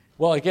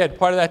 well, again,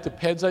 part of that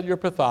depends on your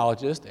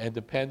pathologist and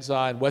depends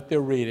on what they're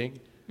reading.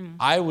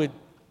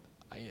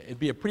 It'd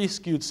be a pretty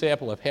skewed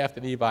sample if half the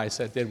nevi I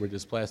sent in were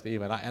dysplastic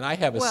nevi, and I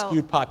have a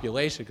skewed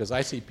population because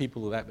I see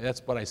people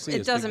that's what I see.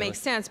 It doesn't make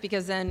sense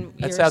because then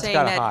you're saying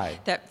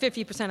that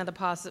 50%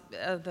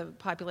 of the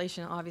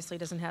population obviously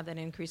doesn't have that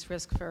increased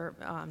risk for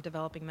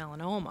developing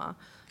melanoma.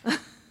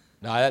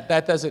 No,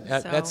 that doesn't,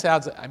 that So-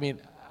 sounds, I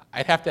mean,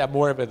 I'd have to have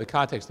more of it in the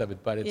context of it,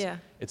 but Yeah.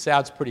 it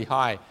sounds pretty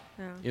high.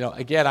 Yeah. You know,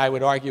 again, I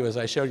would argue, as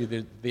I showed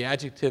you, the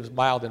adjectives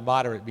mild and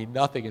moderate mean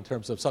nothing in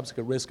terms of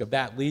subsequent risk of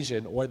that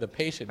lesion or the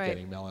patient Right.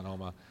 getting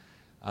melanoma.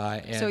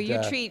 So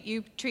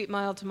you treat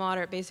mild to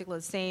moderate basically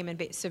the same,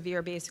 and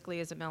severe basically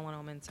as a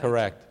melanoma in situ.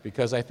 Correct,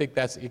 because I think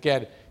that's,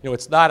 again, you know,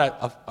 it's not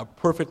a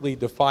perfectly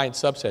defined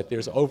subset.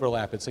 There's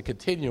overlap. It's a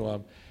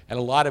continuum, and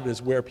a lot of it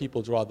is where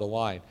people draw the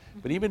line.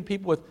 But even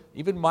people with,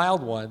 even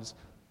mild ones,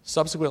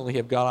 subsequently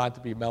have gone on to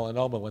be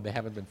melanoma when they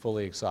haven't been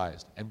fully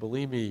excised. And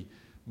believe me,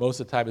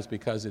 most of the time it's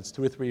because it's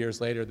 2 or 3 years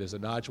later, there's a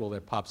nodule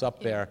that pops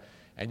up there,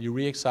 and you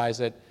re-excise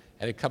it,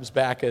 and it comes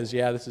back as,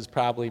 yeah, this is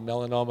probably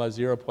melanoma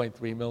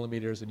 0.3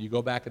 millimeters, and you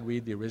go back and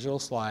read the original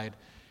slide,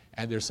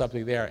 and there's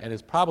something there. And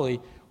it's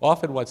probably,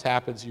 often what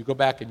happens, you go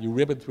back and you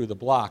ribbon through the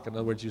block. In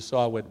other words, you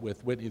saw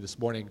with Whitney this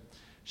morning,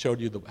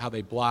 showed you how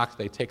they block.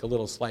 They take a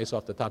little slice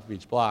off the top of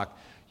each block.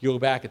 You go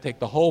back and take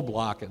the whole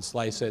block and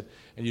slice it,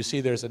 and you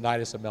see there's a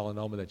nidus of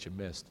melanoma that you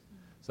missed.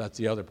 So that's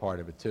the other part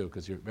of it, too,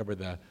 because you remember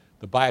the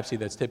biopsy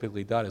that's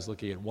typically done is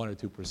looking at 1 or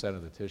 2%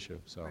 of the tissue.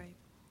 So Right,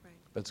 right.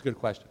 that's a good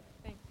question.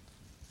 Thanks.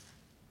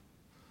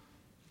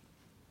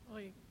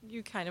 Well,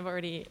 you kind of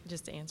already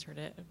just answered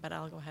it, but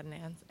I'll go ahead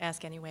and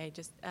ask anyway.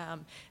 Just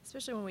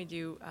especially when we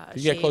do Can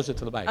you get closer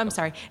to the mic? I'm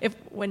sorry.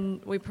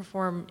 When we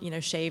perform,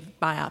 shave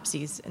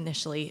biopsies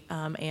initially,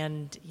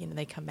 and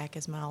they come back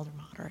as mild or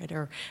moderate,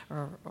 or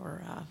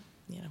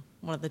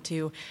one of the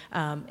two,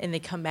 and they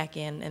come back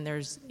in, and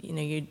there's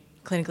you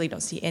clinically don't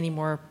see any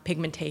more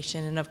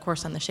pigmentation, and of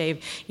course on the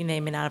shave,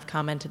 they may not have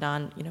commented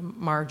on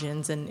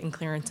margins and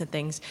clearance and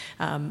things.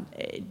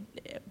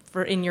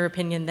 In your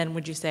opinion, then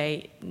would you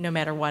say no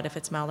matter what, if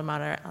it's mild or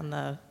moderate on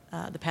the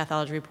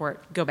pathology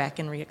report, go back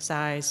and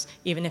re-excise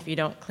even if you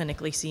don't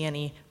clinically see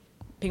any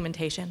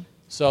pigmentation?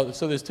 So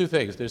there's two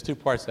things. There's two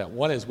parts to that.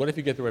 One is, what if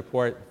you get the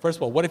report? First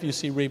of all, what if you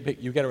see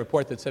you get a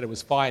report that said it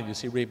was fine, you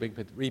see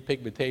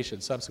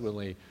repigmentation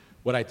subsequently?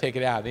 Would I take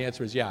it out? The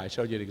answer is yeah. I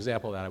showed you an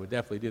example of that. I would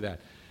definitely do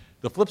that.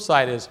 The flip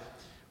side is,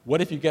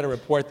 what if you get a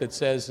report that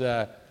says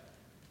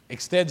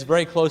extends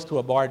very close to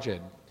a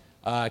margin?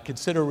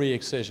 Consider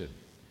re-excision.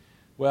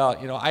 Well,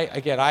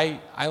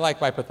 I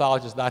like my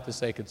pathologist not to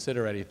say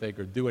consider anything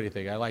or do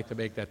anything. I like to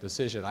make that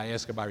decision. I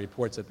ask in my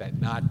reports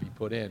that not be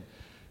put in.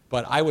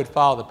 But I would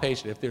follow the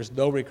patient. If there's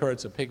no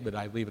recurrence of pigment,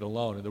 I'd leave it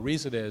alone. And the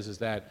reason is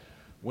that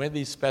when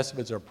these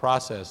specimens are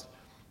processed,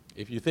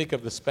 if you think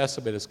of the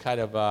specimen as kind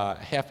of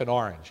half an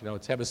orange,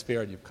 it's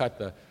hemisphere, and you've cut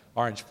the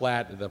orange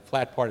flat, and the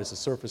flat part is the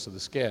surface of the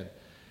skin.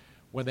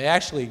 When they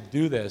actually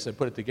do this and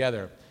put it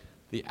together,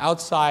 the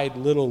outside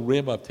little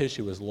rim of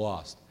tissue is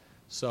lost.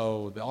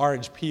 So the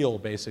orange peel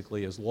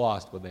basically is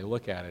lost when they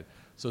look at it.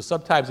 So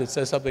sometimes it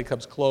says something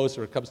comes close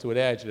or it comes to an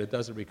edge and it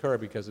doesn't recur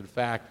because in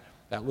fact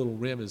that little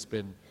rim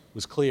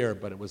was clear,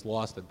 but it was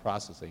lost in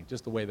processing,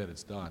 just the way that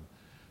it's done.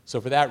 So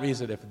for that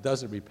reason, if it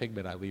doesn't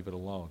repigment, I leave it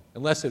alone.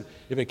 Unless if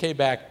it came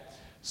back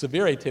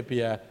severe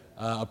atypia,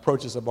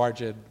 approaches a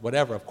margin,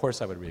 whatever, of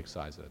course I would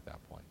re-excise it at that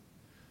point.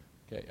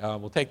 Okay,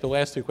 we'll take the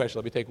last two questions.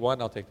 Let me take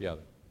one, I'll take the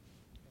other.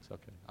 It's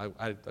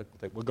okay.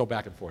 We'll go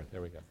back and forth.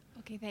 There we go.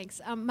 Okay, thanks.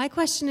 My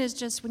question is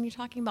just when you're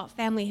talking about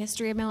family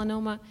history of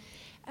melanoma,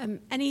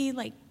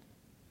 any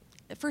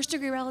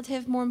first-degree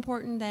relative more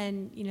important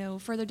than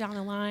further down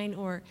the line,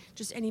 or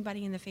just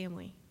anybody in the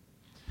family?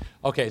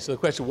 Okay, so the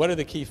question: what are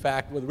the key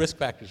risk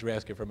factors you're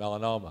asking for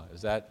melanoma?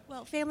 Is that?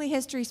 Well, family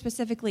history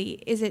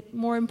specifically, is it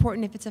more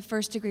important if it's a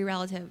first-degree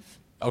relative?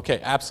 Okay,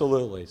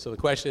 absolutely. So the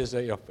question is,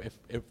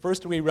 if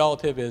first-degree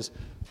relative is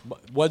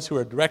ones who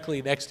are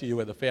directly next to you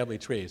in the family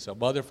tree, so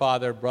mother,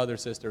 father, brother,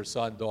 sister,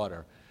 son,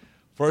 daughter.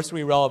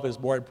 First-degree relative is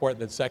more important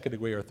than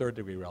second-degree or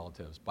third-degree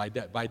relatives by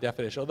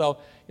definition. Although,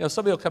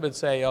 somebody will come and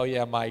say, oh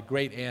yeah, my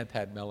great aunt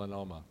had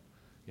melanoma,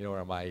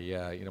 or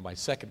my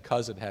second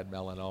cousin had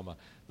melanoma.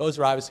 Those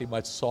are obviously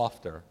much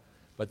softer,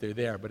 but they're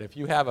there. But if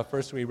you have a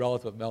first-degree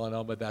relative with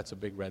melanoma, that's a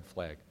big red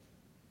flag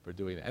for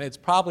doing that. And it's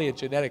probably a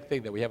genetic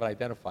thing that we haven't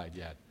identified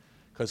yet,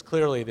 because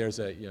clearly there's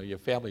you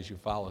have families you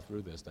follow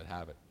through this that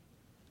have it.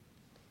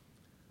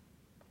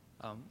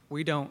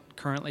 We don't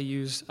currently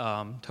use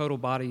total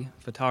body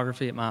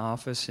photography at my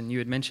office, and you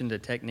had mentioned a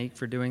technique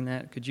for doing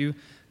that. Could you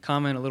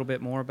comment a little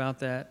bit more about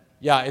that?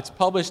 Yeah, it's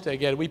published,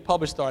 again, we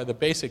published the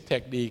basic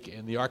technique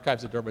in the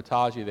Archives of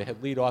Dermatology. The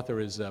lead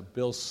author is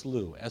Bill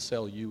Slue,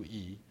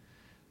 S-L-U-E,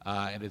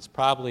 and it's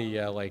probably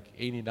like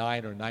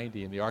 89 or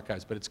 90 in the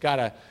archives, but it's got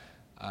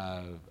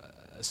a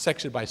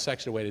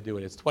section-by-section way to do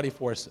it. It's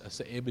 24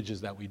 images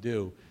that we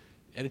do,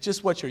 and it's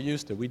just what you're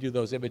used to. We do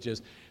those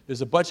images.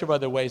 There's a bunch of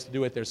other ways to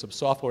do it. There's some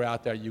software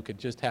out there. You can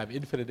just have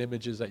infinite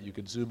images that you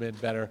can zoom in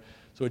better,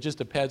 so it just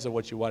depends on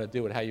what you want to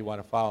do and how you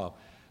want to follow.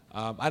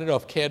 I don't know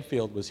if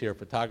Canfield was here,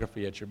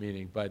 photography, at your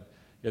meeting, but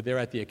they're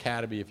at the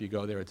Academy if you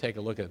go there and take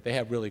a look at it. They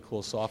have really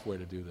cool software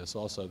to do this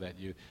also,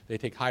 they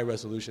take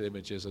high-resolution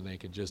images and they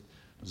can just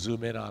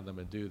zoom in on them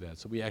and do that.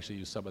 So we actually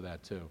use some of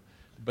that too.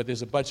 But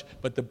there's a bunch,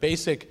 but the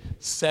basic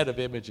set of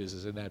images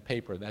is in that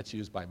paper, and that's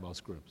used by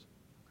most groups.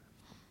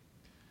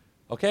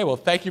 Okay, well,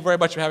 thank you very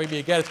much for having me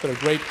again. It's been a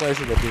great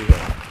pleasure to be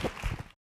here.